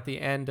Obi-Wan at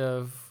the end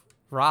of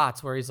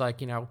Rots, where he's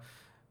like,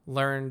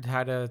 learned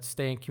how to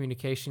stay in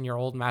communication your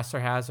old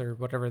master has, or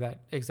whatever that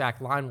exact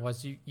line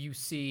was. You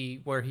see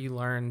where he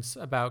learns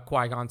about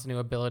Qui-Gon's new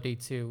ability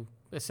to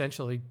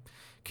essentially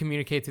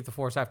communicate through the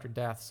Force after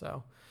death.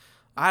 So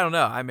I don't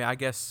know. I mean, I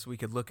guess we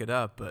could look it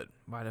up, but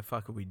why the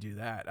fuck would we do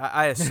that?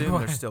 I assume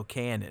they're still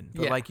canon.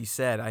 But like you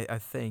said, I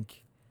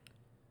think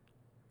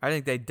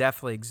they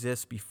definitely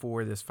exist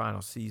before this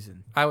final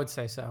season. I would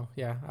say so.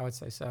 Yeah, I would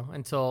say so.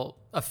 Until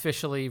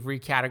officially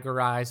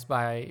recategorized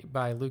by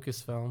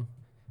Lucasfilm.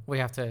 We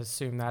have to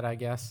assume that, I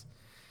guess.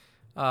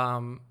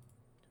 I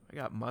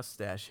got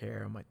mustache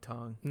hair on my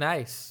tongue.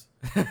 Nice.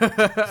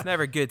 It's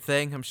never a good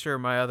thing. I'm sure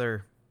my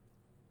other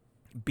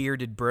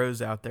bearded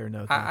bros out there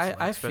know.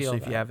 I especially feel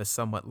if that. you have a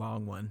somewhat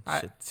long one.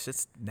 It's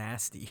just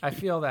nasty. I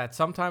feel that.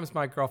 Sometimes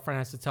my girlfriend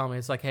has to tell me,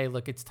 it's like, hey,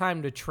 look, it's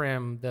time to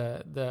trim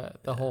the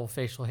whole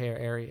facial hair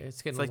area.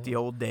 It's like the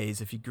old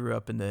days. If you grew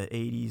up in the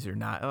 80s or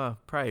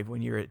not, probably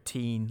when you were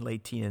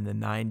late teen in the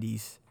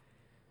 90s.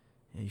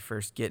 You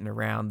first getting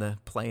around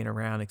playing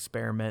around,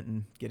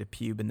 experimenting, get a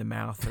pube in the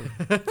mouth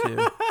or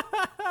two.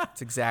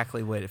 It's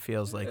exactly what it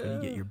feels like when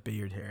you get your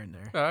beard hair in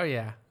there. Oh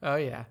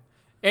yeah.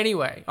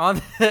 Anyway,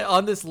 on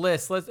this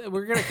list,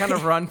 we're gonna kind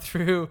of run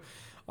through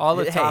all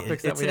the Hey,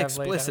 topics that it's we an have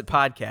laid out. explicit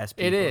podcast.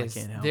 People. It I is.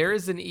 can't help There it.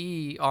 is an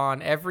E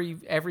on every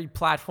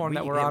platform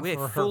that we're on We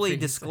for a fully reason.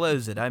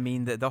 disclose it. I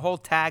mean, the whole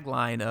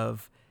tagline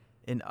of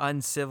an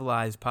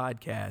uncivilized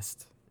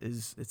podcast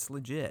it's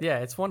legit. Yeah,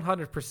 it's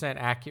 100%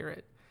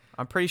 accurate.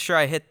 I'm pretty sure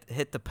I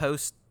hit the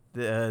post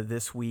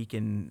this week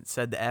and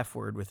said the F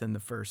word within the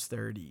first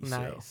 30.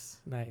 Nice.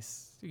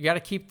 You got to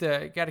keep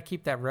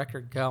that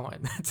record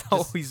going.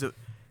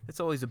 It's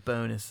always a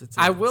bonus. It's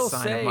a I will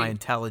sign say of my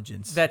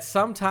intelligence. that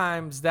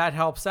sometimes that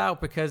helps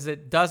out because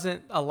it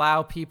doesn't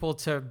allow people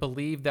to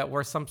believe that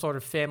we're some sort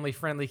of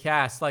family-friendly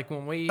cast. Like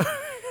when we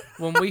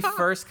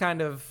first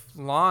kind of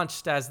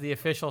launched as the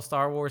official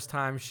Star Wars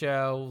Time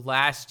show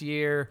last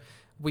year,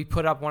 we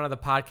put up one of the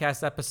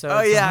podcast episodes.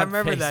 Oh yeah, I on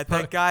remember that. Facebook.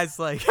 That guy's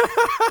like,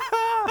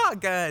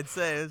 go ahead,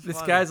 say it. It's This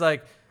funny. guy's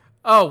like,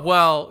 oh,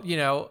 well,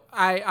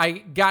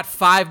 I got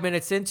 5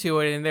 minutes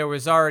into it and there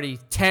was already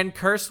 10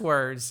 curse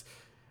words.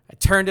 I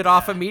turned it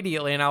off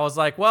immediately and I was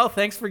like, well,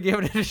 thanks for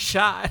giving it a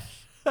shot.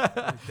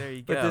 There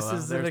you go. But this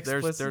is an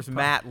there's explicit pod-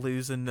 Matt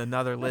losing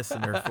another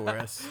listener for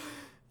us.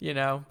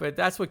 But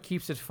that's what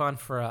keeps it fun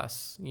for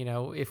us.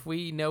 If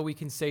we know we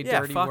can say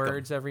Yeah, dirty fuck 'em.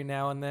 words every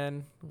now and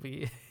then,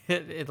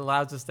 it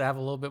allows us to have a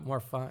little bit more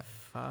fun.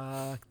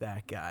 Fuck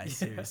that guy,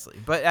 seriously.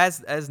 But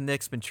as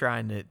Nick's been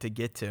trying to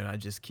get to, and I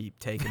just keep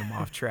taking him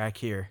off track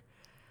here.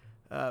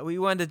 We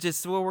wanted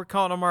to we're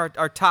calling them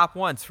our top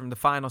ones from the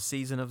final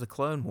season of the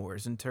Clone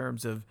Wars in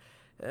terms of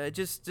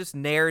just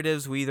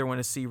narratives we either want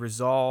to see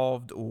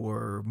resolved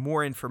or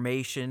more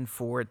information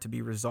for it to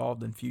be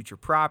resolved in future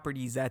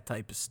properties, that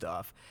type of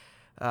stuff.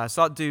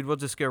 So, dude, we'll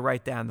just go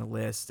right down the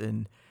list.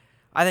 And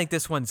I think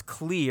this one's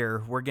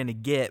clear we're going to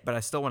get, but I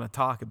still want to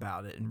talk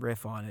about it and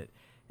riff on it.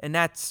 And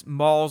that's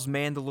Maul's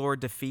Mandalore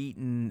defeat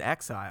in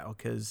Exile,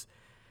 because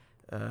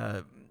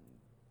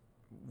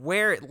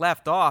where it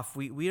left off,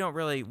 we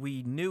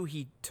knew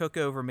he took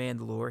over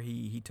Mandalore.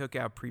 He took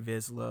out Pre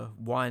Vizsla,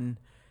 won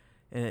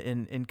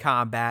in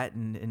combat,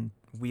 and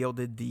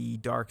wielded the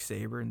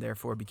Darksaber, and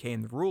therefore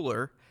became the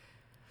ruler.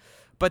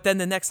 But then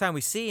the next time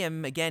we see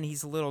him, again,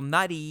 he's a little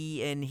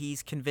nutty, and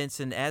he's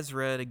convincing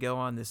Ezra to go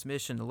on this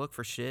mission to look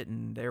for shit,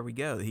 and there we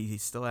go. He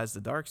still has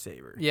the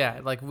Darksaber. Yeah,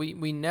 like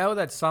we know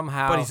that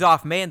somehow. But he's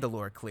off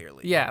Mandalore,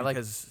 clearly. Yeah,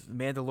 because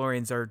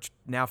Mandalorians are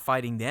now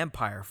fighting the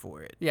Empire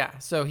for it. Yeah,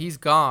 so he's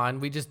gone.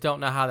 We just don't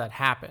know how that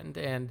happened.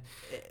 And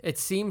it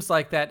seems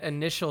like that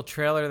initial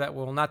trailer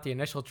not the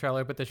initial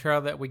trailer, but the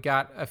trailer that we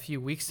got a few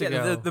weeks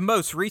ago. The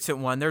most recent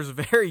one, there's a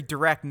very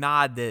direct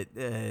nod that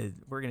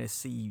we're going to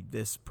see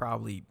this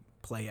probably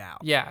play out.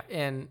 Yeah,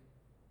 and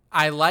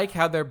I like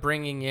how they're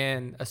bringing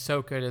in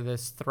Ahsoka to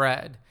this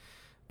thread.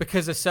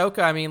 Because Ahsoka,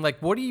 I mean, like,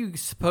 what are you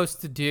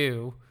supposed to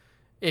do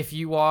if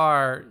you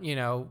are,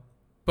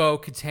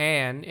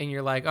 Bo-Katan, and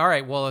you're like, all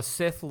right, well, a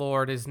Sith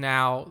Lord is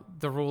now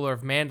the ruler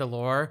of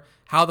Mandalore.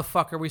 How the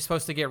fuck are we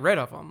supposed to get rid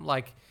of him?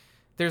 Like,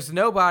 there's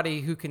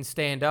nobody who can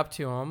stand up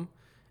to him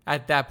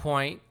at that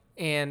point.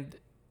 And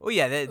well,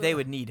 yeah, they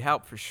would need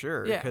help for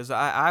sure. Yeah. Because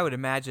I would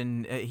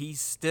imagine he's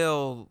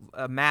still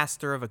a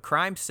master of a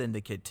crime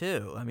syndicate,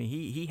 too. I mean,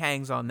 he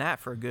hangs on that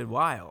for a good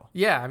while.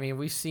 yeah, I mean,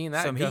 we've seen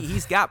that. So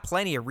he's got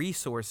plenty of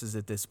resources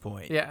at this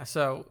point. Yeah,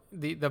 so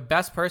the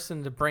best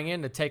person to bring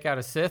in to take out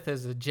a Sith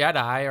is a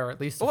Jedi, or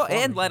at least a former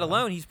and let Jedi.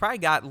 alone, he's probably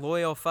got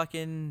loyal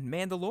fucking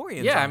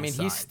Mandalorians. Yeah, on I mean, his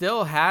he side.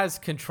 still has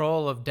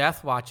control of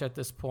Death Watch at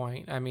this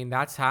point. I mean,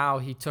 that's how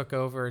he took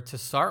over to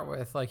start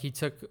with. Like, he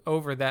took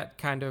over that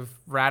kind of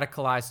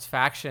radicalized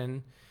faction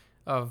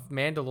of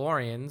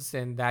Mandalorians,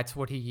 and that's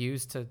what he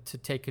used to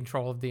take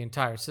control of the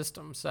entire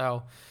system.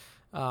 So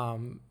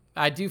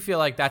I do feel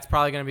like that's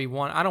probably going to be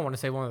one. I don't want to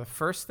say one of the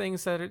first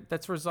things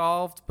that's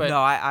resolved, but no,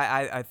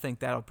 I think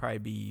that'll probably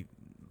be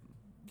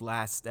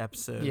last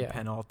episode, Yeah.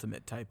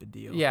 penultimate type of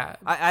deal. yeah,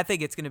 I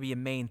think it's going to be a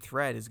main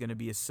thread is going to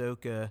be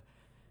Ahsoka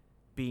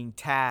being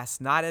tasked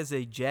not as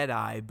a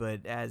Jedi,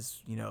 but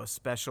as a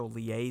special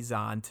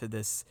liaison to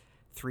this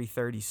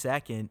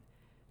 332nd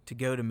to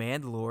go to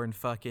Mandalore and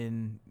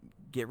fucking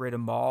get rid of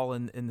Maul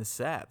and the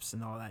Seps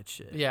and all that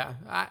shit. yeah.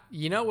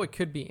 What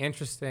could be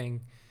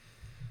interesting,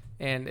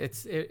 and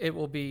it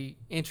will be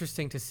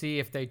interesting to see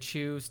if they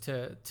choose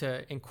to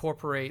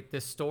incorporate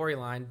this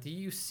storyline. Do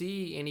you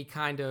see any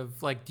kind of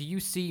do you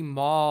see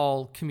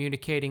Maul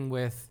communicating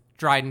with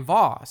Dryden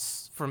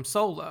Voss from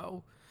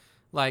Solo?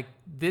 Like,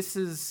 this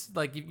is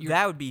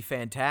That would be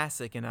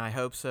fantastic, and I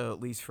hope so,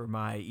 at least for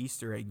my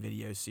Easter egg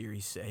video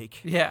series'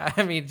 sake. Yeah,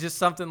 I mean, just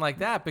something like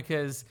that,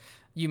 because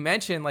you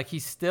mentioned he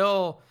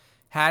still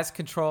has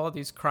control of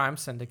these crime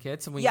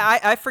syndicates. And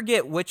I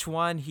forget which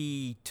one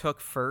he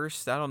took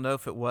first. I don't know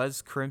if it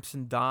was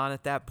Crimson Dawn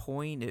at that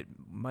point. It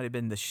might have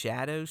been the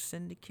Shadow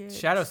Syndicate.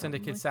 Shadow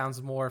Syndicate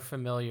sounds more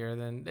familiar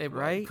than it,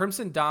 Right?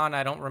 Crimson Dawn,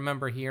 I don't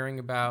remember hearing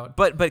about.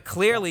 But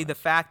clearly the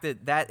fact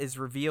that is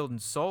revealed in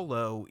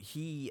Solo,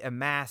 he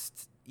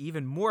amassed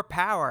even more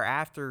power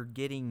after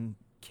getting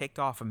kicked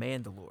off of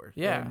Mandalore.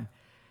 Yeah. And,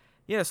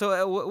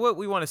 so what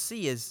we want to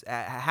see is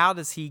how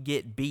does he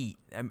get beat?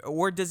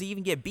 Or does he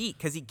even get beat?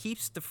 Because he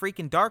keeps the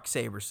freaking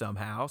Darksaber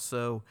somehow.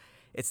 So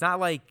it's not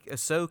like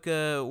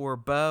Ahsoka or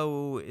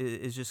Bo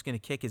is just going to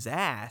kick his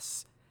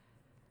ass.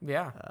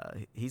 Yeah.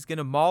 He's going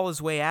to maul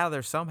his way out of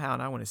there somehow,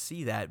 and I want to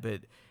see that.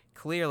 But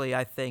clearly,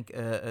 I think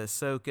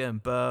Ahsoka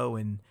and Bo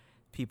and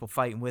people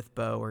fighting with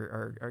Bo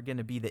are going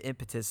to be the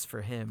impetus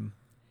for him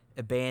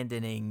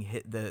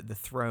abandoning the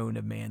throne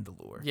of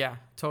Mandalore. Yeah,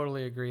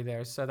 totally agree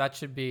there. So that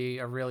should be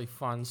a really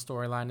fun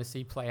storyline to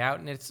see play out.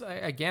 And it's,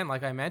 again,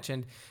 like I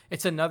mentioned,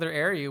 it's another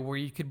area where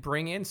you could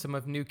bring in some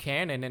of new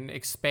canon and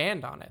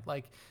expand on it.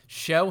 Like,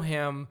 show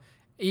him,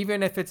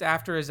 even if it's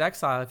after his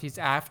exile, if he's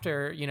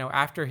after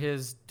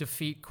his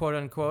defeat, quote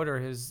unquote, or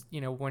his,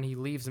 when he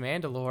leaves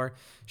Mandalore,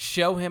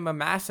 show him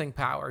amassing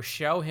power,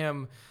 show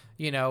him,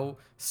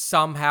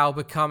 somehow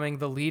becoming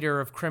the leader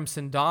of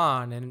Crimson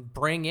Dawn, and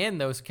bring in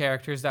those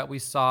characters that we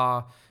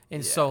saw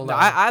in Solo. No,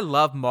 I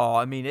love Maul.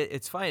 I mean,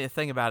 it's funny to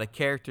think about a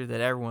character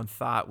that everyone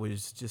thought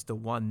was just a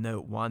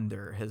one-note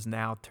wonder has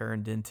now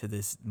turned into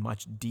this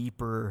much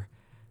deeper,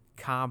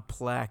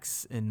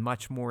 complex, and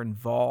much more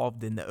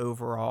involved in the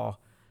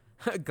overall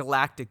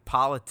galactic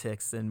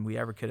politics than we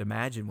ever could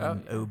imagine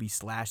when Obi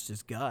slashed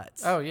his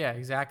guts. Oh yeah,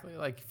 exactly.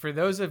 Like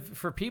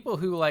for people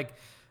who like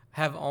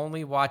have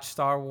only watched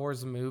Star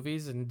Wars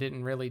movies and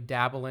didn't really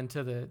dabble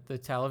into the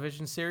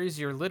television series,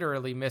 you're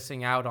literally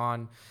missing out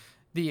on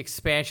the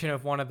expansion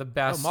of one of the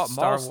best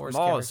Star Wars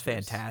Maul characters. is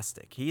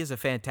fantastic. He is a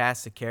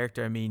fantastic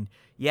character. I mean,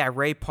 yeah,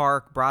 Ray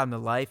Park brought him to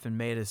life and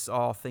made us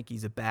all think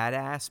he's a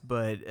badass,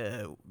 but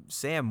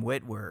Sam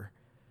Witwer,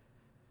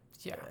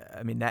 yeah,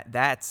 I mean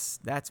that's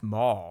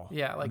Maul.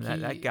 Yeah, like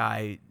that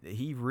guy,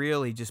 he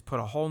really just put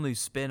a whole new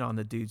spin on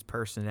the dude's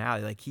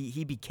personality. Like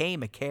he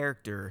became a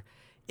character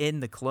in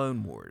the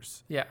Clone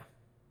Wars. Yeah.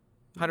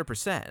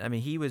 100%. I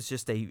mean, he was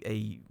just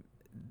a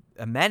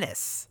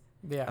menace.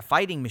 Yeah. A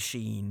fighting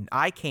machine,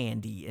 eye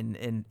candy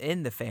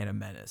in the Phantom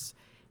Menace.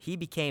 He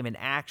became an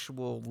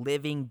actual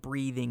living,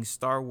 breathing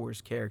Star Wars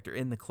character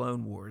in the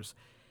Clone Wars.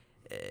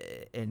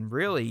 And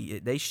really,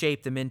 they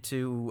shaped him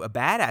into a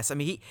badass. I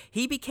mean,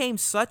 he became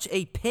such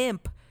a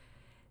pimp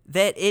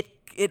that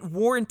it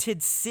warranted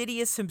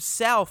Sidious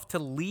himself to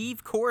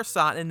leave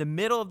Coruscant in the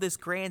middle of this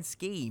grand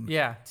scheme.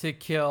 Yeah, to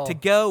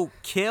go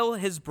kill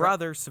his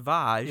brother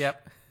Savage.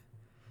 Yep.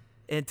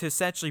 And to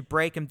essentially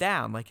break him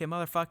down. Like, hey,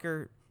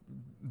 motherfucker,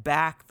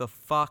 back the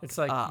fuck up. It's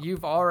like,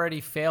 you've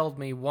already failed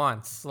me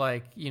once.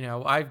 Like,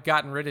 I've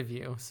gotten rid of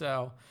you.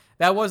 So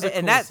that was a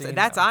cool scene. And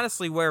that's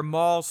honestly where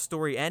Maul's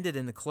story ended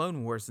in the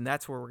Clone Wars, and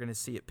that's where we're going to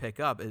see it pick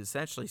up. Is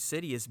essentially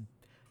Sidious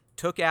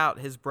took out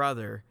his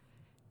brother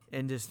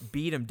and just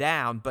beat him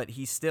down, but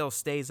he still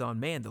stays on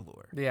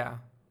Mandalore. Yeah.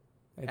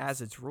 As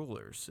its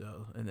ruler.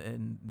 So,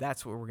 and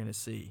that's what we're going to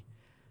see.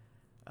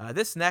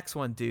 This next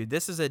one, dude,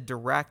 this is a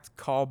direct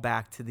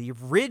callback to the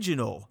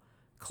original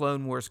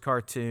Clone Wars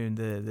cartoon,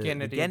 the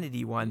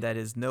Gennady one that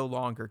is no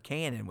longer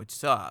canon, which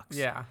sucks.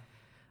 Yeah.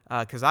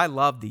 Because I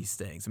love these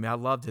things. I mean, I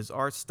loved his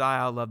art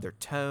style. I loved their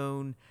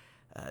tone.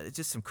 It's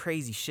just some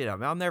crazy shit. I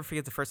mean, I'll never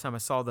forget the first time I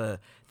saw the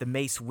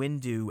Mace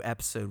Windu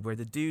episode where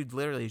the dude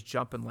literally is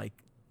jumping like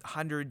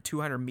 100,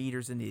 200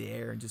 meters into the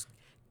air and just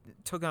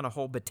took on a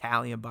whole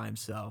battalion by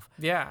himself.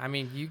 Yeah, I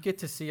mean, you get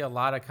to see a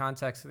lot of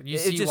context. You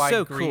It's see just why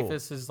so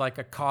Grievous cool. is like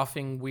a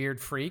coughing weird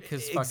freak.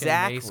 His fucking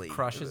Exactly. mace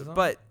crushes him.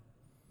 But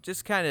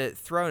just kind of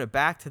throwing it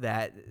back to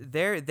that,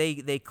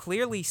 they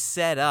clearly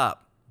set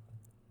up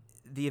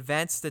the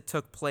events that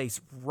took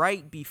place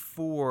right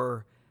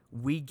before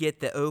we get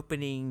the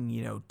opening,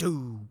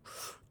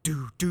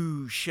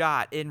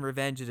 shot in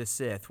Revenge of the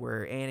Sith,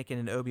 where Anakin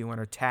and Obi-Wan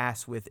are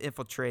tasked with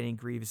infiltrating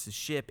Grievous's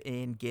ship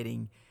and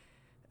getting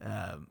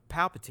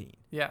Palpatine.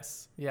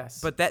 Yes.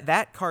 But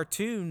that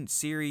cartoon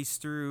series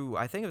through,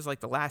 I think it was like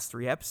the last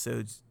 3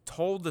 episodes,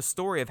 told the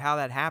story of how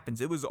that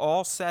happens. It was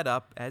all set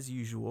up, as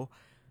usual,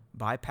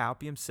 by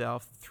Palpy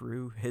himself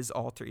through his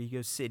alter ego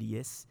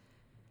Sidious,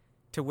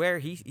 to where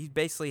he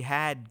basically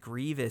had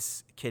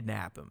Grievous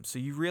kidnap him. So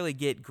you really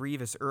get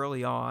Grievous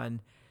early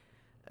on.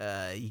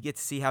 You get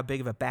to see how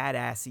big of a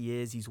badass he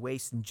is. He's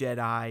wasting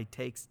Jedi,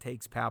 takes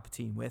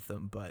Palpatine with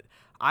him. But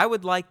I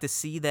would like to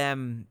see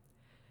them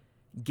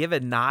give a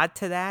nod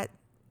to that,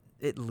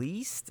 at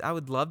least. I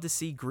would love to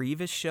see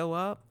Grievous show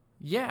up.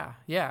 Yeah.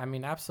 I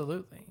mean,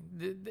 absolutely.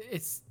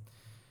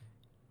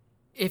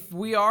 If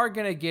we are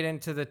going to get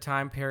into the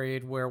time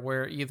period where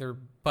we're either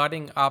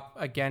butting up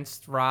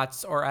against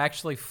ROTS or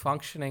actually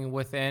functioning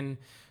within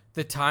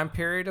the time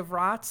period of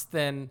ROTS,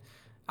 then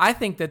I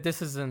think that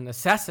this is a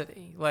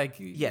necessity. Like,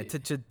 yeah,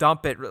 to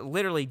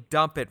literally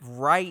dump it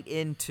right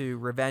into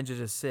Revenge of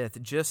the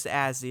Sith, just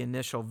as the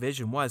initial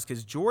vision was,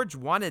 because George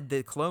wanted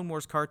the Clone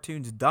Wars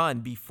cartoons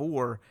done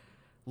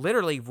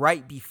literally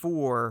right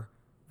before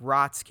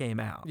ROTS came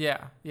out.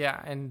 Yeah,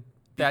 and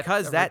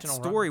because that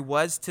story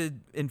was to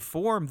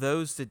inform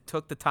those that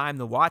took the time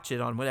to watch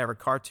it on whatever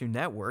Cartoon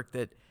Network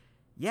that,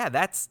 yeah,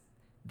 that's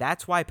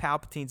why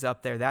Palpatine's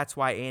up there. That's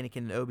why Anakin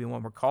and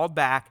Obi-Wan were called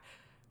back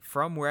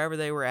from wherever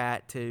they were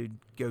at to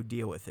go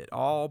deal with it,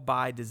 all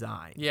by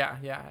design.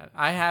 Yeah.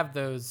 I have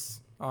those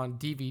on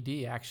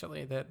DVD,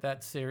 actually,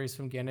 that series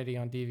from Gennady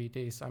on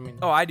DVD. So, I mean...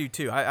 Oh, I do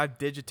too. I've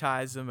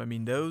digitized them. I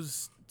mean,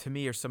 those to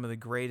me are some of the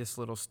greatest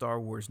little Star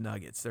Wars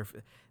nuggets. They're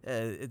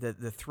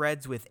the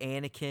threads with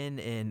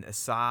Anakin and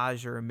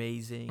Asajj are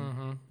amazing.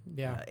 Mm-hmm.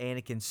 Yeah.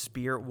 Anakin's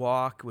spirit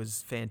walk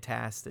was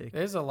fantastic.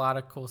 There's a lot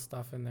of cool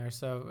stuff in there.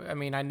 So, I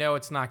mean, I know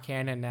it's not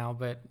canon now,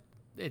 but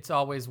it's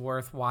always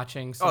worth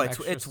watching some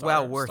it's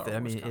well worth it. I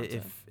mean,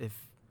 if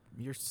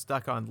you're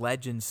stuck on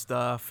Legend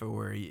stuff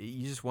or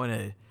you just want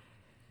to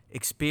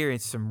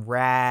experience some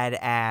rad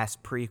ass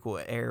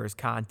prequel eras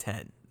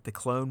content, the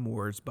Clone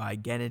Wars by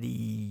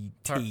Gennady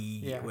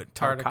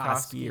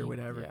Tartakovsky or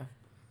whatever,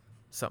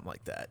 something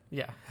like that.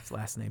 Yeah, his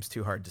last name's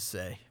too hard to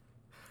say.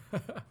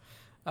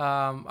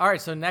 All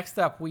right, so next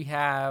up we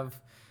have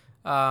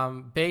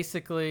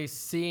basically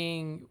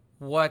seeing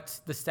what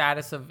the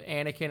status of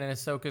Anakin and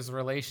Ahsoka's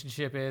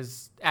relationship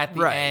is at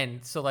the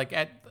end. So like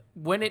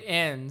when it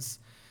ends,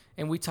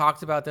 and we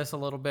talked about this a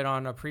little bit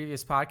on a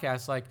previous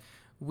podcast, like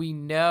we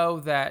know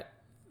that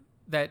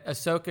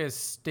Ahsoka is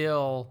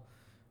still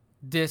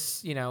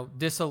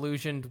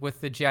disillusioned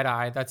with the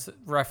Jedi. That's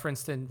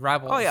referenced in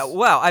Rebels. Oh yeah,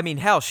 well, I mean,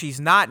 hell, she's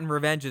not in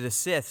Revenge of the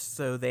Sith,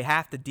 so they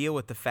have to deal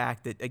with the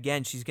fact that,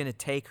 again, she's going to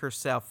take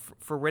herself,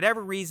 for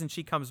whatever reason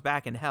she comes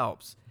back and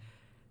helps.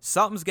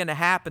 Something's going to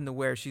happen to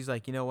where she's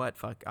like, you know what,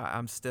 fuck,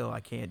 I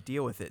can't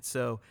deal with it.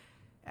 So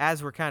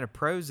as we're kind of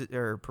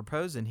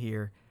proposing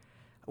here,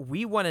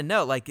 we want to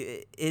know,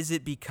 like, is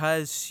it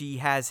because she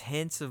has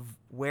hints of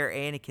where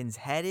Anakin's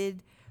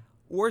headed,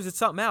 or is it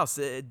something else?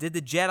 Did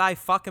the Jedi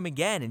fuck him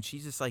again? And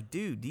she's just like,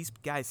 dude, these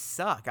guys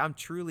suck. I'm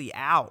truly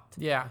out.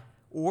 Yeah.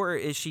 Or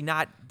does she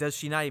not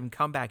even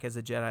come back as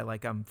a Jedi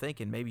like I'm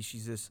thinking? Maybe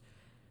she's this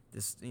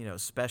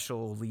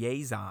special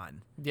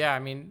liaison. Yeah, I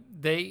mean,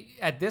 they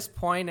at this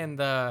point in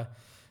the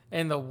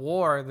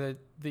war,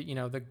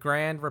 the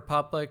Grand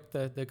Republic,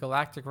 the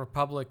Galactic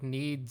Republic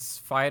needs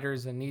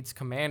fighters and needs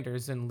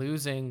commanders, and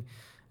losing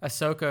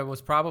Ahsoka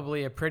was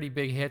probably a pretty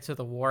big hit to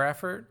the war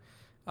effort,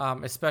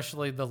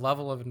 especially the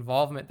level of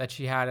involvement that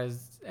she had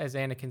as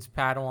Anakin's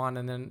Padawan,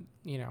 and then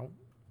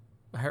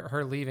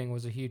her leaving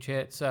was a huge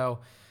hit.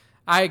 So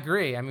I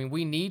agree. I mean,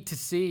 we need to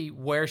see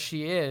where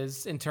she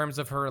is in terms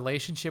of her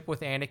relationship with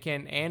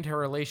Anakin and her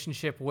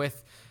relationship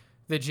with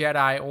the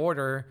Jedi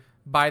Order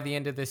by the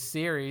end of this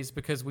series,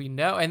 because we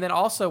know. And then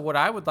also what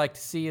I would like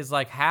to see is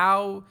like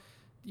how,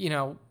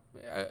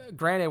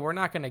 granted, we're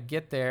not going to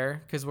get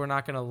there because we're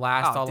not going to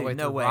last all the way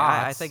through. No way.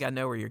 I think I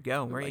know where you're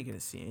going. Where are you going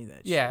to see any of that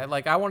shit? Yeah,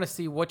 like I want to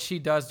see what she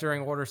does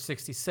during Order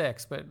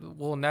 66, but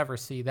we'll never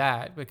see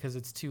that because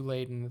it's too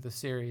late into the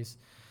series.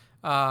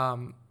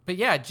 But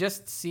yeah,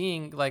 just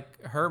seeing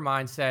like her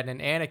mindset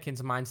and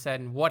Anakin's mindset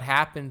and what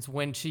happens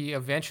when she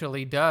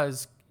eventually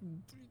does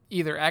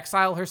either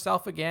exile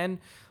herself again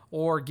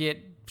or get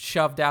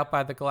shoved out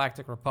by the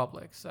Galactic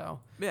Republic. So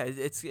yeah,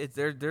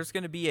 there's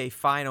going to be a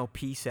final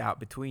peace out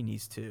between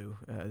these two.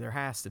 There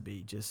has to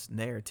be, just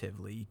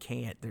narratively. You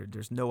can't.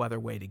 There's no other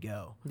way to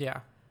go.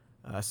 Yeah.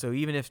 So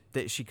even if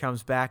she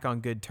comes back on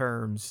good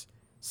terms,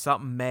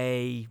 something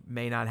may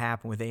not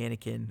happen with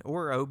Anakin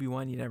or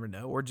Obi-Wan, you never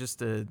know, or just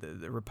the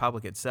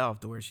Republic itself,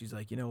 to where she's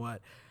like, you know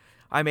what,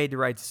 I made the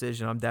right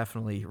decision. I'm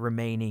definitely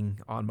remaining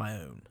on my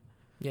own.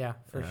 Yeah,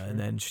 for sure. And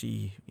then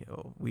she,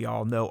 we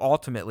all know,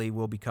 ultimately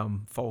will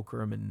become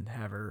Fulcrum and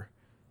have her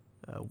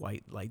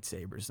white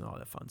lightsabers and all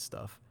that fun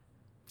stuff.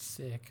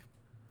 Sick.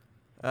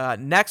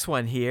 Next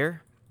one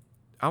here.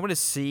 I want to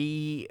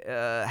see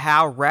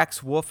how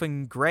Rex, Wolf,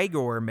 and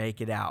Gregor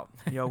make it out.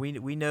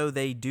 We know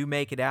they do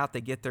make it out.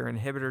 They get their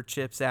inhibitor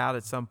chips out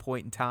at some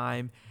point in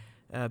time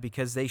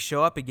because they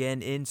show up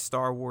again in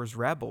Star Wars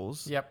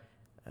Rebels. Yep.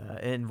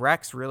 And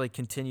Rex really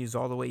continues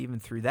all the way even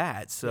through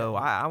that. So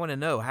yeah. I want to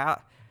know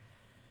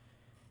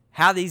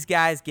how these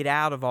guys get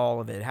out of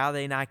all of it, how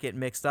they not get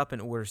mixed up in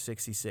Order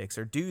 66,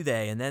 or do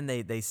they? And then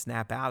they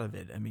snap out of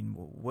it. I mean,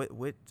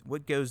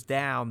 what goes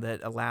down that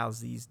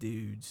allows these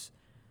dudes...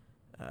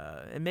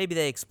 and maybe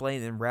they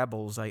explain it in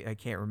Rebels. I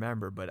can't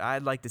remember, but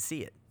I'd like to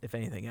see it, if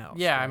anything else.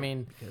 Yeah, I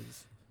mean,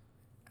 because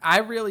I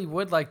really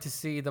would like to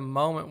see the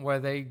moment where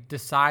they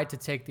decide to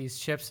take these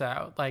chips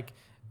out. Like,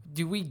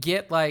 do we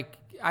get like?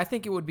 I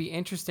think it would be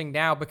interesting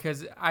now,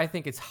 because I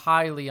think it's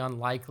highly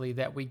unlikely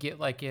that we get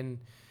like in.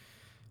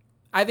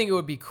 I think it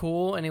would be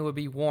cool and it would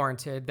be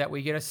warranted that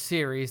we get a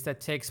series that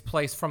takes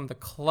place from the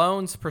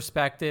clones'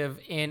 perspective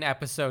in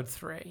Episode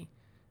 3.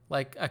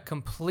 Like a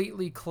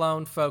completely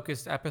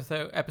clone-focused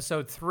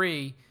episode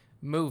 3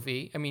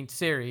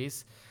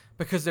 series,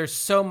 because there's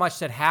so much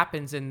that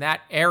happens in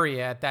that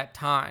area at that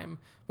time,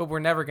 but we're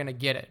never going to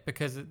get it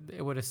because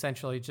it would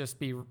essentially just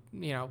be,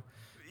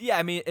 Yeah,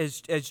 I mean,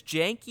 as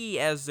janky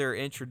as their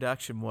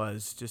introduction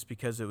was, just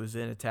because it was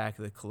in Attack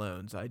of the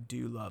Clones, I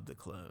do love the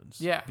clones.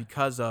 Yeah.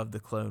 Because of the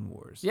Clone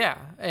Wars. Yeah,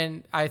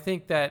 and I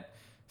think that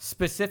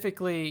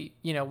specifically,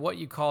 what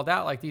you called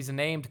out, like these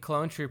named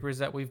clone troopers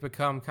that we've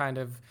become kind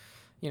of...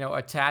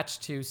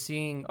 attached to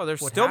seeing. Oh, they're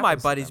still my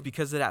buddies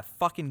because of that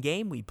fucking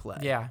game we play.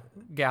 Yeah,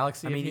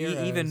 Galaxy. I mean,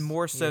 even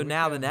more so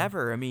now than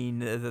ever. I mean,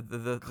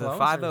 the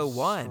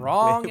 501.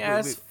 Strong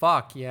as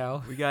fuck,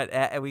 yo. We got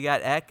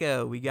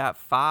Echo. We got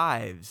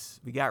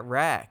Fives. We got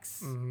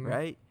Rex. Mm-hmm.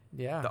 Right.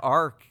 Yeah. The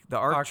ARC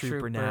ARC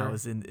trooper now Trooper.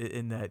 is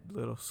in that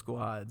little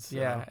squad. So.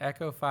 Yeah,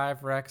 Echo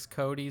 5 Rex,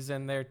 Cody's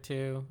in there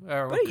too.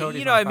 Or, well, But Cody's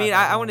you know, not I mean,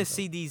 5, I want to but-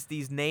 see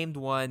these named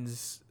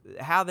ones,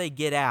 how they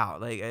get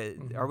out. Like,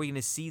 are we going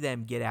to see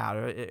them get out?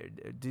 Or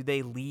do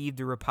they leave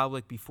the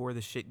Republic before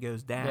the shit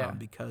goes down Yeah.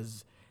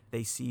 because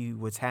they see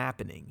what's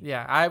happening?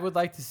 Yeah, I would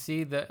like to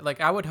see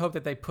I would hope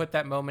that they put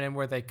that moment in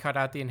where they cut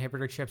out the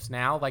inhibitor chips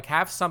now. Like,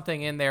 have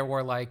something in there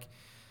where, like,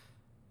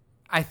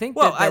 I think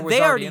Well, that there was they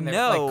already already in there.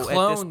 know Like, at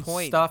clone this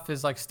point. stuff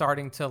is, like,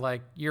 starting to,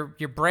 like, your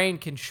brain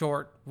can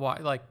short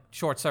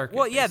circuit.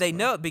 Well, yeah, they basically.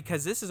 know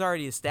because this is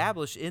already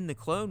established in the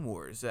Clone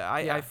Wars. Yeah,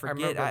 I forget.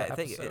 remember I that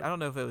think episode. I don't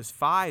know if it was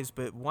Fives,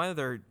 but one of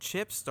their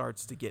chips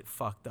starts to get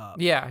fucked up.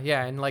 Yeah,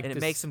 and, like, and it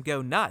this- makes him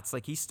go nuts.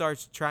 Like he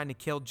starts trying to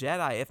kill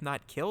Jedi, if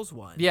not kills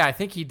one. Yeah, I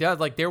think he does.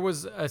 Like, there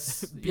was a...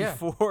 yeah.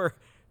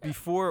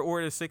 Before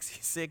Order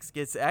 66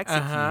 gets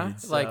executed. Uh-huh.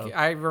 So Like,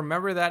 I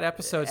remember that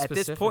episode at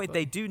this point,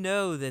 they specifically. do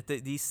know that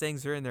these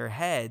things are in their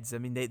heads. I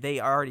mean, they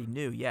already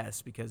knew,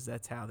 yes, because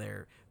that's how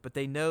they're. But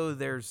they know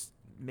there's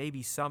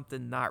maybe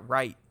something not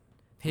right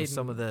with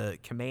some of the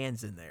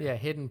commands in there. Yeah,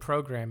 hidden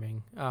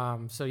programming.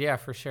 So yeah,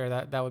 for sure,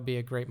 that would be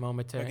a great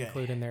moment to Okay.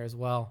 include in there as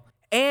well.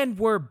 And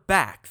we're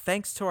back,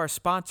 thanks to our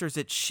sponsors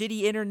at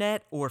Shitty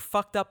Internet or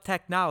Fucked Up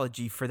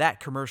Technology for that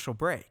commercial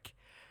break.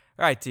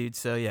 All right, dude.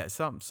 So yeah,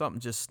 something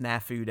just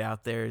snafu'd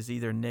out there. Is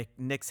either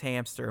Nick's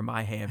hamster or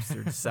my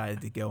hamster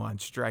decided to go on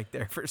strike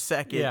there for a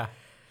second. Yeah.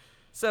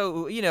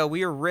 So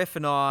we were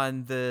riffing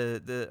on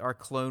our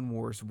Clone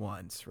Wars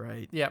ones,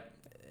 right? Yep.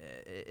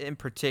 In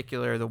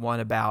particular, the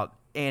one about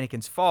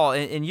Anakin's fall,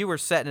 and you were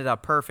setting it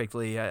up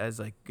perfectly. I was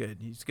like, good.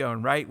 He's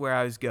going right where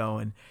I was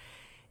going.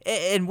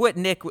 And what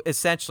Nick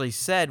essentially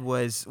said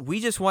was,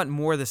 we just want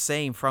more of the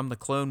same from the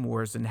Clone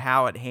Wars and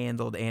how it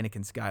handled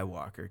Anakin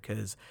Skywalker.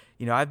 Because,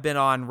 I've been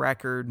on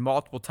record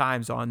multiple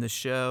times on the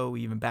show,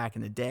 even back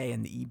in the day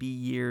in the EB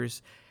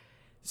years,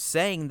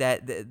 saying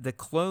that the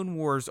Clone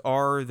Wars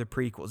are the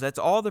prequels. That's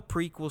all the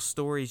prequel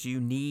stories you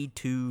need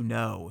to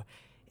know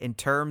in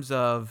terms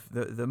of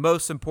the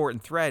most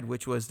important thread,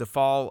 which was the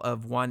fall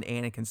of one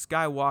Anakin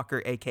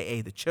Skywalker, a.k.a.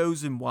 the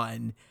Chosen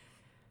One,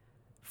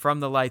 from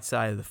the light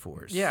side of the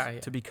Force. Yeah.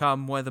 To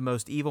become one of the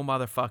most evil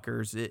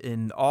motherfuckers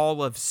in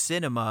all of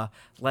cinema,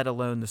 let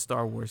alone the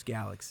Star Wars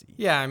galaxy.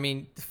 Yeah, I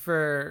mean,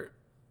 for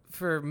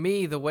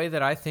me, the way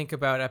that I think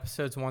about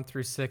episodes 1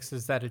 through 6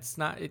 is that it's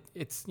not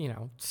it's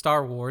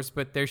Star Wars,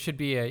 but there should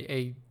be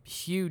a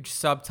huge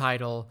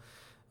subtitle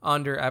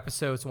under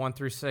episodes 1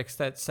 through 6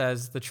 that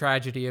says the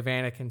tragedy of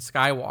Anakin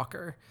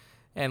Skywalker.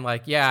 And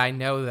I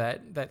know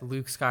that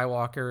Luke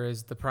Skywalker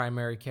is the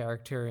primary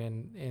character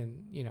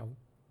in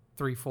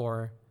 3,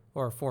 4,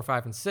 or 4,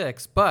 5, and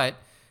 6, but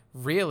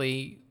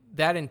really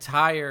that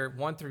entire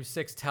 1 through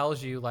 6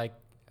 tells you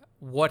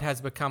what has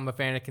become of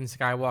Anakin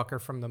Skywalker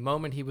from the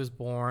moment he was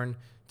born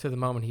to the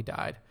moment he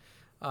died.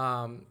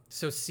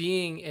 So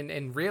seeing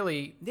and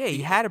really, Yeah,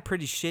 he had a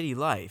pretty shitty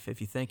life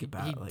if you think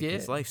about he it. did.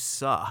 His life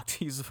sucked.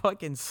 He was a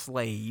fucking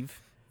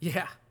slave.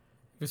 yeah,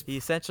 He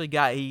essentially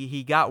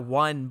he got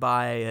won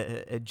by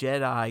a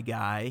Jedi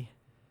guy.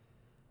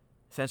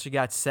 Essentially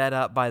got set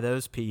up by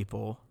those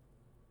people.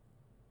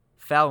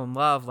 Fell in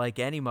love like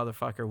any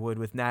motherfucker would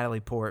with Natalie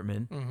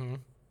Portman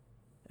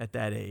at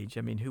that age.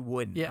 I mean, who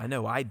wouldn't? Yeah. I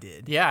know I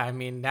did. yeah. I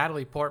mean,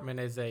 Natalie Portman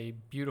is a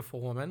beautiful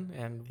woman,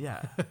 and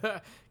Yeah.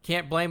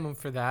 can't blame him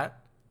for that.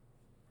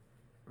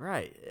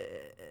 Right.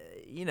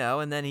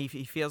 And then he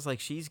feels like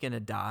she's going to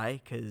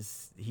die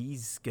because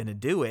he's going to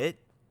do it.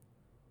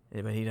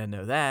 But he doesn't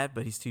know that,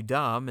 but he's too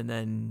dumb. And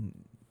then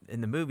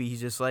in the movie,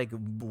 he's just like,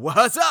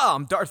 what's up?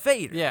 I'm Darth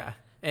Vader. Yeah,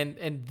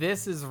 and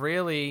this is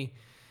really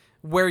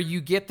where you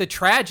get the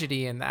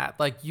tragedy in that.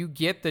 You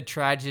get the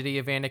tragedy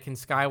of Anakin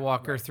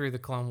Skywalker through the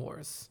Clone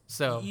Wars.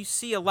 So You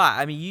see a lot.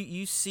 I mean,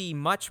 you see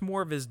much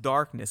more of his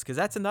darkness, because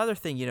that's another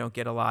thing you don't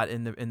get a lot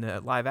in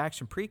the live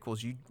action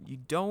prequels. You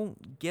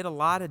don't get a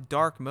lot of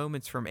dark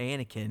moments from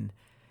Anakin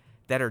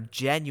that are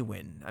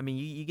genuine. I mean,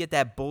 you get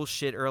that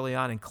bullshit early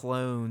on in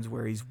Clones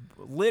where he's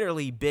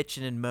literally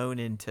bitching and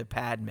moaning to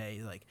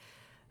Padme, like,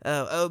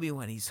 "Oh,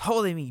 Obi-Wan, he's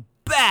holding me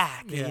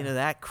back," Yeah. and,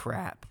 that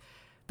crap.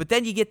 But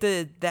then you get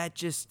that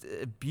just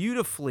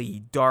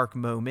beautifully dark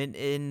moment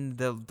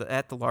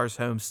at the Lars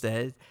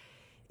homestead,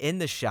 in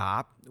the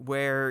shop,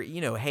 where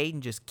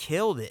Hayden just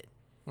killed it.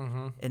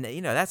 And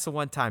that's the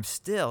one time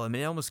still. I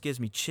mean, it almost gives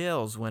me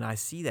chills when I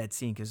see that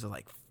scene, because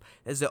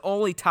it's the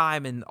only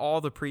time in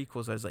all the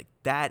prequels I was like,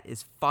 that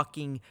is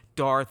fucking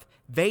Darth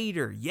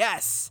Vader.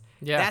 Yes.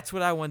 Yeah. That's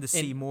what I wanted to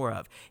see more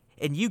of.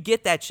 And you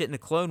get that shit in the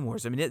Clone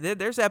Wars. I mean,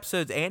 there's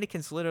episodes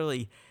Anakin's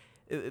literally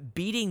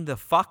beating the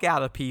fuck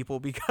out of people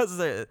because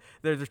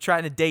they're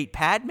trying to date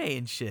Padme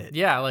and shit.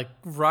 yeah,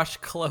 Rush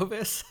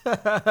Clovis. Yeah,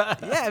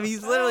 I mean,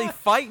 he's literally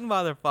fighting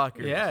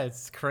motherfuckers. Yeah,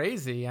 it's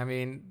crazy. I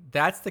mean,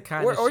 that's the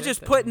kind of Or shit just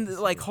that putting we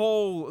see.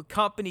 whole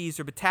companies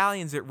or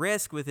battalions at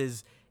risk with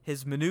his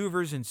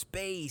maneuvers in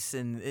space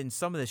and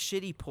some of the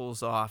shit he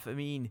pulls off. I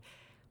mean,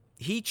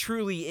 he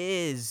truly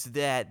is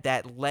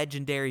that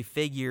legendary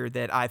figure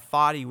that I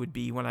thought he would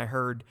be when I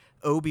heard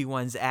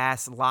Obi-Wan's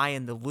ass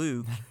lying to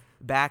Luke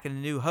back in A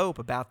New Hope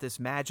about this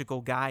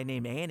magical guy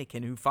named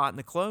Anakin who fought in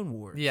the Clone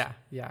Wars. Yeah.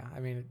 I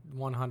mean,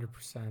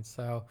 100%.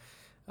 So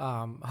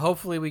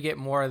hopefully we get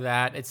more of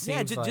that. It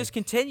seems just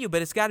continue,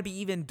 but it's got to be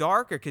even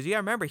darker because you got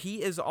to remember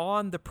he is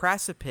on the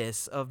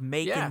precipice of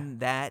making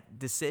that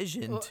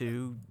decision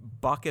to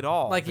buck it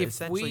all. Like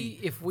if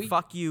we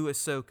fuck you,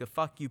 Ahsoka,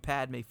 fuck you,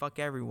 Padme, fuck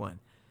everyone.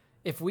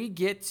 If we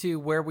get to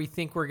where we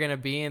think we're going to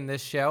be in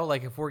this show,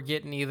 like if we're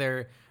getting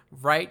either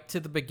right to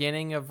the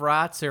beginning of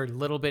Rots or a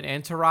little bit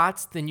into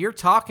Rots, then you're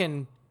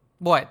talking,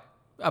 what,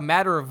 a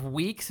matter of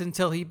weeks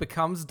until he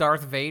becomes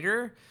Darth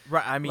Vader?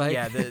 Right. I mean,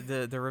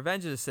 the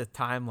Revenge of the Sith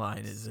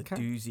timeline is a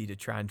doozy to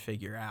try and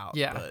figure out.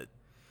 Yeah. But,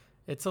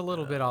 it's a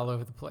little bit all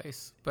over the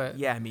place. But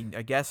yeah, I mean,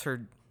 I guess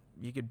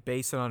you could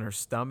base it on her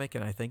stomach,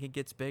 and I think it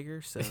gets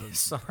bigger, so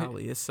it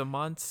probably is some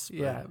months.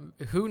 Yeah,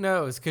 who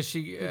knows? Because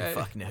who the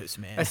fuck knows,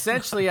 man?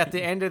 Essentially, at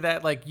the end of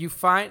that, like he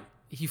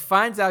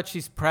finds out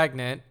she's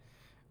pregnant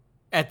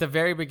at the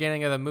very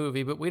beginning of the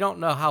movie, but we don't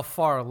know how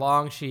far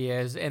along she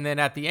is. And then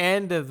at the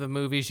end of the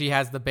movie, she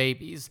has the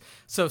babies.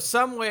 So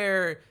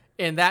somewhere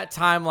in that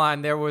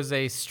timeline, there was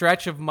a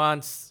stretch of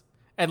months,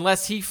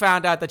 unless he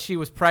found out that she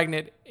was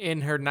pregnant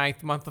in her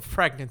 9th month of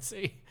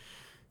pregnancy.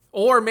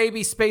 Or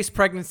maybe space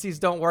pregnancies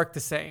don't work the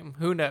same.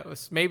 Who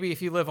knows? Maybe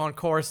if you live on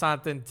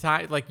Coruscant, then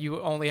like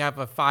you only have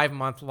a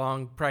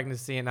 5-month-long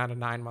pregnancy and not a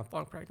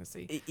 9-month-long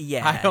pregnancy.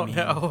 Yeah, I don't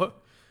know.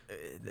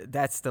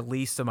 That's the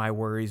least of my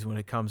worries when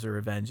it comes to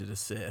Revenge of the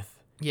Sith.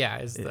 Yeah,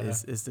 is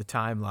the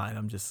timeline.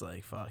 I'm just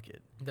like, fuck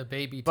it. The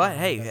baby. But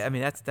hey, I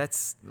mean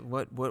that's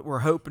what we're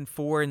hoping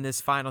for in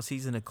this final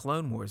season of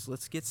Clone Wars.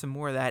 Let's get some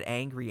more of that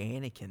angry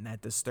Anakin,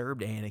 that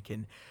disturbed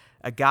Anakin,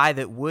 a guy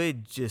that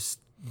would just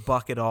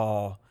buck it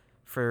all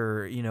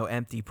for,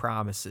 empty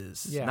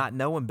promises, not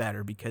knowing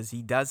better, because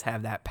he does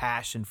have that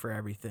passion for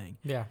everything.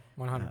 Yeah,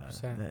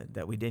 100%.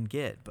 That we didn't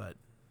get, but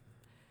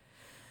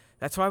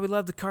that's why we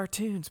love the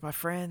cartoons, my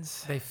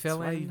friends. They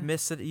fill in.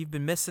 You've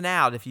been missing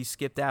out if you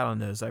skipped out on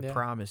those. I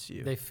promise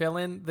you. They fill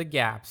in the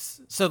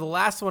gaps. So the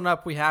last one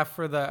up we have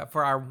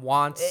for our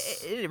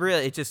wants.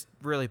 It just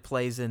really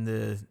plays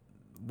into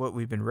what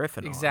we've been riffing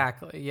on.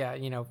 Exactly.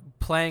 Yeah.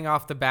 Playing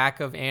off the back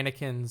of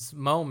Anakin's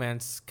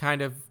moments,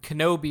 kind of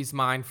Kenobi's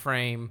mind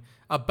frame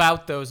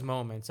about those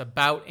moments,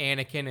 about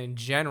Anakin in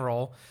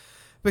general.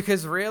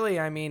 Because really,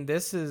 I mean,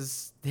 this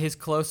is his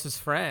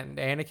closest friend.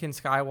 Anakin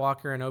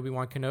Skywalker and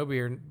Obi-Wan Kenobi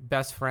are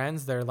best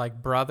friends. They're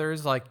like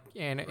brothers,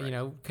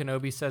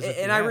 Kenobi says.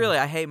 And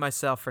I hate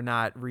myself for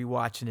not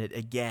rewatching it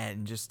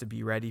again just to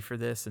be ready for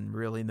this and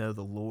really know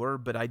the lore.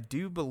 But I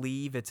do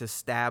believe it's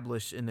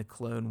established in the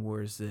Clone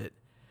Wars that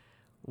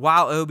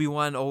while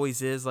Obi-Wan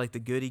always is like the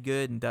goody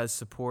good and does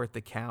support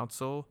the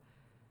council,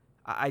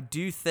 I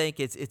do think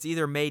it's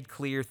either made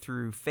clear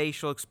through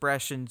facial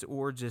expressions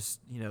or just,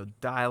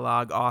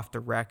 dialogue off the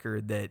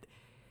record that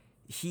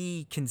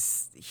he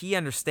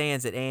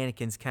understands that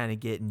Anakin's kind of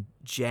getting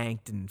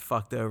janked and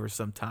fucked over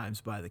sometimes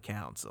by the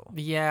council.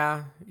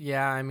 Yeah,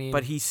 I mean,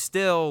 but he's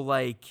still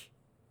like,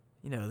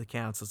 the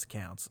council's the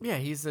council. Yeah,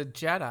 he's a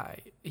Jedi.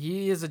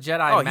 He is a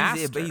Jedi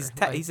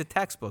master. He's a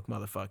textbook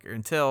motherfucker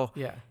until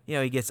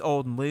he gets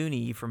old and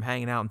loony from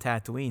hanging out in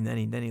Tatooine.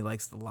 Then he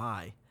likes to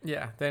lie.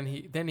 Yeah, then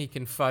he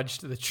can fudge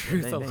to the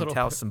truth a little.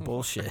 Tell some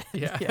bullshit.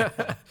 Yeah.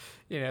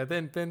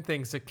 Then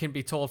things that can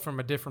be told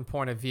from a different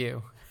point of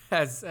view,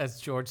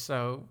 as George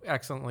so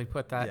excellently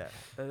put that.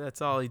 Yeah,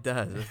 that's all he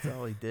does. That's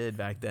all he did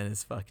back then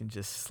is fucking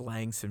just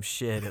slang some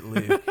shit at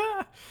Luke.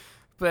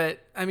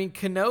 But I mean,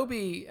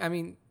 Kenobi. I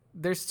mean,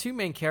 there's two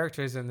main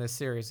characters in this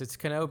series. It's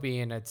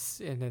Kenobi and it's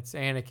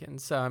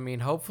Anakin. So I mean,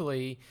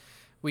 hopefully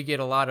we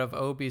get a lot of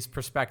Obi's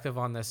perspective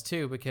on this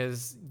too,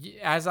 because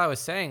as I was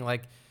saying,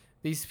 like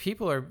these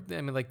people are,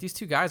 I mean, like these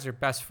two guys are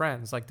best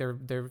friends. Like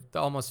they're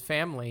almost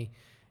family,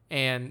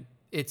 and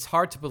it's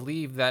hard to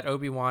believe that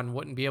Obi-Wan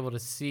wouldn't be able to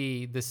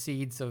see the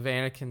seeds of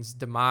Anakin's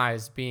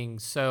demise being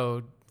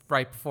sowed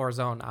right before his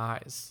own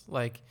eyes.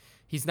 Like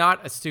he's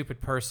not a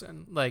stupid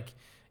person. Like,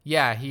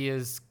 yeah, he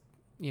is,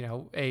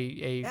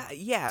 a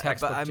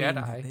textbook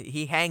Jedi. Mean,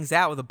 he hangs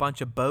out with a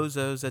bunch of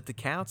bozos at the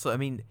council. I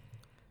mean,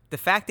 the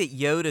fact that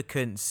Yoda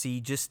couldn't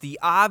see just the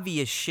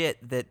obvious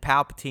shit that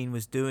Palpatine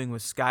was doing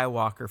with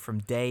Skywalker from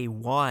day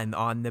one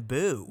on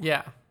Naboo.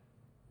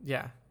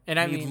 Yeah.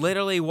 And he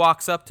literally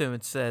walks up to him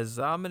and says,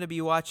 I'm going to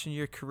be watching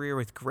your career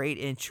with great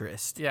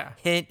interest. Yeah.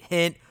 Hint,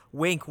 hint,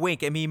 wink,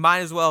 wink. I mean, he might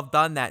as well have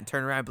done that and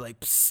turn around and be like,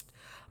 psst,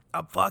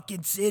 I'm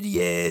fucking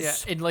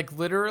Sidious. Yeah, and like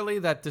literally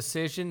that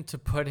decision to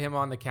put him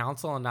on the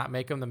council and not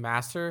make him the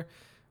master,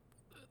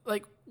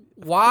 like,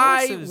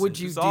 why would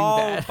you do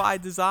that? By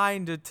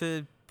design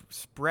to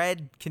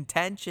spread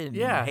contention,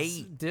 and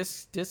hate,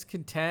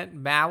 discontent,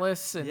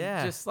 malice, and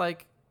just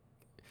like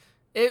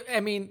it. I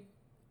mean,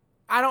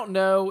 I don't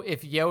know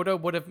if Yoda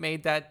would have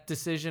made that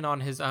decision on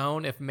his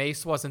own if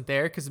Mace wasn't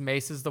there, because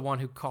Mace is the one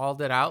who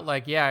called it out.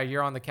 Like, yeah,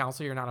 you're on the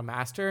council, you're not a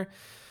master.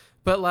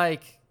 But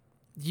like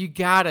You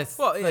gotta.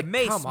 Well, like,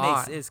 Mace come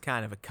on. is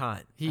kind of a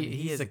cunt.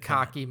 He's a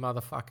cocky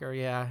motherfucker.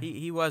 Yeah.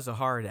 He was a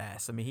hard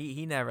ass. I mean,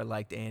 he never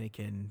liked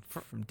Anakin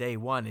from day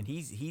one, and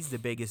he's the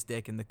biggest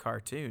dick in the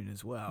cartoon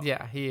as well.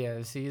 Yeah, he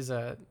is. He's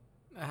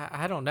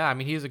I don't know. I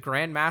mean, he's a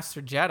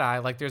Grandmaster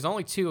Jedi. Like, there's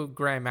only two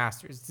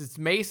Grandmasters. It's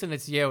Mace and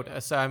it's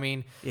Yoda. So, I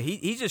mean... Yeah,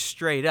 he's just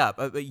straight up.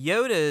 But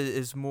Yoda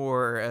is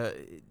more,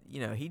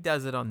 he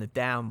does it on the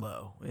down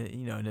low,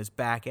 in his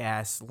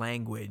back-ass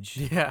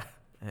language. Yeah.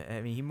 I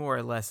mean, he more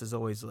or less is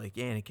always like,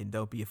 Anakin,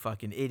 don't be a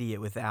fucking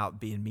idiot without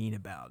being mean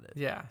about it.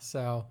 Yeah,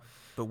 so...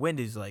 But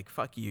Wendy's like,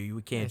 fuck you.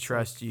 We can't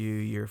trust you.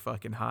 You're a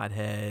fucking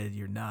hothead.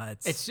 You're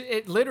nuts.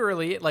 It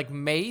literally, like,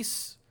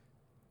 Mace...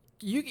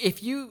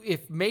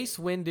 If Mace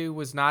Windu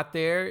was not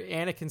there,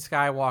 Anakin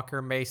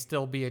Skywalker may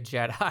still be a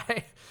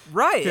Jedi.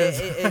 Right.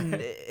 And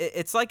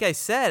it's like I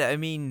said, I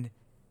mean,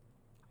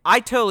 I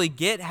totally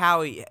get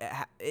how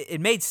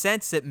it made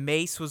sense that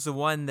Mace was the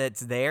one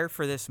that's there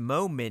for this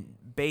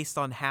moment based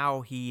on how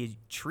he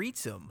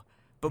treats him,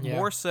 but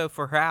more so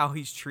for how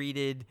he's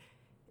treated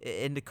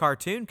in the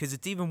cartoon, because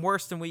it's even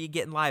worse than what you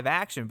get in live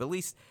action. But at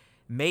least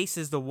Mace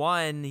is the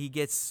one, he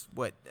gets,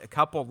 a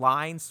couple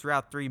lines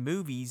throughout 3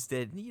 movies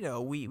that,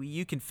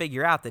 you can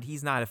figure out that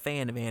he's not a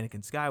fan of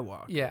Anakin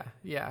Skywalker.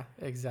 Yeah,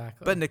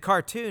 exactly. But in the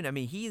cartoon, I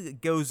mean, he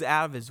goes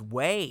out of his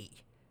way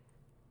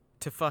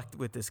to fuck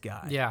with this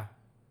guy. Yeah.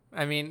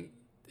 I mean,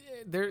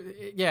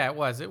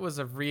 it was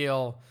a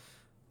real,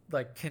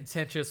 like,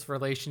 contentious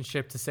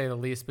relationship, to say the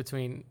least,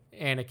 between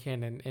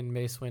Anakin and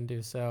Mace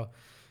Windu. So...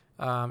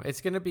 it's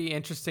going to be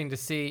interesting to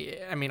see.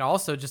 I mean,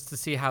 also just to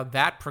see how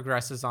that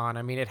progresses on.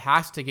 I mean, it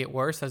has to get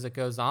worse as it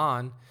goes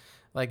on.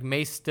 Like,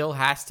 Mace still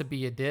has to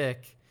be a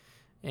dick,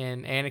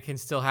 and Anakin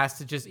still has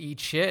to just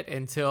eat shit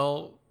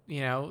until,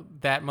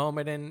 that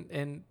moment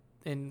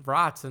in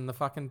Rots in the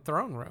fucking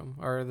throne room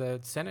or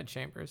the Senate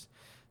chambers.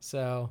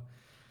 So,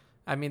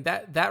 I mean,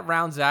 that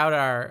rounds out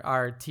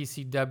our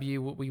TCW,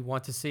 what we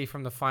want to see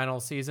from the final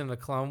season of the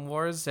Clone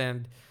Wars.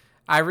 And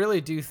I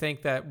really do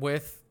think that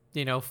with,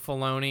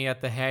 Filoni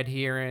at the head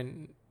here,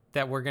 and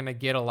that we're going to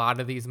get a lot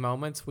of these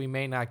moments. We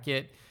may not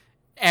get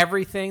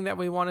everything that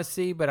we want to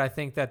see, but I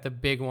think that the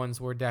big ones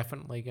we're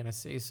definitely going to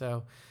see.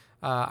 So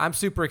I'm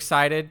super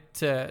excited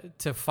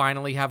to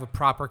finally have a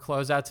proper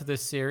closeout to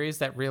this series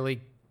that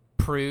really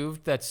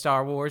proved that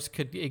Star Wars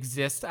could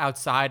exist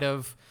outside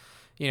of,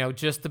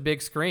 just the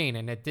big screen.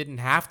 And it didn't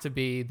have to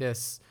be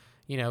this,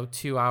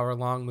 2-hour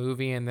long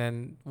movie, and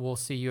then we'll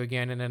see you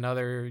again in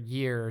another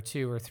year or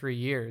 2 or 3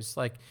 years.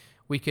 Like,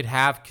 we could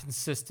have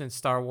consistent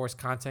Star Wars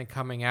content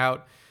coming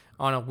out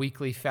on a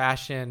weekly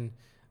fashion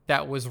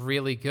that was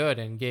really good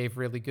and gave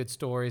really good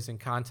stories and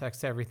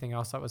context to everything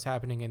else that was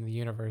happening in the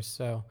universe.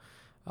 So,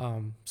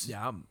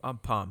 yeah, I'm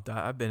pumped.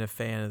 I've been a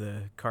fan of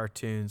the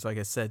cartoons, like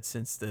I said,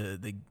 since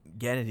the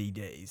Gennady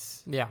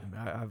days. Yeah,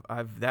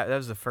 that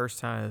was the first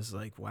time I was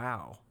like,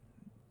 wow,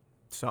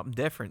 something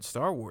different,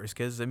 Star Wars.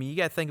 Because I mean, you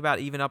got to think about,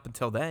 even up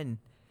until then,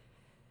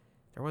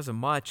 there wasn't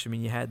much. I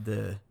mean, you had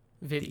the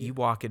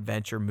Ewok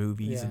adventure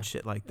movies and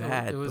shit like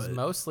that. It was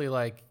mostly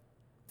like,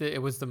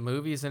 it was the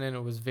movies, and then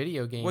it was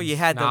video games. Well, you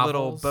had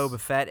novels. The little Boba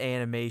Fett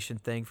animation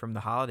thing from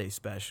the holiday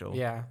special.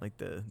 Yeah. Like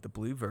the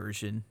blue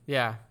version.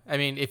 Yeah. I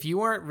mean, if you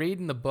weren't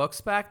reading the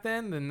books back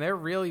then there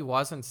really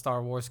wasn't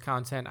Star Wars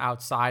content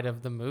outside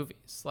of the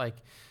movies. Like,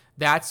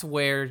 that's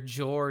where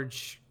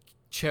George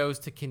chose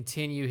to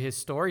continue his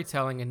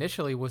storytelling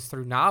initially, was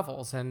through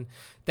novels. And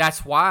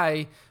that's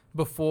why,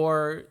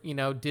 before,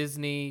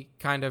 Disney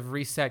kind of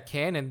reset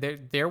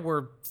canon, there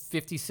were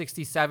 50,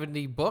 60,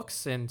 70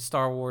 books in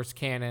Star Wars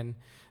canon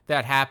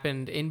that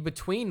happened in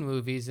between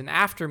movies and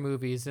after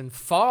movies and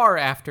far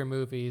after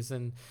movies.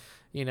 And,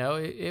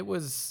 it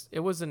was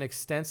an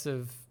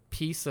extensive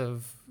piece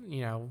of,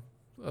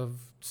 of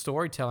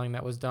storytelling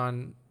that was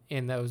done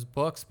in those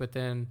books. But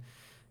then,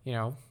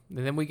 and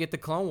then we get the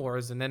Clone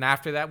Wars, and then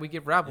after that we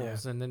get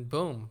Rebels, and then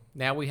boom,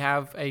 now we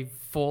have a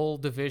full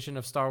division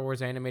of Star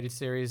Wars animated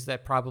series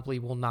that probably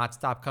will not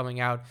stop coming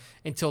out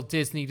until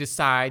Disney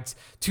decides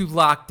to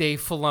lock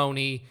Dave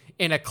Filoni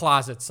in a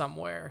closet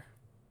somewhere.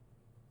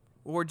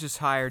 Or just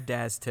hire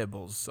Daz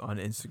Tibbles on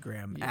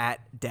Instagram,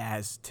 at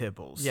Daz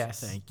Tibbles. Yes,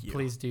 thank you.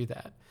 Please do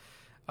that.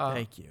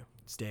 Thank you.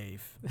 It's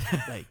Dave.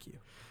 Thank you.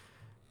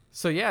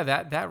 So yeah,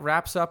 that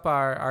wraps up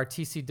our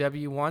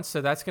TCW one.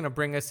 So that's going to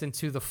bring us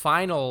into the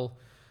final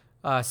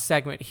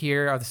segment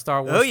here of the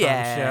Star Wars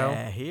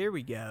Show. Here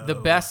we go. The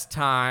best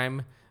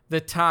time,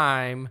 the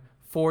time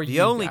for you.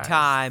 The only guys.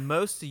 time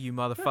most of you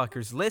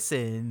motherfuckers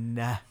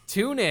listen.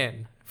 Tune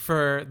in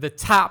for the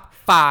top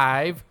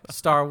 5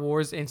 Star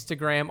Wars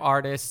Instagram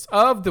artists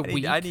of the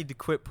week. I need to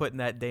quit putting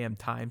that damn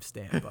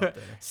timestamp up there.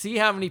 See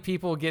how many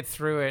people get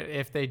through it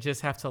if they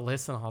just have to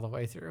listen all the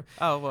way through.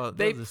 Oh, well,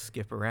 they'll just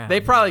skip around.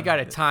 They probably got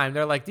it timed.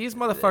 They're like, these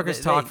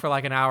motherfuckers talk for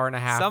like an hour and a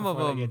half some of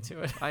them, they get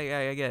to it.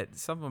 I get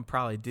some of them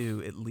probably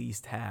do at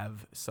least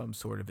have some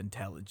sort of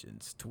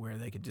intelligence to where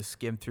they could just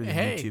skim through the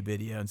YouTube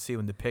video and see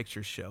when the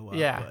pictures show up.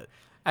 Yeah. But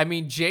I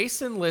mean,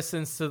 Jason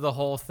listens to the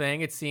whole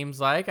thing. It seems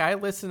like I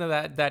listened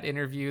to that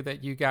interview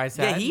that you guys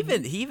had. Yeah,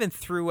 he even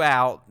threw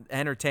out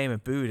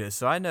Entertainment Buddha,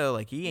 so I know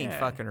like he ain't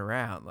fucking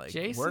around. Like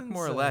Work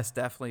More or Less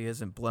definitely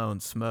isn't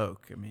blowing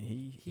smoke. I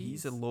mean,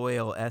 he's a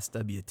loyal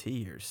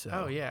SWTer. So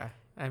oh yeah,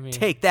 I mean,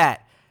 take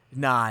that,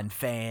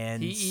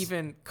 non-fans. He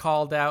even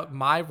called out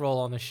my role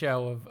on the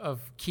show of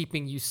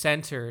keeping you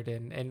centered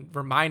and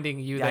reminding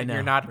you that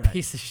you're not a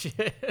piece of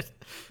shit.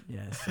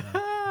 Yes,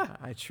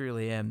 I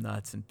truly am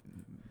nuts, and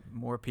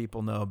more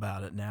people know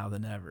about it now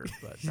than ever.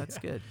 But that's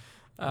good.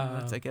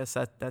 I guess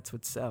that's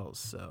what sells.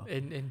 So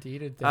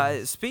indeed it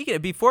does.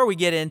 Before we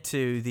get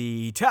into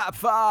the top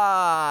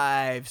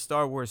 5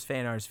 Star Wars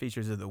fan arts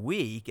features of the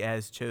week,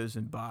 as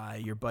chosen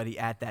by your buddy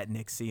at that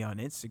Nick C on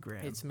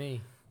Instagram, it's me.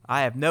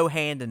 I have no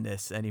hand in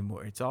this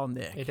anymore. It's all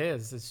Nick. It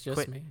is. It's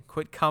just me.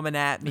 Quit coming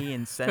at me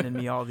and sending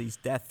me all these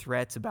death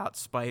threats about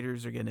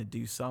spiders are gonna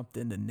do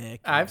something to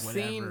Nick. I've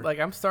seen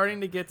I'm starting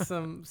to get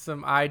some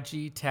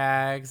IG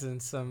tags and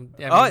some.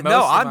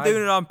 I'm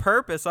doing it on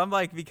purpose. I'm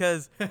like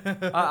because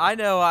I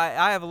know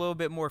I have a little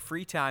bit more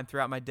free time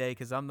throughout my day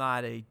because I'm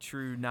not a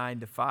true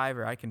 9 to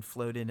 5er. I can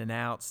float in and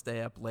out,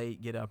 stay up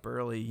late, get up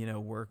early,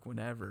 work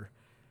whenever.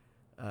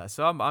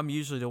 So I'm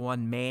usually the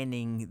one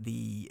manning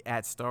the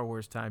at Star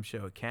Wars Time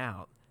Show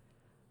account,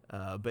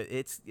 but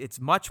it's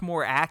much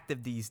more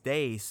active these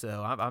days.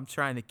 So I'm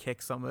trying to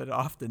kick some of it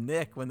off to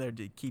Nick when they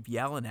keep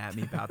yelling at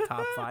me about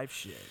top 5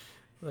 shit.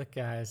 Look,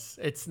 guys,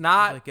 it's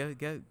not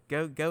like,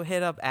 go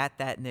hit up at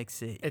that Nick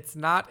C. It's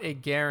not a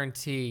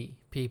guarantee,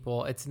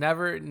 people. It's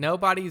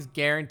nobody's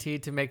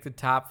guaranteed to make the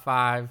top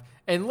 5.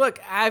 And look,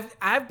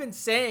 I've been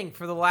saying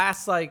for the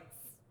last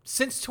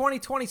since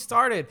 2020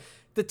 started.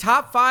 The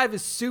top 5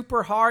 is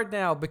super hard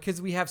now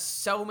because we have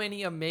so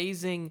many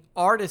amazing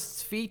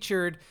artists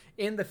featured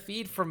in the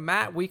feed from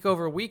Matt week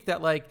over week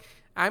that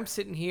I'm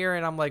sitting here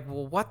and I'm like,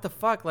 well, what the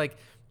fuck?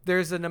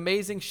 There's an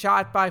amazing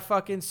shot by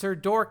fucking Sir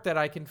Dork that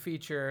I can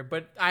feature,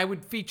 but I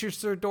would feature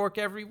Sir Dork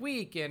every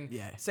week. And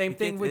same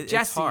thing with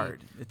Jesse. It's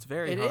hard. It's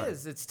very hard. It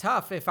is. It's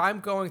tough. If I'm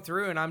going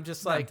through and I'm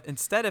just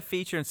instead of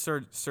featuring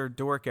Sir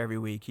Dork every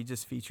week, he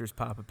just features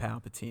Papa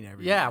Palpatine every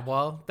week. Yeah,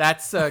 well,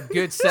 that's a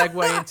good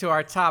segue into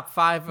our top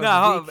 5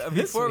 of the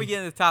week. Before we get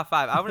into the top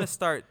 5, I want to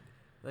start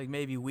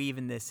maybe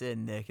weaving this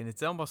in, Nick, and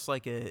it's almost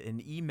like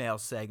an email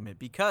segment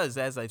because,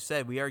 as I've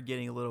said, we are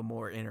getting a little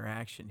more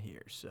interaction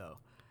here. So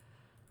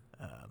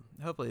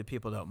hopefully the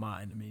people don't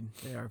mind. I mean,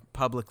 they are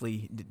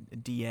publicly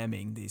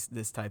DMing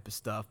this type of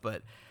stuff,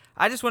 but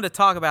I just want to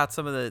talk about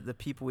some of the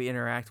people we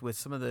interact with,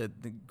 some of the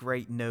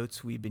great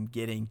notes we've been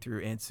getting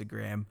through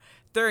Instagram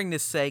during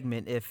this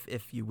segment,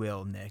 if you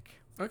will,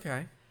 Nick.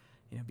 Okay.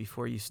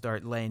 Before you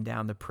start laying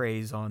down the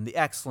praise on the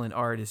excellent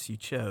artists you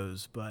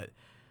chose, but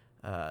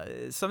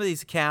some of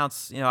these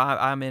accounts,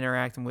 I'm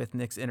interacting with,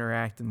 Nick's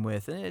interacting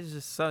with, and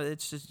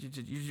it's just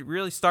you're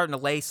really starting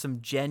to lay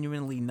some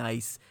genuinely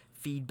nice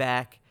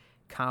feedback,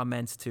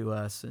 comments to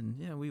us, and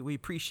we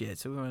appreciate it.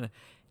 So we want to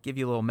give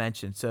you a little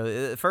mention.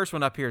 So the first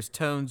one up here is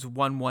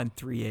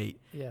Tones1138.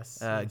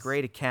 Yes.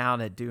 Great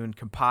account at doing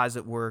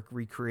composite work,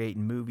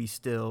 recreating movie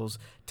stills,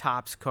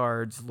 tops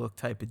cards, look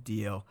type of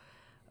deal.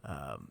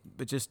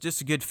 But just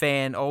a good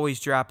fan, always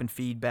dropping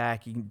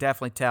feedback. You can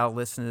definitely tell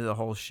listening to the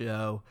whole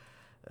show.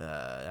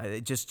 I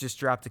just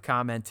dropped a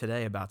comment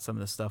today about some of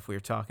the stuff we were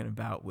talking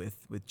about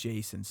with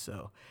Jason.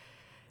 So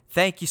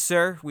thank you,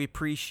 sir. We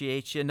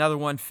appreciate you. Another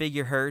one,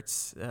 Figure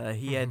Hurts.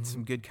 He had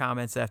some good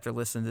comments after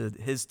listening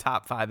to his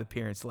top 5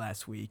 appearance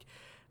last week.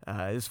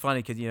 It was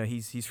funny because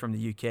he's from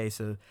the UK,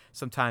 so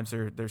sometimes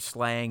their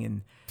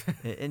slang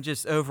and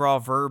just overall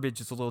verbiage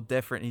is a little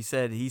different. He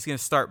said he's going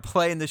to start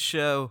playing the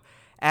show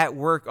at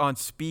work on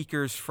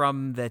speakers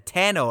from the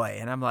tannoy,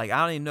 and I'm like,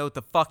 I don't even know what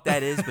the fuck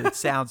that is, but it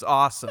sounds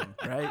awesome,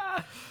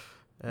 right?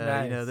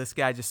 Nice. This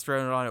guy just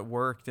throwing it on at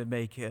work to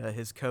make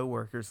his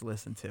coworkers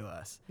listen to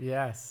us.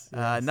 Yes.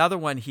 Another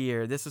one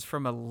here. This is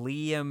from a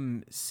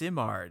Liam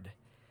Simard.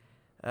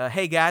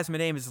 Hey guys, my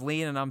name is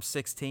Liam and I'm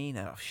 16.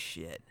 Oh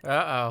shit.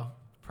 Uh-oh.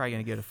 Probably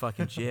gonna go to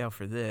fucking jail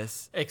for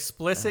this.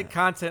 Explicit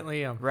content,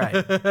 Liam. Right.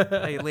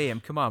 Hey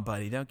Liam, come on,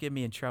 buddy. Don't get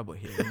me in trouble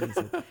here.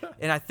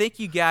 And I think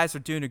you guys are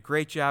doing a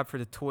great job for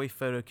the toy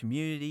photo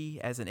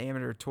community. As an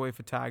amateur toy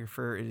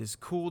photographer, it is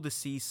cool to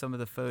see some of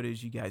the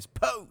photos you guys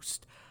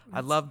post. I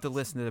love to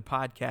listen to the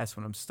podcast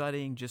when I'm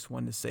studying. Just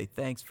wanted to say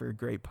thanks for a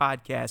great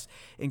podcast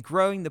and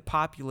growing the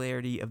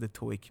popularity of the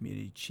toy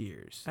community.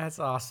 Cheers. That's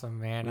awesome,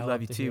 man. We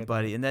love you too,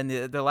 buddy. And then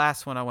the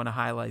last one I want to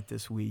highlight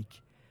this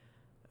week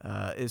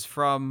is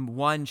from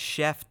one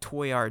Chef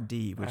Toy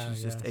RD, which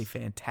is just a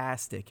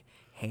fantastic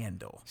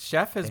handle.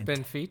 Chef has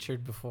been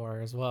featured before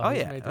as well. Oh,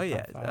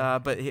 yeah.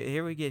 But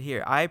here we get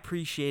here. I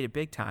appreciate it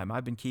big time.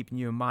 I've been keeping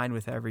you in mind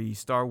with every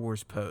Star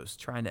Wars post,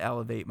 trying to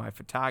elevate my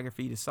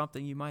photography to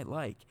something you might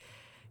like.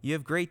 You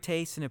have great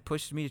taste, and it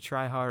pushes me to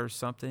try harder.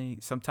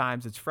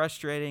 Sometimes it's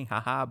frustrating,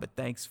 but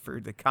thanks for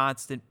the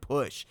constant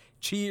push.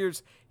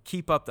 Cheers.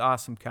 Keep up the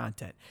awesome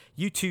content.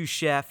 You too,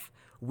 Chef.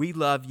 We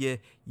love you.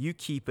 You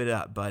keep it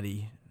up,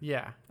 buddy.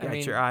 Yeah.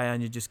 Got your eye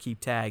on you. Just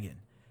keep tagging.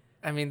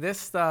 I mean, this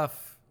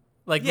stuff,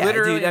 Like Yeah,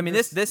 literally, dude. I mean,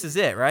 this is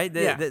it, right?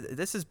 Yeah.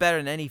 This is better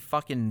than any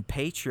fucking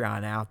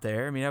Patreon out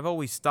there. I mean, I've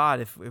always thought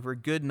if we're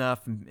good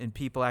enough and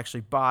people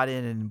actually bought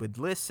in and would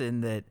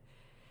listen, that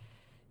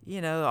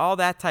all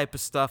that type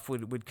of stuff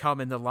would come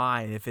into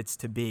line if it's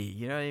to be.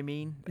 You know what I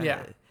mean?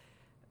 Yeah.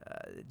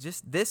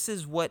 Just this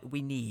is what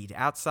we need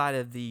outside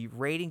of the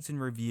ratings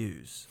and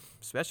reviews,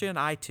 especially on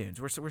iTunes.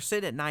 We're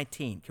sitting at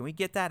 19. Can we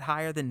get that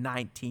higher than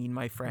 19,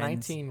 my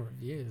friends? 19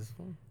 reviews.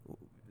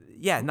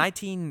 Yeah,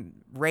 19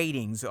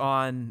 ratings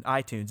on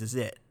iTunes is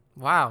it.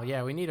 Wow.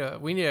 Yeah, we need a.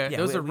 Yeah,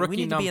 those are rookie we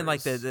need numbers. to be in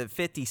like the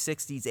 50,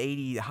 60s,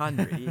 80,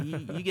 100.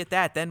 you get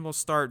that, then we'll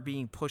start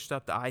being pushed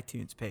up the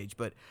iTunes page.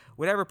 But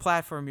whatever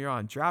platform you're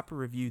on, drop a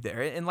review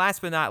there. And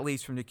last but not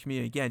least, from the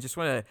community, again, just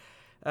want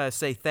to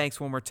say thanks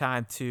one more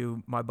time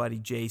to my buddy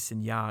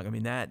Jason Young. I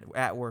mean, that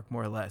at work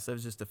more or less. That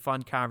was just a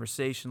fun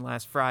conversation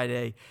last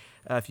Friday.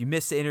 If you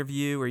missed the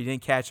interview or you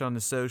didn't catch it on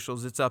the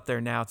socials, it's up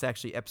there now. It's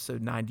actually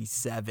episode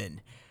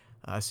 97.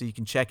 So you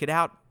can check it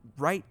out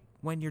right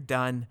when you're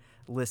done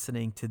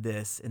listening to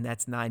this, and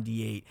that's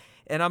 98.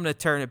 And I'm going to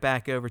turn it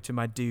back over to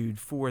my dude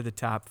for the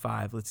top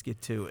 5. Let's get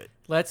to it.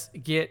 Let's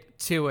get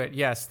to it.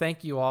 Yes,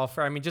 thank you all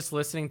for. I mean, just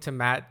listening to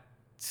Matt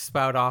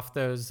spout off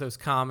those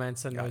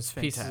comments and those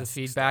pieces of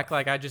feedback.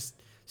 Stuff. Like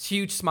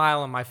huge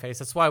smile on my face.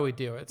 That's why we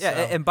do it. Yeah,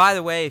 so. and by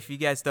the way, if you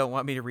guys don't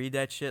want me to read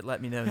that shit,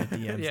 let me know in the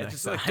DMs Yeah, next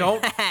just time. like,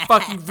 don't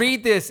fucking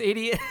read this,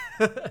 idiot.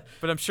 But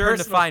I'm sure in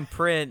the Personal- fine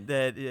print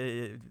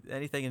that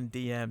anything in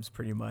DMs,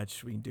 pretty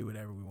much, we can do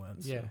whatever we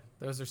want. So. Yeah,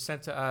 those are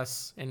sent to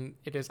us, and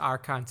it is our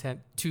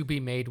content to be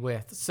made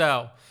with.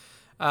 So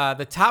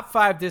the top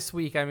 5 this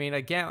week, I mean,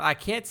 again, I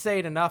can't say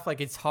it enough.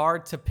 Like, it's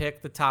hard to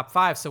pick the top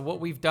 5. So what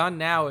we've done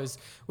now is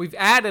we've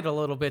added a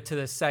little bit to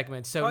this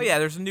segment. So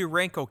there's a new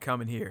wrinkle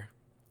coming here.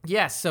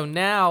 Yes, so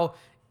now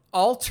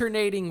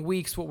alternating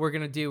weeks, what we're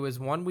going to do is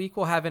one week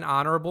we'll have an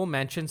honorable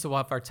mention. So we'll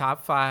have our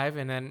top 5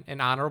 and then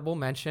an honorable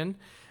mention.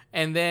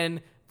 And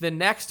then the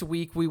next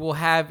week we will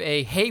have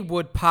a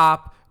Haywood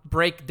Pop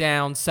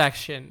breakdown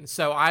section.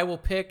 So I will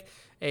pick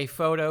a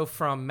photo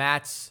from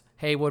Matt's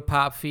Haywood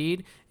Pop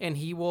feed, and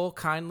he will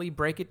kindly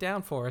break it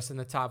down for us in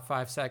the top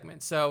 5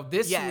 segment. So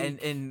this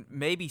week, and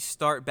maybe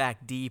start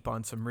back deep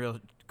on some real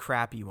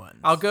crappy ones.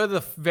 I'll go to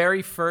the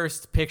very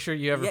first picture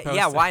you ever posted.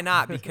 Yeah, why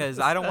not? Because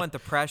I don't want the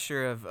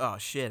pressure of, oh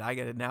shit, I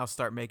got to now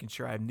start making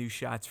sure I have new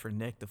shots for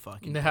Nick to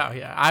fucking. No,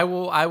 yeah, I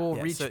will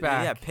reach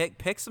back. Yeah,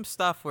 pick some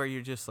stuff where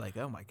you're just like,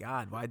 oh my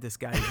god, why'd this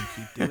guy even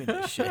keep doing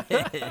this shit?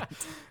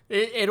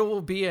 It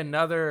will be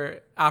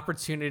another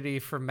opportunity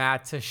for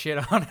Matt to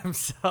shit on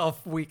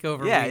himself week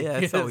over week. Yeah,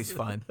 it's always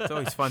fun. It's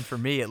always fun for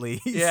me, at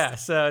least. Yeah,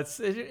 so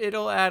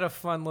it'll add a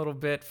fun little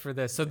bit for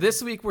this. So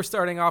this week we're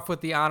starting off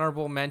with the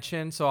honorable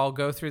mention. So I'll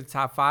go through the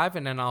top 5,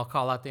 and then I'll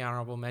call out the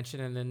honorable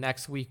mention. And then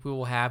next week we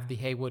will have the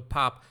Haywood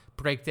Pop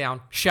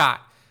breakdown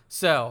shot.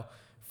 So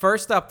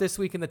first up this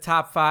week in the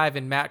top 5,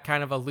 and Matt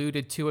kind of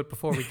alluded to it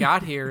before we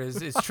got here,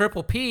 is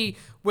Triple P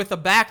with a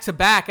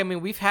back-to-back. I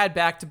mean, we've had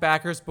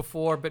back-to-backers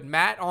before, but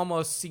Matt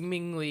almost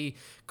seemingly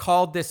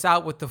called this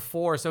out with the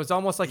 4. So it's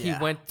almost like he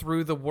went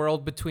through the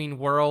world between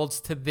worlds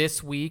to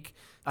this week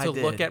to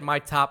look at my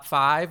top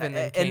 5. And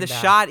then the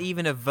shot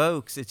even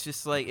evokes, it's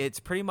just like, it's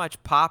pretty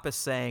much Papa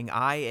saying,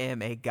 I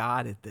am a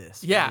god at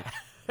this. Yeah,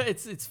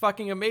 it's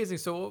fucking amazing.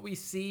 So what we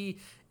see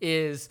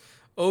is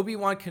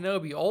Obi-Wan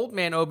Kenobi, old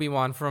man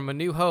Obi-Wan from A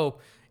New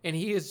Hope, and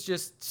he has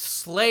just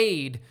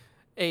slayed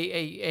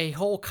a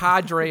whole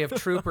cadre of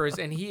troopers,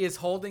 and he is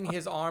holding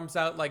his arms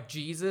out like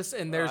Jesus,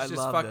 and there's just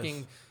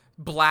fucking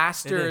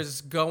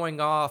blasters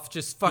going off,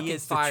 just fucking He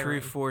is firing. the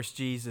true Force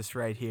Jesus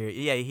right here.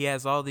 Yeah, he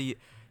has all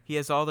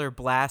their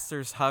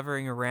blasters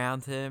hovering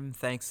around him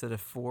thanks to the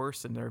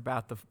Force, and they're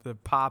about to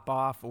pop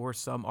off, or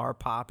some are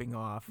popping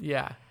off.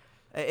 Yeah.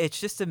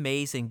 It's just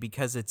amazing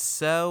because it's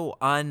so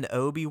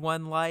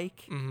un-Obi-Wan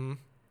like,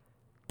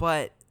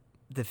 but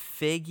the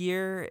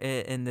figure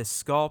and the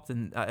sculpt,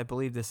 and I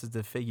believe this is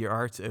the figure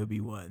arts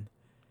Obi-Wan,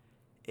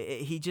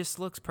 he just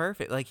looks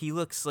perfect. Like, he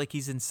looks like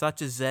he's in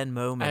such a zen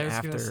moment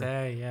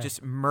after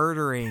just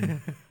murdering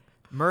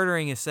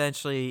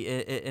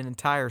essentially an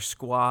entire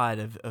squad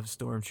of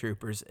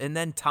stormtroopers, and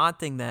then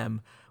taunting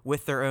them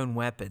with their own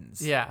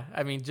weapons. Yeah,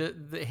 I mean,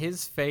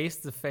 his face,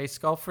 the face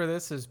sculpt for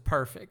this is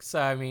perfect. So,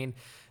 I mean,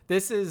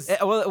 this is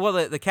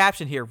the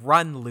caption here: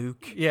 "Run,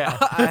 Luke." Yeah,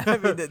 I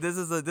mean,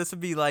 this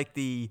would be like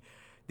the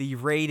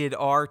rated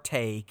R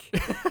take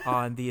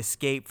on the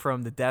escape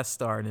from the Death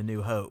Star in A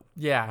New Hope.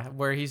 Yeah,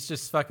 where he's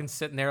just fucking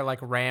sitting there like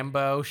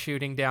Rambo,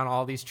 shooting down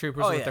all these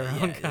troopers with their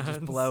own guns,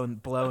 just blowing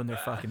their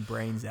fucking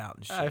brains out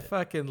and shit. I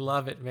fucking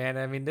love it, man.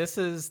 I mean, this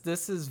is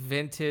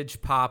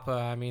vintage Papa.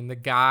 I mean, the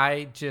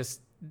guy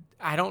just,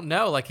 I don't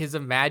know, like, his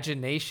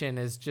imagination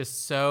is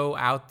just so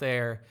out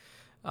there.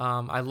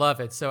 I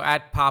love it. So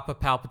at Papa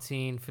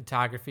Palpatine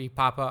Photography,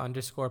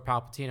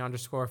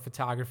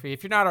 Papa_Palpatine_photography.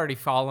 If you're not already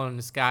following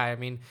this guy, I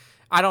mean,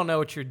 I don't know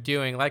what you're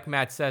doing. Like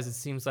Matt says, it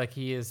seems like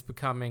he is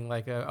becoming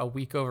like a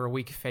week over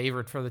week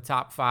favorite for the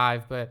top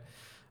 5, but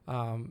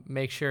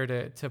make sure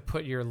to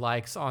put your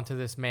likes onto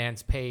this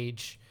man's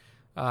page.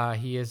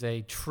 he is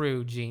a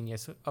true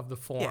genius of the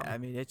form. Yeah, I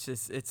mean, it's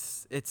just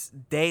it's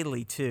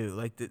daily too.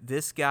 Like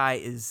this guy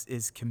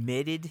is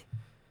committed.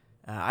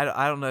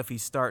 I don't know if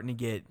he's starting to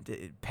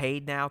get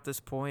paid now at this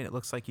point. It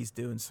looks like he's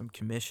doing some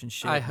commission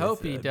shit. I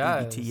hope he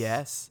does.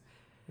 BBTS.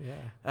 Yeah.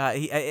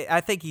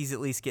 I think he's at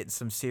least getting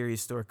some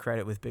serious store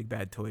credit with Big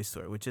Bad Toy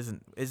Store, which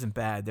isn't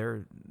bad.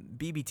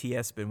 BBTS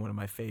has been one of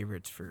my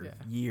favorites for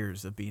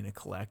years of being a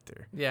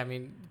collector. Yeah, I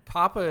mean,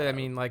 Papa, I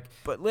mean, like...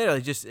 But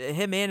literally, just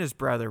him and his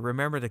brother,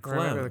 Remember the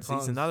Clones.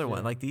 He's another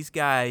one. Like, these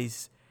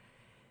guys,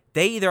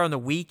 they either on the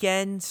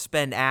weekend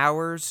spend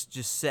hours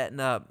just setting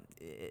up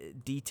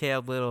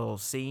detailed little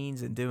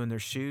scenes and doing their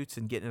shoots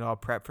and getting it all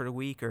prepped for the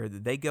week, or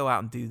they go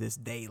out and do this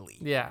daily.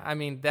 Yeah, I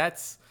mean,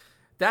 that's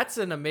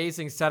an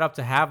amazing setup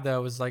to have,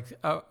 though, is like,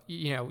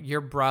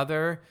 your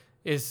brother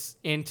is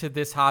into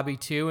this hobby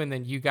too, and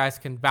then you guys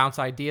can bounce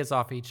ideas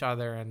off each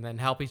other and then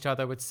help each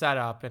other with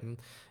setup. And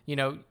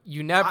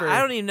you never...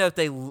 I don't even know if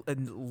they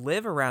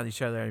live around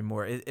each other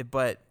anymore,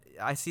 but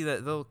I see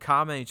that they'll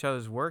comment each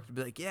other's work and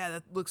be like, yeah,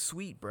 that looks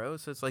sweet, bro.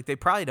 So it's like they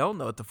probably don't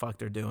know what the fuck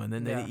they're doing.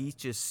 Then they each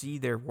just see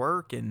their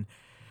work, and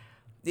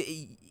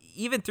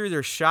even through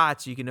their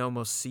shots, you can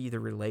almost see the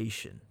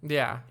relation.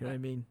 Yeah. You know what I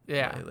mean?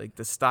 Yeah. Like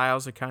the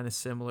styles are kind of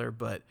similar,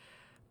 but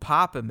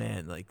Papa,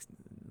 man,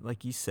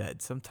 like you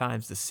said,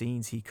 sometimes the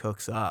scenes he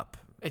cooks up,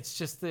 it's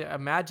just the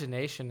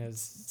imagination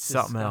is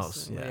something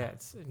else. Yeah,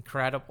 it's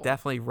incredible.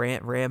 Definitely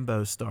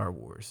Rambo Star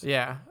Wars.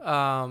 Yeah.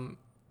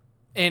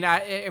 And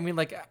I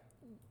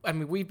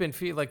mean, we've been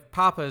like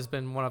Papa has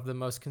been one of the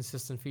most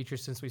consistent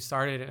features since we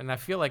started it, and I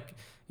feel like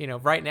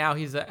right now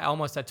he's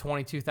almost at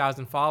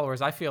 22,000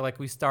 followers. I feel like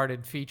we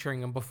started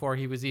featuring him before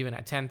he was even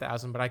at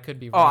 10,000, but I could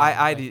be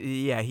wrong.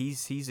 Yeah,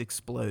 he's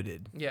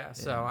exploded. Yeah,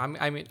 so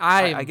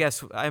I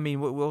guess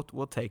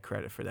we'll take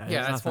credit for that. Yeah,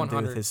 it has that's nothing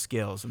 100. to do with his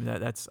skills. I mean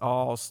that's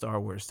all Star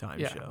Wars time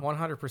show. Yeah,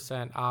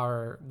 100%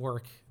 our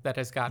work that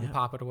has gotten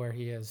Papa to where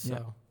he is.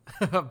 So,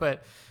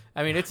 but.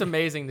 I mean, it's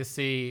amazing to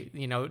see,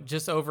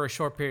 just over a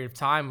short period of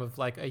time of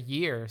like a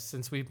year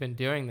since we've been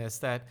doing this,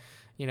 that,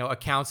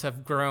 accounts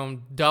have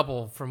grown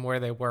double from where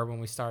they were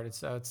when we started.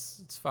 So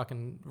it's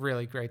fucking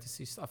really great to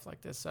see stuff like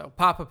this. So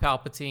Papa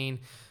Palpatine,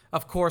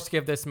 of course,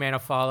 give this man a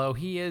follow.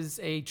 He is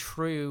a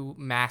true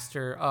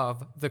master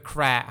of the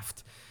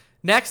craft.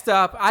 Next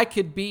up, I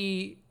could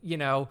be,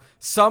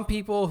 some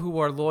people who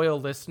are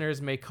loyal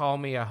listeners may call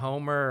me a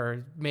homer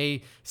or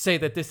may say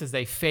that this is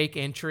a fake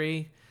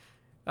entry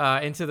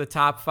into the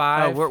top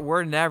 5. Oh,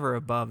 we're never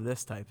above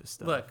this type of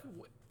stuff. Look,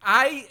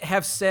 I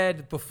have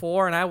said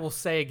before, and I will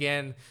say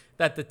again,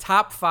 that the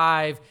top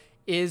 5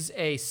 is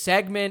a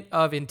segment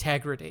of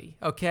integrity.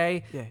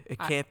 Okay. Yeah, it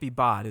can't be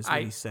bought, is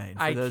what he's saying.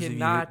 For those of you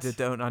that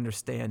don't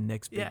understand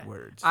Nick's big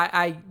words,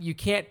 you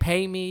can't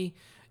pay me.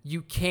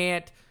 You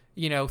can't,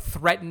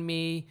 threaten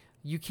me.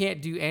 You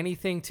can't do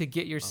anything to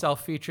get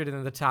yourself featured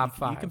in the top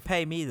 5. You can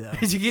pay me, though.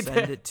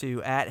 Send it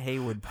to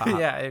 @HeywoodPop.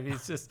 Yeah,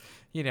 it's just,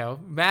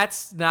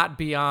 Matt's not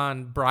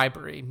beyond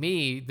bribery.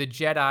 Me, the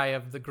Jedi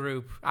of the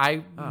group,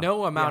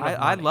 no amount of money.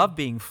 I love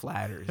being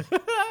flattered.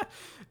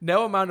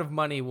 No amount of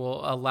money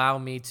will allow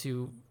me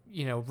to,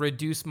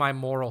 reduce my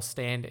moral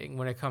standing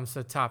when it comes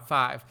to top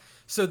 5.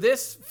 So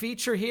this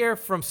feature here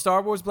from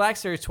Star Wars Black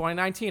Series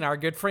 2019, our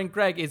good friend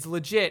Greg, is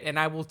legit, and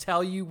I will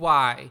tell you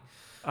why.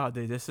 Oh,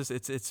 dude,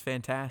 it's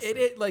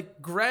fantastic.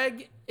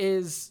 Greg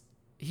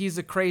he's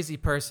a crazy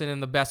person in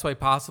the best way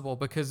possible,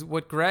 because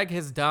what Greg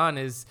has done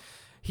is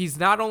he's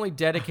not only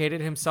dedicated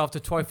himself to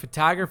toy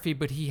photography,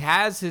 but he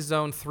has his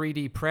own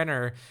 3D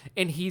printer,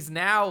 and he's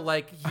now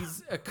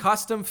he's a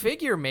custom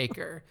figure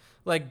maker.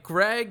 Like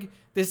Greg,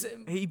 this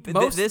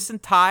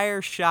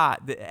entire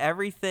shot,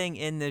 everything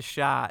in this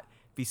shot,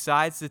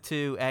 besides the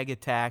 2 egg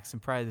attacks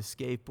and probably the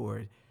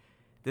skateboard,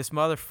 this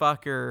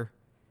motherfucker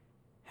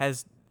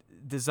has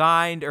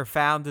designed or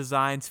found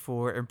designs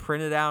for and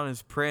printed out on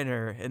his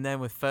printer, and then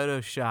with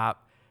Photoshop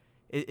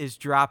is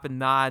dropping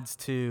nods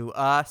to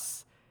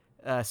us,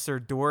 Sir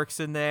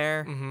Dorks in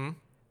there. Mm-hmm.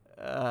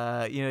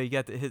 You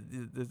got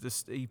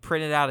he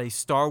printed out a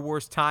Star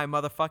Wars time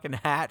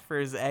motherfucking hat for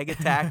his egg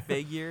attack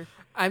figure.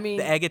 I mean,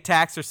 the egg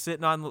attacks are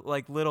sitting on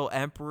like little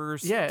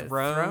emperors'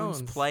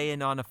 thrones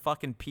playing on a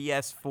fucking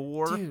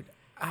PS4. Dude,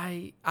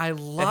 I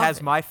love it.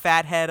 Has my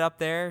fat head up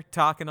there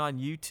talking on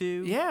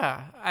YouTube.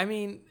 Yeah, I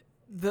mean,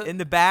 in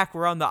the back,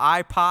 we're on the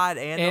iPod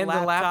and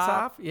the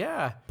laptop.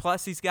 Yeah.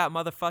 Plus, he's got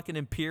motherfucking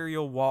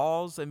Imperial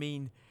walls. I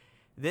mean,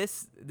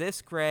 this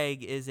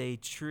Greg is a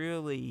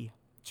truly,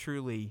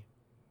 truly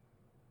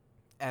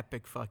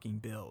epic fucking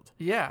build.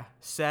 Yeah.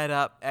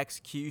 Setup,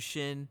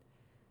 execution,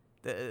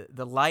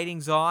 the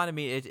lighting's on. I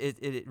mean,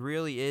 it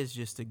really is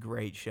just a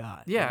great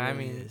shot. Yeah, it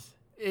really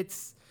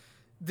is.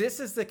 This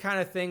is the kind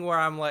of thing where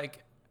I'm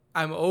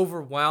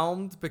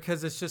overwhelmed,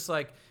 because it's just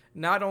like,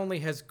 not only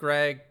has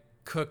Greg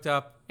cooked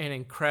up an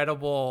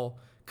incredible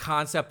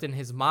concept in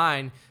his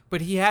mind,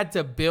 but he had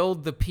to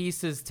build the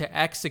pieces to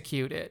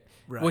execute it,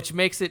 which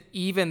makes it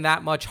even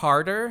that much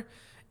harder.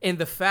 And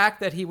the fact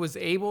that he was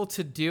able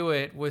to do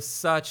it with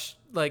such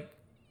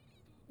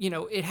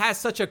it has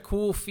such a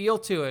cool feel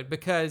to it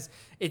because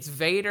it's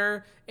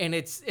Vader and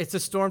it's a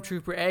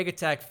Stormtrooper egg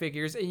attack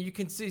figures, and you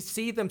can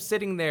see them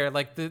sitting there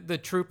like the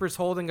troopers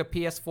holding a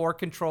PS4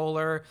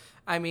 controller.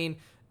 I mean,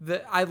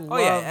 I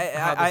love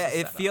how this is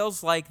it set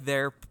feels like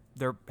they're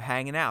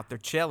hanging out, they're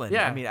chilling.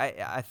 Yeah. I mean,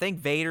 I think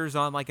Vader's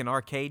on like an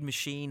arcade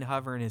machine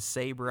hovering his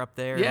saber up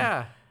there.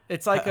 Yeah.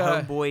 It's like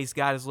Homeboy's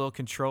got his little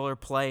controller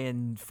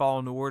playing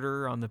Fallen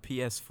Order on the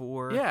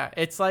PS4. Yeah,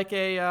 it's like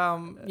a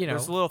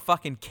There's a little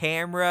fucking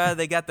camera.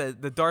 They got the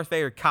Darth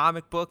Vader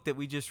comic book that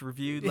we just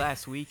reviewed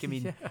last week. I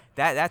mean,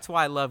 that's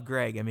why I love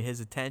Greg. I mean, his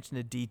attention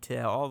to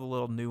detail, all the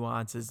little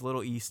nuances,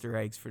 little Easter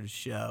eggs for the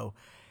show.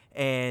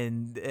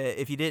 And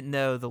if you didn't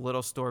know, the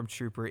little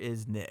Stormtrooper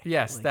is Nick.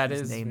 Yes, like, that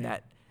he's is named me.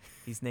 that.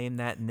 He's named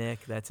that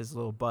Nick. That's his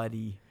little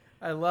buddy.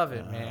 I love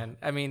it, man.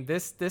 I mean,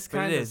 this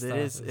kind of stuff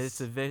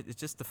it's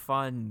just a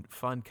fun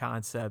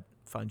concept,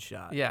 fun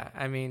shot. Yeah,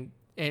 I mean,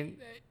 and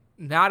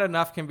not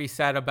enough can be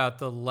said about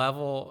the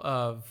level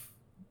of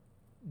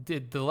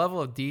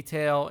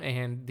detail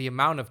and the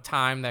amount of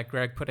time that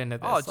Greg put into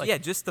this. Oh, like, yeah,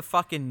 just the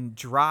fucking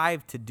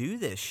drive to do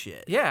this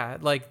shit. Yeah,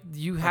 like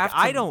you Like, have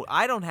to.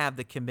 I don't have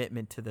the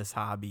commitment to this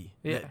hobby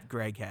that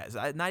Greg has.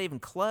 Not even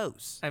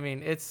close. I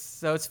mean,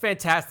 it's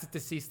fantastic to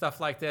see stuff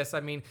like this.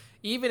 I mean,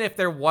 even if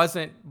there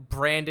wasn't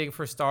branding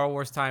for Star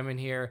Wars time in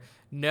here,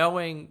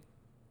 knowing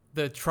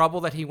the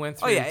trouble that he went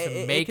through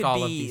to make it could all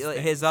be of these things.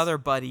 his other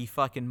buddy,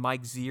 fucking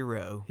Mike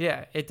Zero.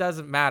 Yeah, it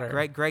doesn't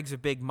matter. Greg's a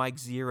big Mike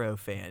Zero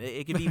fan.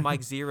 It could be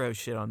Mike Zero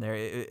shit on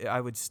there. I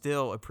would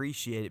still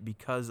appreciate it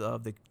because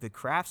of the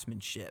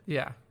craftsmanship.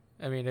 Yeah,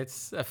 I mean,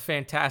 it's a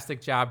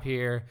fantastic job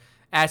here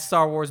at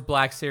Star Wars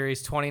Black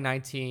Series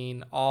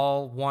 2019.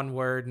 All one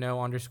word,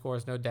 no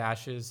underscores, no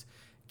dashes.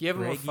 Give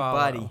him a Greggy follow.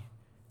 buddy.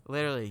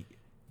 Literally,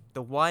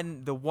 the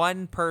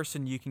one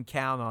person you can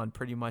count on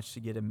pretty much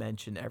to get a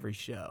mention every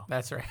show.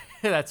 That's right.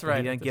 That's right.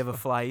 He doesn't give a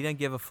fly. He doesn't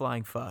give a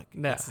flying fuck.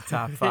 No. That's the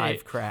top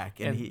 5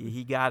 crack, and And-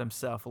 he got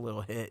himself a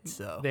little hit.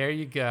 So There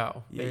you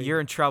go. you're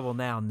in trouble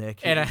now, Nick.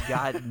 And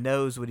God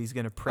knows what he's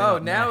gonna print. Oh,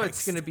 up now next.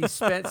 it's going to be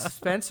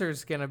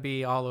Spencer's going to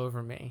be all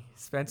over me.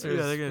 Spencer's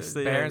Yeah, they're gonna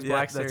say- Barron's yeah,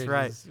 Black that's Series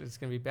right. is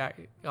going to be back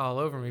all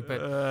over me.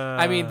 But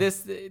I mean,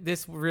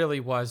 this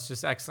really was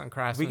just excellent We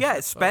craftsmanship.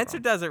 got Spencer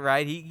overall. does it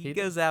right. He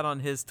goes out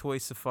on his toy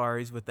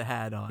safaris with the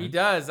hat on. He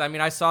does. I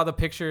mean, I saw the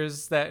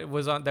pictures that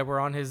were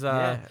on his.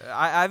 Yeah.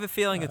 I have a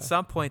feeling at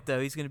some point though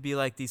he's going to be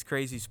like these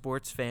crazy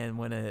sports fan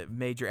when a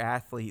major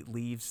athlete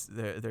leaves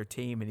their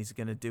team and he's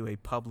going to do a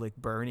public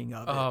burning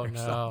of it. Oh or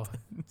no,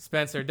 something.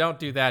 Spencer, don't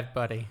do that,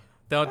 buddy.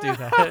 Don't do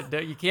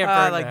that. You can't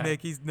burn like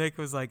that. Nick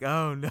was like,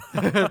 oh no.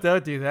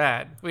 Don't do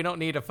that. We don't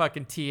need a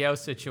fucking TO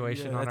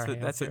situation Yeah, on that's our what,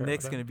 hands that's what here,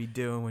 Nick's but- going to be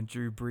doing when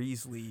Drew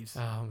Brees leaves.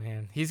 Oh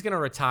man, he's gonna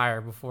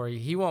retire before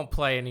he won't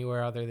play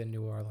anywhere other than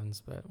New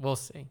Orleans. But we'll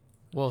see.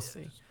 We'll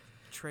see.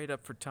 Trade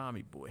up for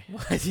Tommy Boy.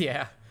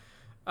 Yeah.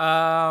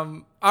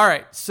 All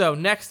right. So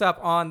next up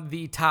on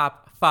the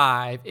top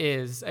 5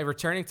 is a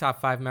returning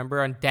top 5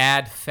 member on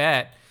Dad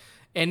Fett,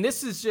 and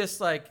this is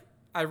just like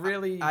I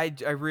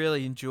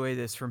really enjoy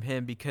this from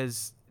him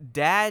because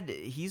Dad,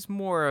 he's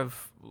more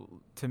of,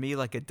 to me,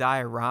 like a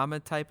diorama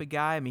type of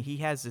guy. I mean, he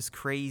has this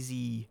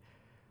crazy,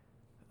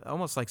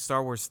 almost like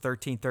Star Wars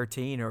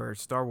 1313 or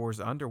Star Wars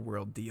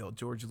Underworld deal,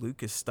 George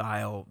Lucas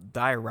style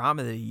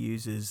diorama that he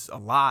uses a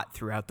lot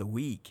throughout the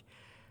week.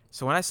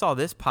 So when I saw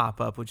this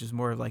pop up, which is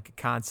more like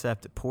a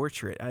concept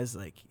portrait, I was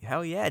like,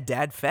 hell yeah,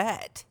 Dad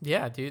Fett.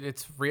 Yeah, dude,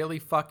 it's really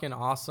fucking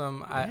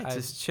awesome. Yeah, it's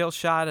this chill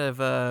shot of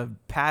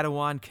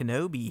Padawan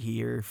Kenobi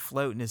here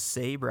floating his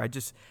saber. I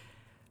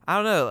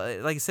don't know.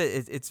 Like I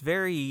said, it's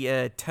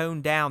very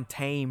toned down,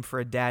 tame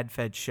for a Dad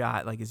Fett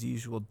shot, like his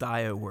usual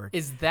Dio work.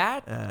 Is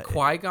that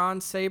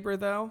Qui-Gon saber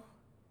though?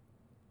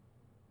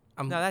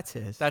 No, that's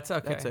his. That's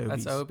okay. That's Obi's.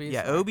 That's Obi's.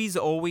 Yeah, Obi's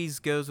always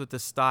goes with the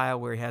style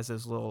where he has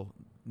those little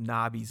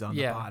knobbies on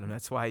the Yeah. bottom.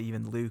 That's why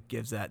even Luke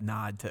gives that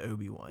nod to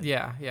Obi-Wan.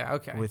 Yeah.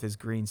 Okay. With his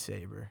green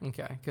saber.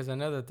 Okay, because I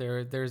know that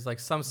there's like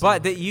some.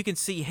 But you can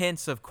see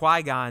hints of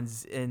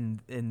Qui-Gon's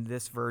in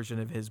this version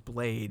of his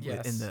blade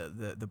Yes.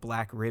 in the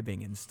black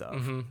ribbing and stuff.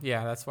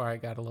 Yeah, that's where I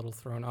got a little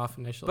thrown off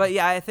initially. But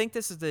yeah, I think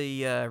this is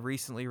the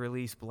recently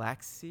released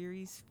Black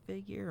Series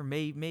figure. Or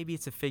maybe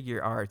it's a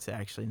figure arts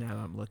actually. Now that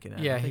I'm looking at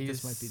it, Yeah, I think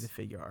this might be the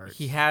figure arts.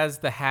 he has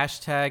the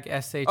hashtag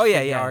SH. Oh yeah,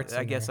 Figure yeah. Arts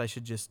I in guess there. I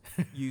should just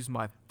use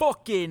my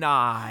fucking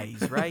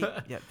eyes, right?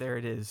 Yeah, there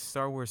it is.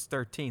 Star Wars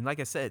 13. Like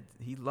I said,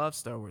 he loves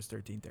Star Wars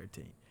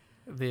 1313.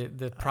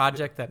 the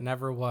project that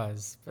never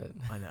was, but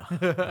I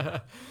know.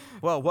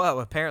 well,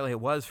 apparently it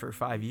was for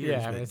 5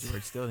 years, Yeah, but it's-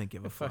 George still didn't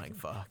give a flying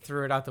fuck.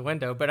 threw it out the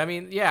window. But I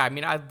mean, yeah, I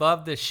mean, I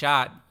love this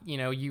shot. You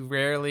know, you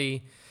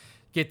rarely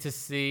get to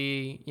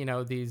see, you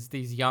know,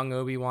 these young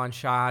Obi-Wan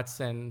shots,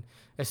 and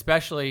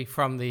especially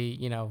from the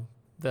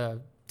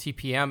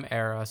TPM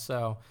era.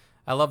 So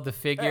I love the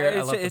figure.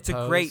 I love It's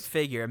the a great pose.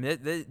 figure. I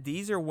mean,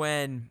 these are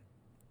when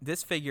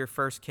this figure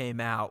first came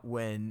out,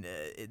 when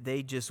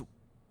they just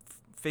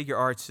figure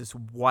arts just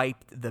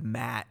wiped the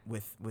mat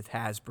with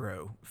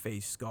Hasbro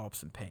face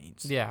sculpts and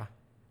paints. Yeah.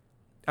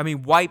 I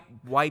mean, wipe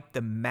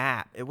the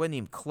map. It wasn't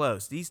even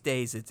close. These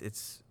days,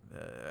 it's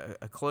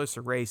a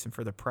closer race, and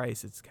for the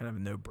price, it's kind of a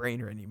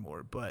no-brainer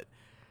anymore. But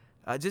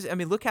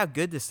look how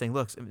good this thing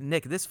looks.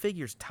 Nick, this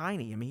figure's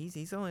tiny. I mean,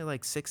 he's only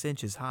like 6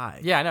 inches high.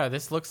 Yeah, no,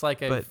 this looks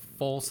like a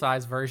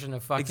full-size version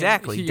of fucking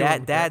exactly.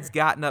 Ewan Dad's McGregor.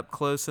 gotten up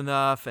close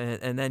enough,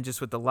 and then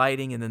just with the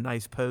lighting and the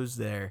nice pose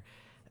there,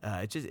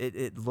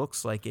 it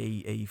looks like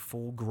a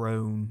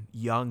full-grown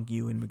young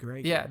Ewan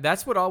McGregor. Yeah,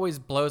 that's what always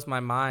blows my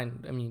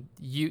mind. I mean,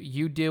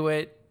 you do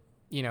it,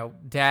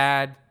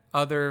 Dad,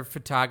 other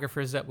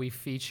photographers that we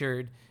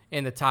featured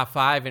in the top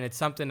 5, and it's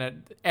something that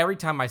every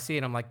time I see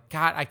it, I'm like,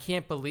 God, I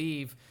can't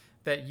believe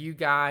that you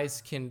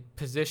guys can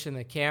position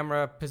the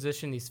camera,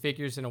 position these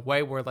figures in a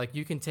way where like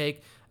you can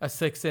take a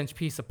 6-inch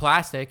piece of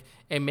plastic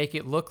and make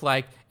it look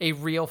like a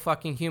real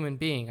fucking human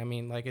being. I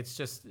mean, like it's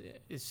just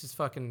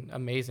fucking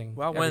amazing.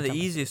 Well, one of the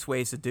easiest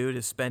ways to do it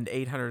is spend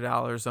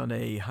 $800 on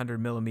a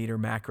 100mm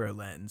macro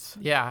lens.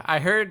 Yeah, I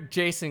heard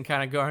Jason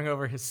kind of going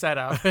over his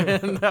setup,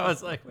 and I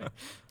was like,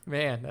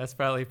 man, that's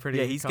probably pretty.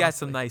 Yeah, he's costly. got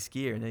some nice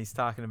gear, and then he's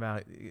talking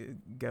about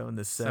going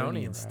to Sony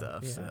and route,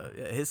 stuff. yeah. So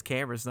his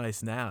camera's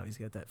nice now. He's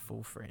got that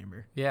full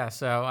framer. Yeah,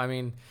 so I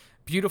mean,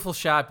 beautiful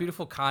shot,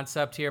 beautiful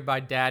concept here by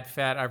Dad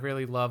Fat. I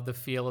really love the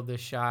feel of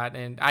this shot,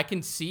 and I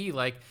can see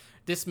like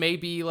this may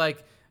be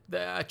like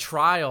a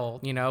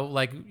trial,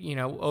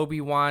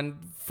 Obi-Wan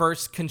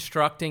first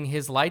constructing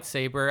his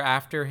lightsaber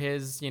after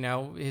his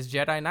his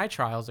Jedi Knight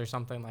trials or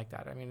something like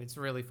that. I mean, it's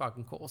really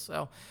fucking cool.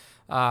 So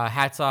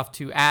hats off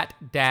to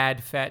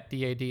 @DadFett,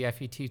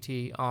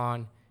 DADFETT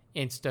on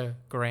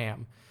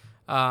Instagram.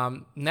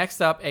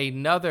 Next up,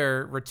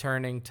 another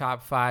returning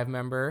top 5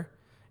 member,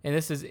 and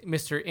this is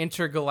Mr.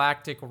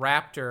 Intergalactic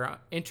Raptor,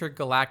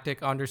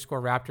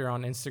 intergalactic_Raptor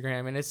on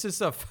Instagram. And it's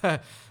just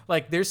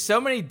there's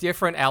so many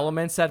different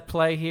elements at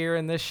play here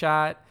in this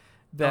shot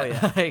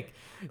that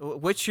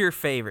What's your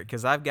favorite?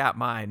 Because I've got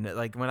mine.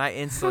 Like when I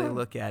instantly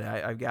look at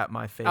it, I've got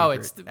my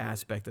favorite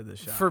aspect of the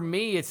shot. For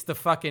me, it's the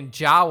fucking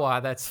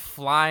Jawa that's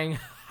flying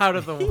out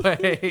of the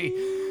way.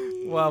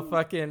 Well,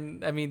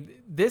 fucking, I mean,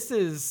 this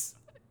is.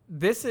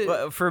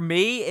 Well, for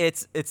me,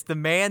 it's the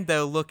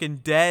Mando looking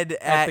dead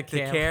at the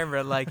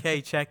camera, like,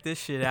 "Hey, check this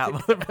shit out,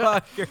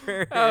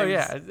 motherfucker." Oh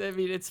yeah, I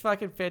mean, it's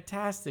fucking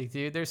fantastic,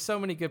 dude. There's so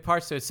many good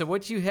parts to it. So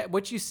what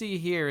you see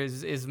here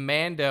is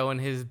Mando in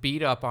his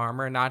beat up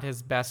armor, not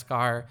his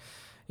Beskar,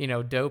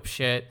 dope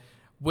shit,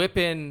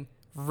 whipping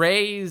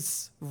Rey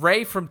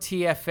from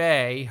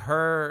TFA,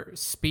 her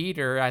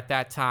speeder at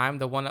that time,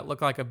 the one that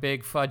looked like a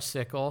big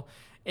fudgesicle.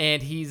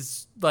 And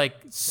he's like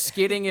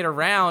skidding it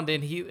around,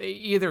 and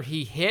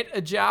he hit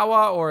a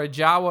Jawa or a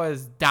Jawa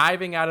is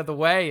diving out of the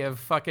way of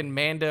fucking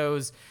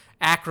Mando's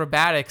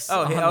acrobatics.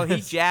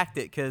 He jacked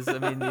it because I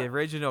mean the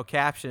original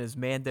caption is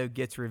Mando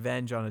gets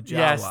revenge on a Jawa.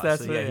 Yes,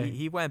 that's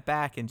he went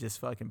back and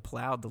just fucking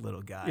plowed the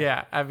little guy.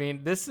 Yeah, I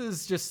mean this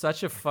is just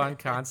such a fun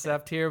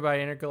concept here by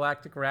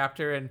Intergalactic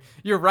Raptor, and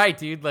you're right,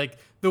 dude. Like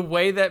the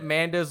way that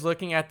Mando's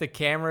looking at the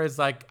camera is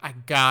like, I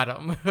got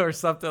him, or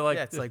something like.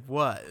 Yeah, it's like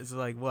what? It's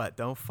like what?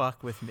 Don't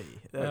fuck with me.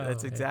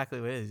 That's exactly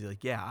what it is. You're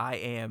like, yeah, I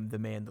am the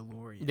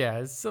Mandalorian.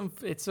 Yeah,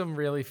 it's some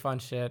really fun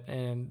shit,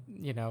 and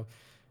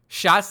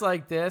shots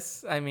like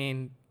this, I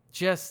mean,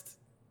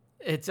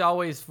 it's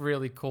always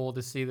really cool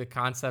to see the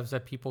concepts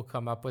that people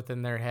come up with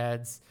in their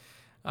heads,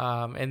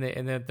 and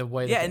the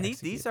way. Yeah, and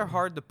these are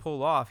hard to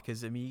pull off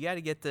because I mean you got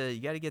to get the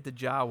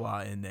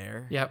Jawa in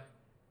there. Yep.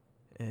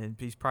 And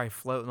he's probably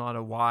floating on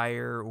a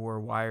wire,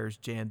 or wires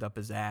jammed up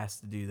his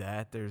ass to do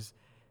that. There's,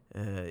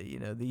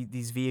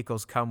 these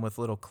vehicles come with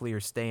little clear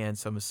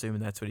stands, so I'm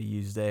assuming that's what he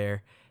used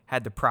there.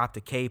 Had to prop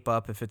the cape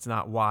up if it's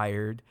not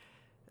wired.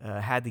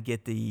 Had to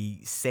get the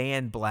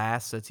sand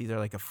blast, so it's either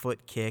like a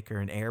foot kick or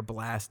an air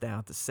blast down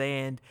at the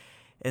sand.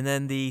 And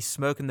then the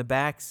smoke in the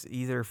back's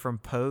either from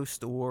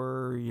post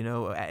or,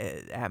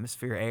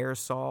 atmosphere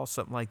aerosol,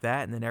 something like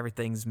that. And then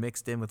everything's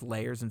mixed in with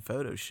layers in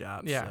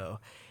Photoshop. Yeah. So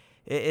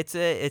it's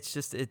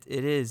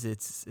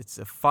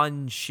a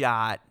fun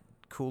shot,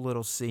 cool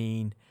little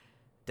scene.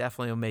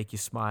 Definitely will make you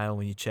smile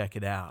when you check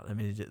it out. I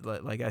mean,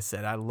 like I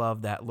said, I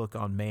love that look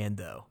on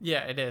Mando.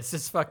 Yeah, it is.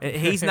 It's fucking.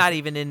 He's not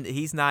even in.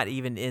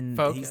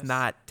 Focus. He's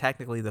not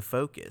technically the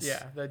focus.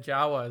 Yeah, the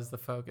Jawa is the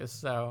focus.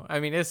 So I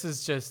mean, this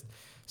is just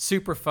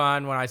super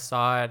fun. When I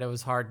saw it, it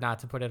was hard not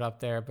to put it up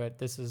there, but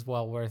this is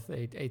well worth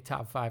a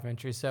top 5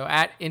 entry. So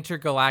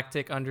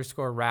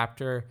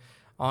 @intergalactic_Raptor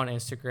on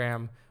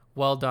Instagram.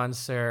 Well done,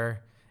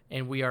 sir.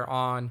 And we are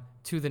on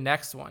to the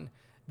next one.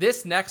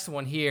 This next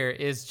one here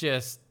is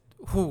just,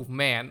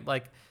 man.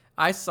 Like,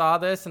 I saw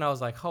this and I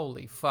was like,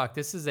 holy fuck,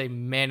 this is a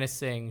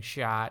menacing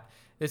shot.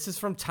 This is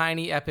from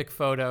Tiny Epic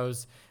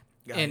Photos.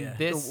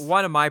 This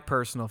one of my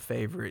personal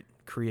favorite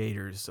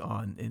creators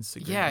on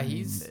Instagram. Yeah,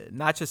 he's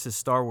not just his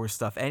Star Wars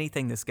stuff.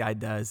 Anything this guy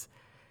does,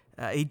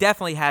 he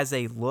definitely has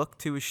a look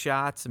to his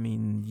shots. I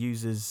mean,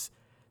 uses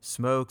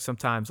smoke,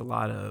 sometimes a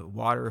lot of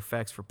water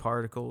effects for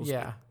particles.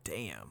 Yeah.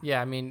 Damn. Yeah,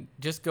 I mean,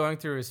 just going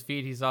through his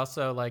feed, he's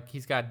also like,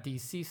 he's got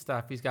DC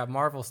stuff, he's got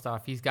Marvel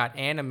stuff, he's got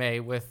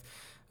anime with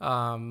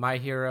My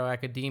Hero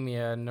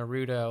Academia,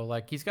 Naruto.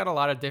 Like, he's got a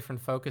lot of different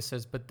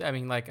focuses, but I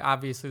mean, like,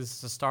 obviously this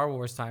is a Star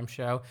Wars time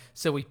show,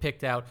 so we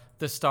picked out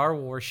the Star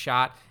Wars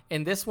shot.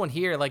 And this one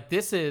here, like,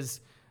 this is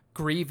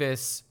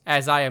Grievous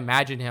as I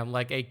imagine him,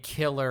 like a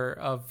killer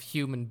of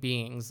human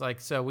beings. Like,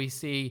 so we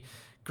see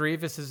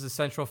Grievous is the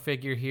central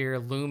figure here,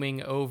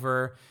 looming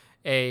over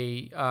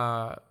a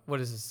what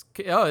is this?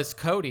 Oh, it's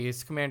Cody.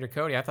 It's Commander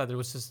Cody. I thought there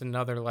was just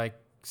another like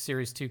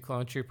Series 2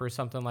 clone trooper or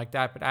something like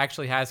that, but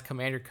actually has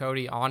Commander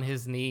Cody on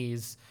his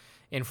knees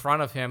in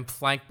front of him,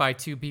 flanked by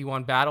 2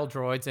 B-1 battle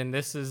droids. And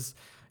this is,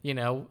 you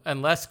know,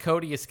 unless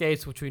Cody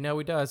escapes, which we know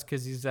he does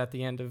because he's at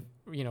the end of,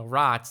 you know,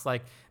 Rots,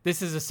 like,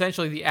 this is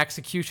essentially the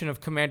execution of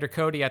Commander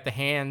Cody at the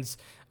hands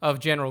of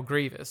General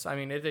Grievous. I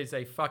mean, it is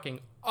a fucking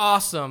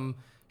awesome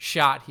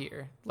shot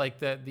here. Like,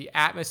 the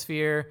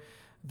atmosphere,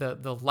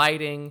 the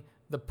lighting,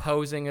 the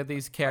posing of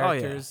these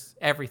characters,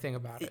 everything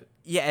about it.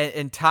 Yeah,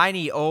 and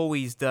Tiny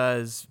always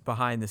does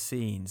behind the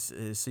scenes,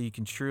 so you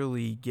can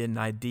truly get an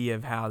idea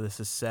of how this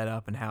is set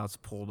up and how it's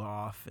pulled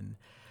off, and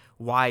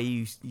why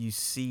you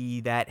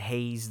see that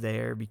haze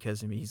there,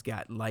 because I mean he's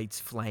got lights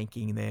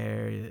flanking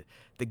there.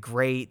 The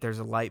grate, there's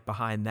a light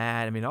behind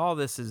that. I mean, all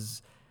this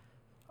is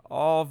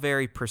all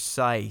very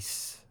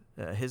precise.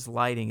 His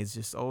lighting is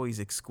just always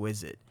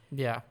exquisite.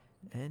 Yeah.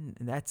 And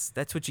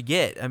that's what you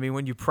get. I mean,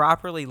 when you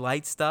properly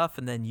light stuff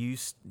and then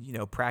use, you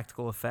know,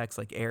 practical effects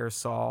like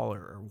aerosol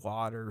or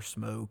water,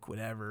 smoke,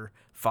 whatever,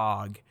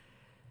 fog.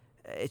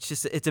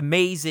 It's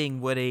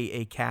amazing what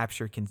a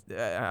capture can.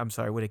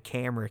 What a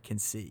camera can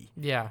see.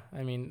 Yeah,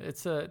 I mean,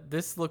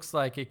 this looks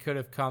like it could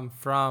have come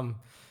from,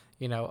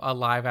 you know, a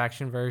live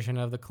action version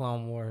of the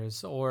Clone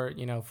Wars, or,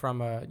 you know, from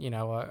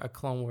a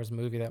Clone Wars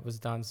movie that was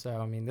done. So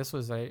I mean, this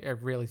was a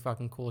really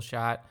fucking cool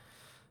shot.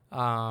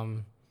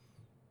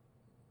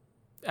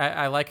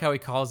 I like how he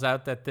calls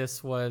out that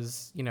this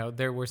was, you know,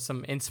 there were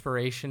some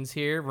inspirations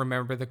here.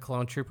 Remember, the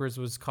Clone Troopers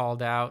was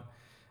called out.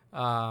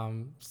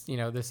 You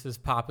know, this is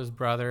Papa's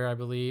brother, I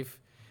believe.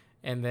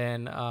 And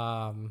then,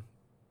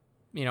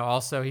 you know,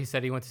 also he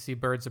said he went to see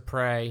Birds of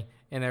Prey,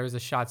 and there was a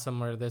shot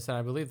similar to this, and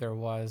I believe there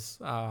was.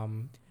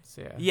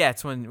 Yeah,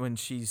 it's when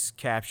she's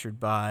captured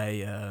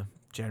by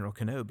General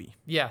Kenobi.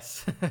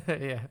 Yes.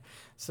 Yeah.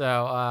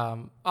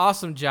 So,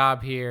 awesome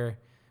job here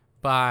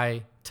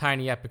by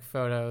Tiny Epic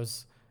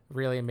Photos.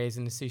 Really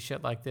amazing to see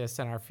shit like this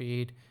in our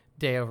feed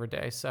day over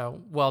day.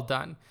 So well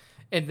done.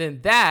 And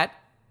then that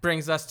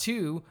brings us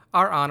to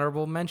our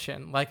honorable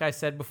mention. Like I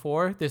said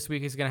before, this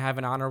week is going to have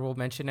an honorable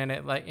mention in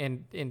it. Like,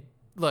 and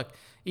look,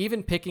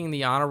 even picking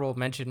the honorable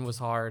mention was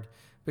hard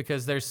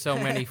because there's so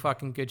many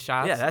fucking good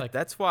shots. Yeah,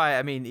 that's why.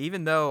 I mean,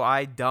 even though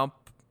I dump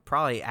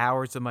probably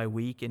hours of my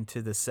week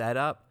into the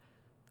setup,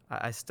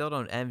 I still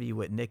don't envy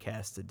what Nick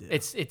has to do.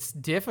 It's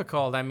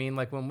difficult. I mean,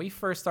 like when we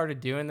first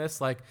started doing this,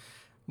 like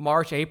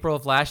March, April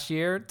of last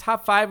year,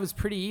 top 5 was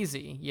pretty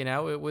easy. You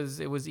know, it was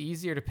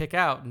easier to pick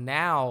out.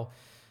 Now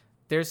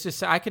there's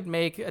just, I could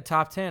make a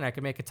top 10, I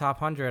could make a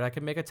top 100, I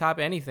could make a top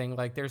anything.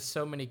 Like, there's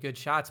so many good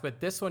shots. But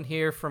this one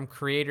here from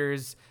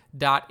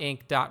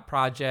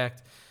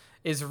creators.inc.project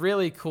is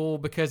really cool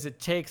because it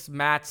takes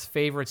Matt's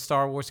favorite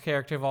Star Wars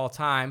character of all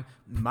time,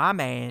 my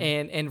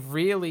man, and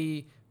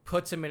really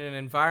puts him in an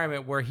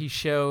environment where he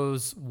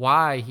shows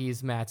why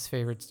he's Matt's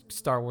favorite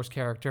Star Wars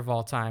character of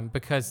all time,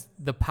 because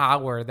the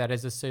power that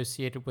is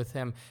associated with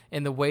him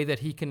and the way that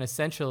he can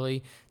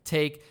essentially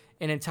take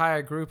an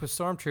entire group of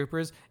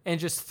stormtroopers and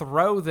just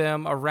throw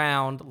them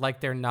around like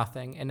they're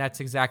nothing. And that's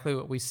exactly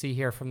what we see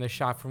here from the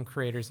shot from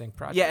Creators Inc.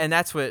 Project. Yeah, and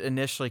that's what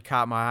initially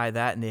caught my eye,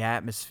 that and the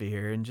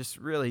atmosphere, and just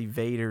really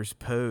Vader's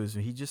pose.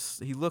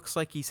 He looks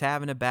like he's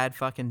having a bad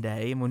fucking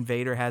day, and when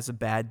Vader has a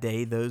bad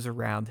day, those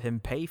around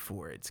him pay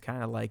for it. It's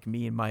kind of like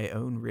me in my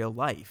own real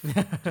life.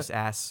 Just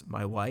ask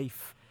my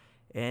wife.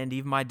 And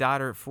even my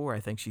daughter at 4, I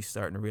think she's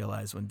starting to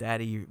realize when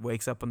Daddy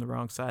wakes up on the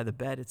wrong side of the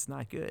bed, it's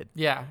not good.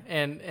 Yeah,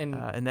 and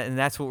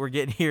that's what we're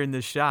getting here in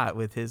this shot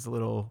with his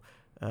little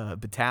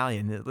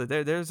battalion.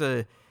 There's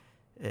a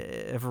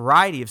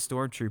variety of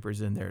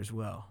stormtroopers in there as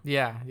well.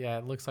 Yeah.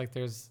 It looks like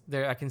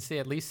there. I can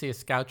at least see a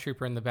scout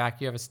trooper in the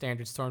back. You have a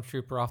standard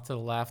stormtrooper off to the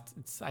left.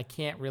 I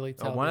can't really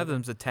tell. One of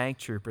them's a tank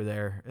trooper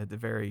there at the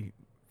very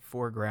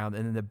foreground,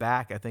 and in the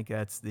back, I think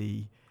that's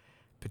the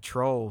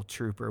patrol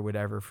trooper,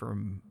 whatever,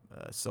 from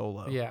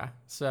Solo. Yeah,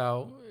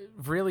 so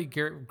really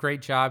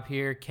great job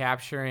here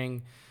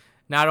capturing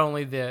not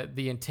only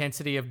the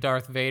intensity of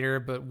Darth Vader,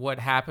 but what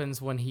happens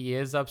when he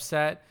is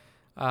upset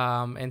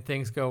and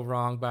things go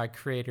wrong by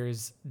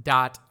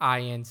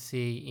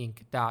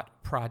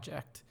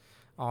creators.inc.project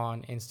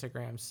on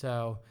Instagram.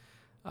 So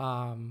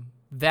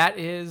that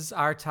is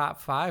our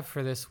top 5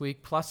 for this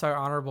week, plus our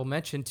honorable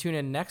mention. Tune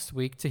in next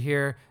week to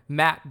hear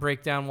Matt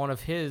break down one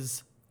of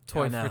his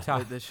toy for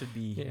top. This should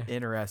be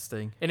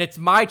interesting. And it's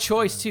my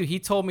choice too. He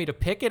told me to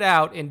pick it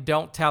out and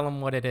don't tell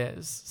him what it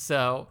is.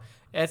 So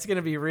it's going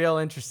to be real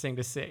interesting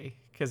to see,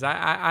 because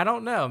I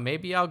don't know.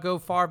 Maybe I'll go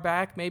far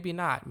back, maybe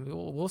not.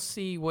 We'll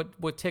see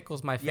what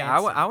tickles my fancy. Yeah,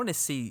 I want to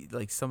see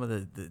like some of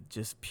the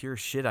just pure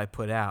shit I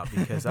put out,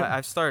 because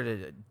I've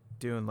started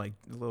doing like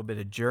a little bit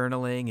of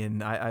journaling,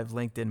 and I've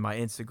linked in my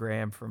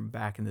Instagram from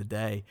back in the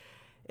day.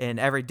 And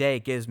every day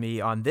it gives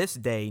me on this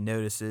day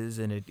notices,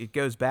 and it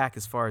goes back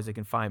as far as it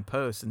can find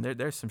posts. And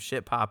there's some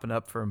shit popping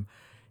up from,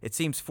 it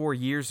seems 4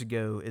 years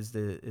ago is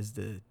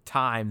the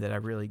time that I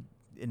really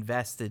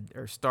invested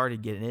or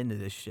started getting into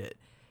this shit.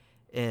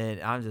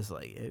 And I'm just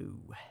like,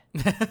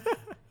 oh,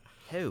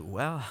 oh,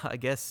 well, I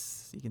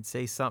guess you can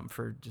say something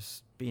for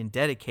just being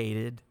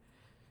dedicated.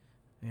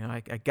 You know,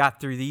 I got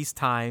through these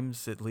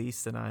times at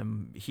least, and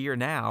I'm here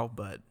now,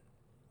 but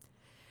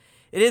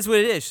it is what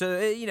it is. So,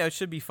 you know, it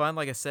should be fun.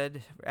 Like I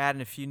said, we're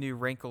adding a few new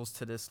wrinkles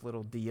to this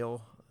little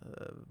deal.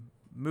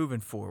 Moving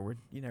forward,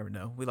 you never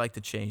know. We like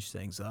to change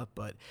things up,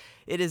 but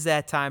it is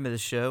that time of the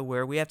show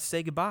where we have to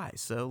say goodbye.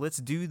 So let's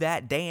do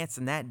that dance,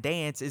 and that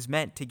dance is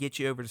meant to get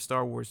you over to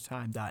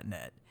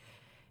StarWarsTime.net.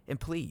 And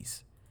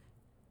please,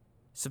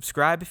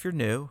 subscribe if you're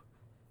new.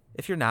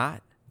 If you're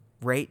not,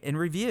 rate and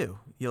review.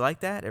 You like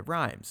that? It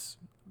rhymes.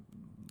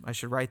 I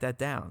should write that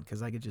down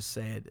because I could just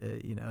say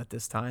it, at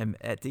this time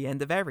at the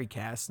end of every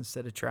cast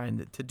instead of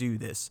trying to do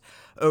this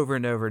over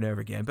and over and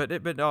over again.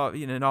 But all,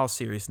 in all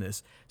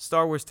seriousness,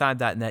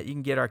 StarWarsTime.net, you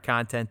can get our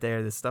content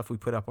there. The stuff we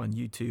put up on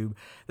YouTube,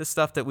 the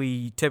stuff that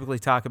we typically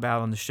talk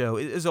about on the show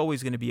is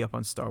always going to be up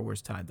on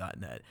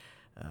StarWarsTime.net.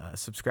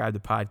 Subscribe to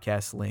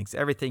podcast links.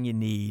 Everything you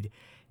need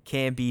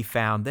can be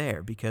found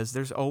there because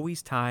there's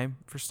always time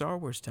for Star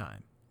Wars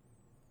Time.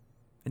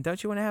 And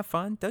don't you want to have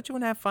fun? Don't you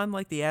want to have fun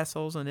like the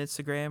assholes on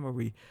Instagram where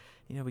we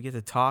get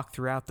to talk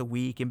throughout the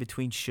week in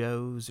between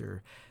shows,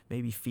 or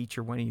maybe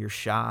feature one of your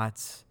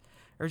shots,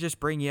 or just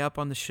bring you up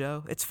on the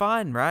show? It's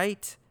fun,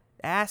 right?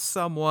 Ask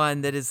someone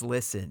that has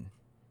listened.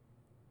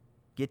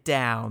 Get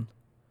down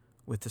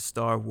with the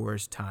Star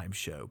Wars Time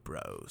Show,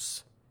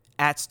 bros.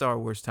 At Star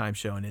Wars Time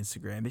Show on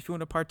Instagram if you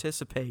want to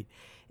participate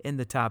in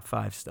the top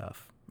 5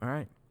 stuff. All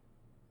right?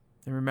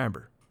 And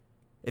remember,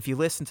 if you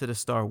listen to the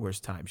Star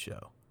Wars Time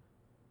Show,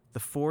 the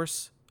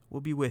Force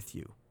will be with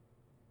you,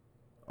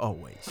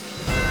 always.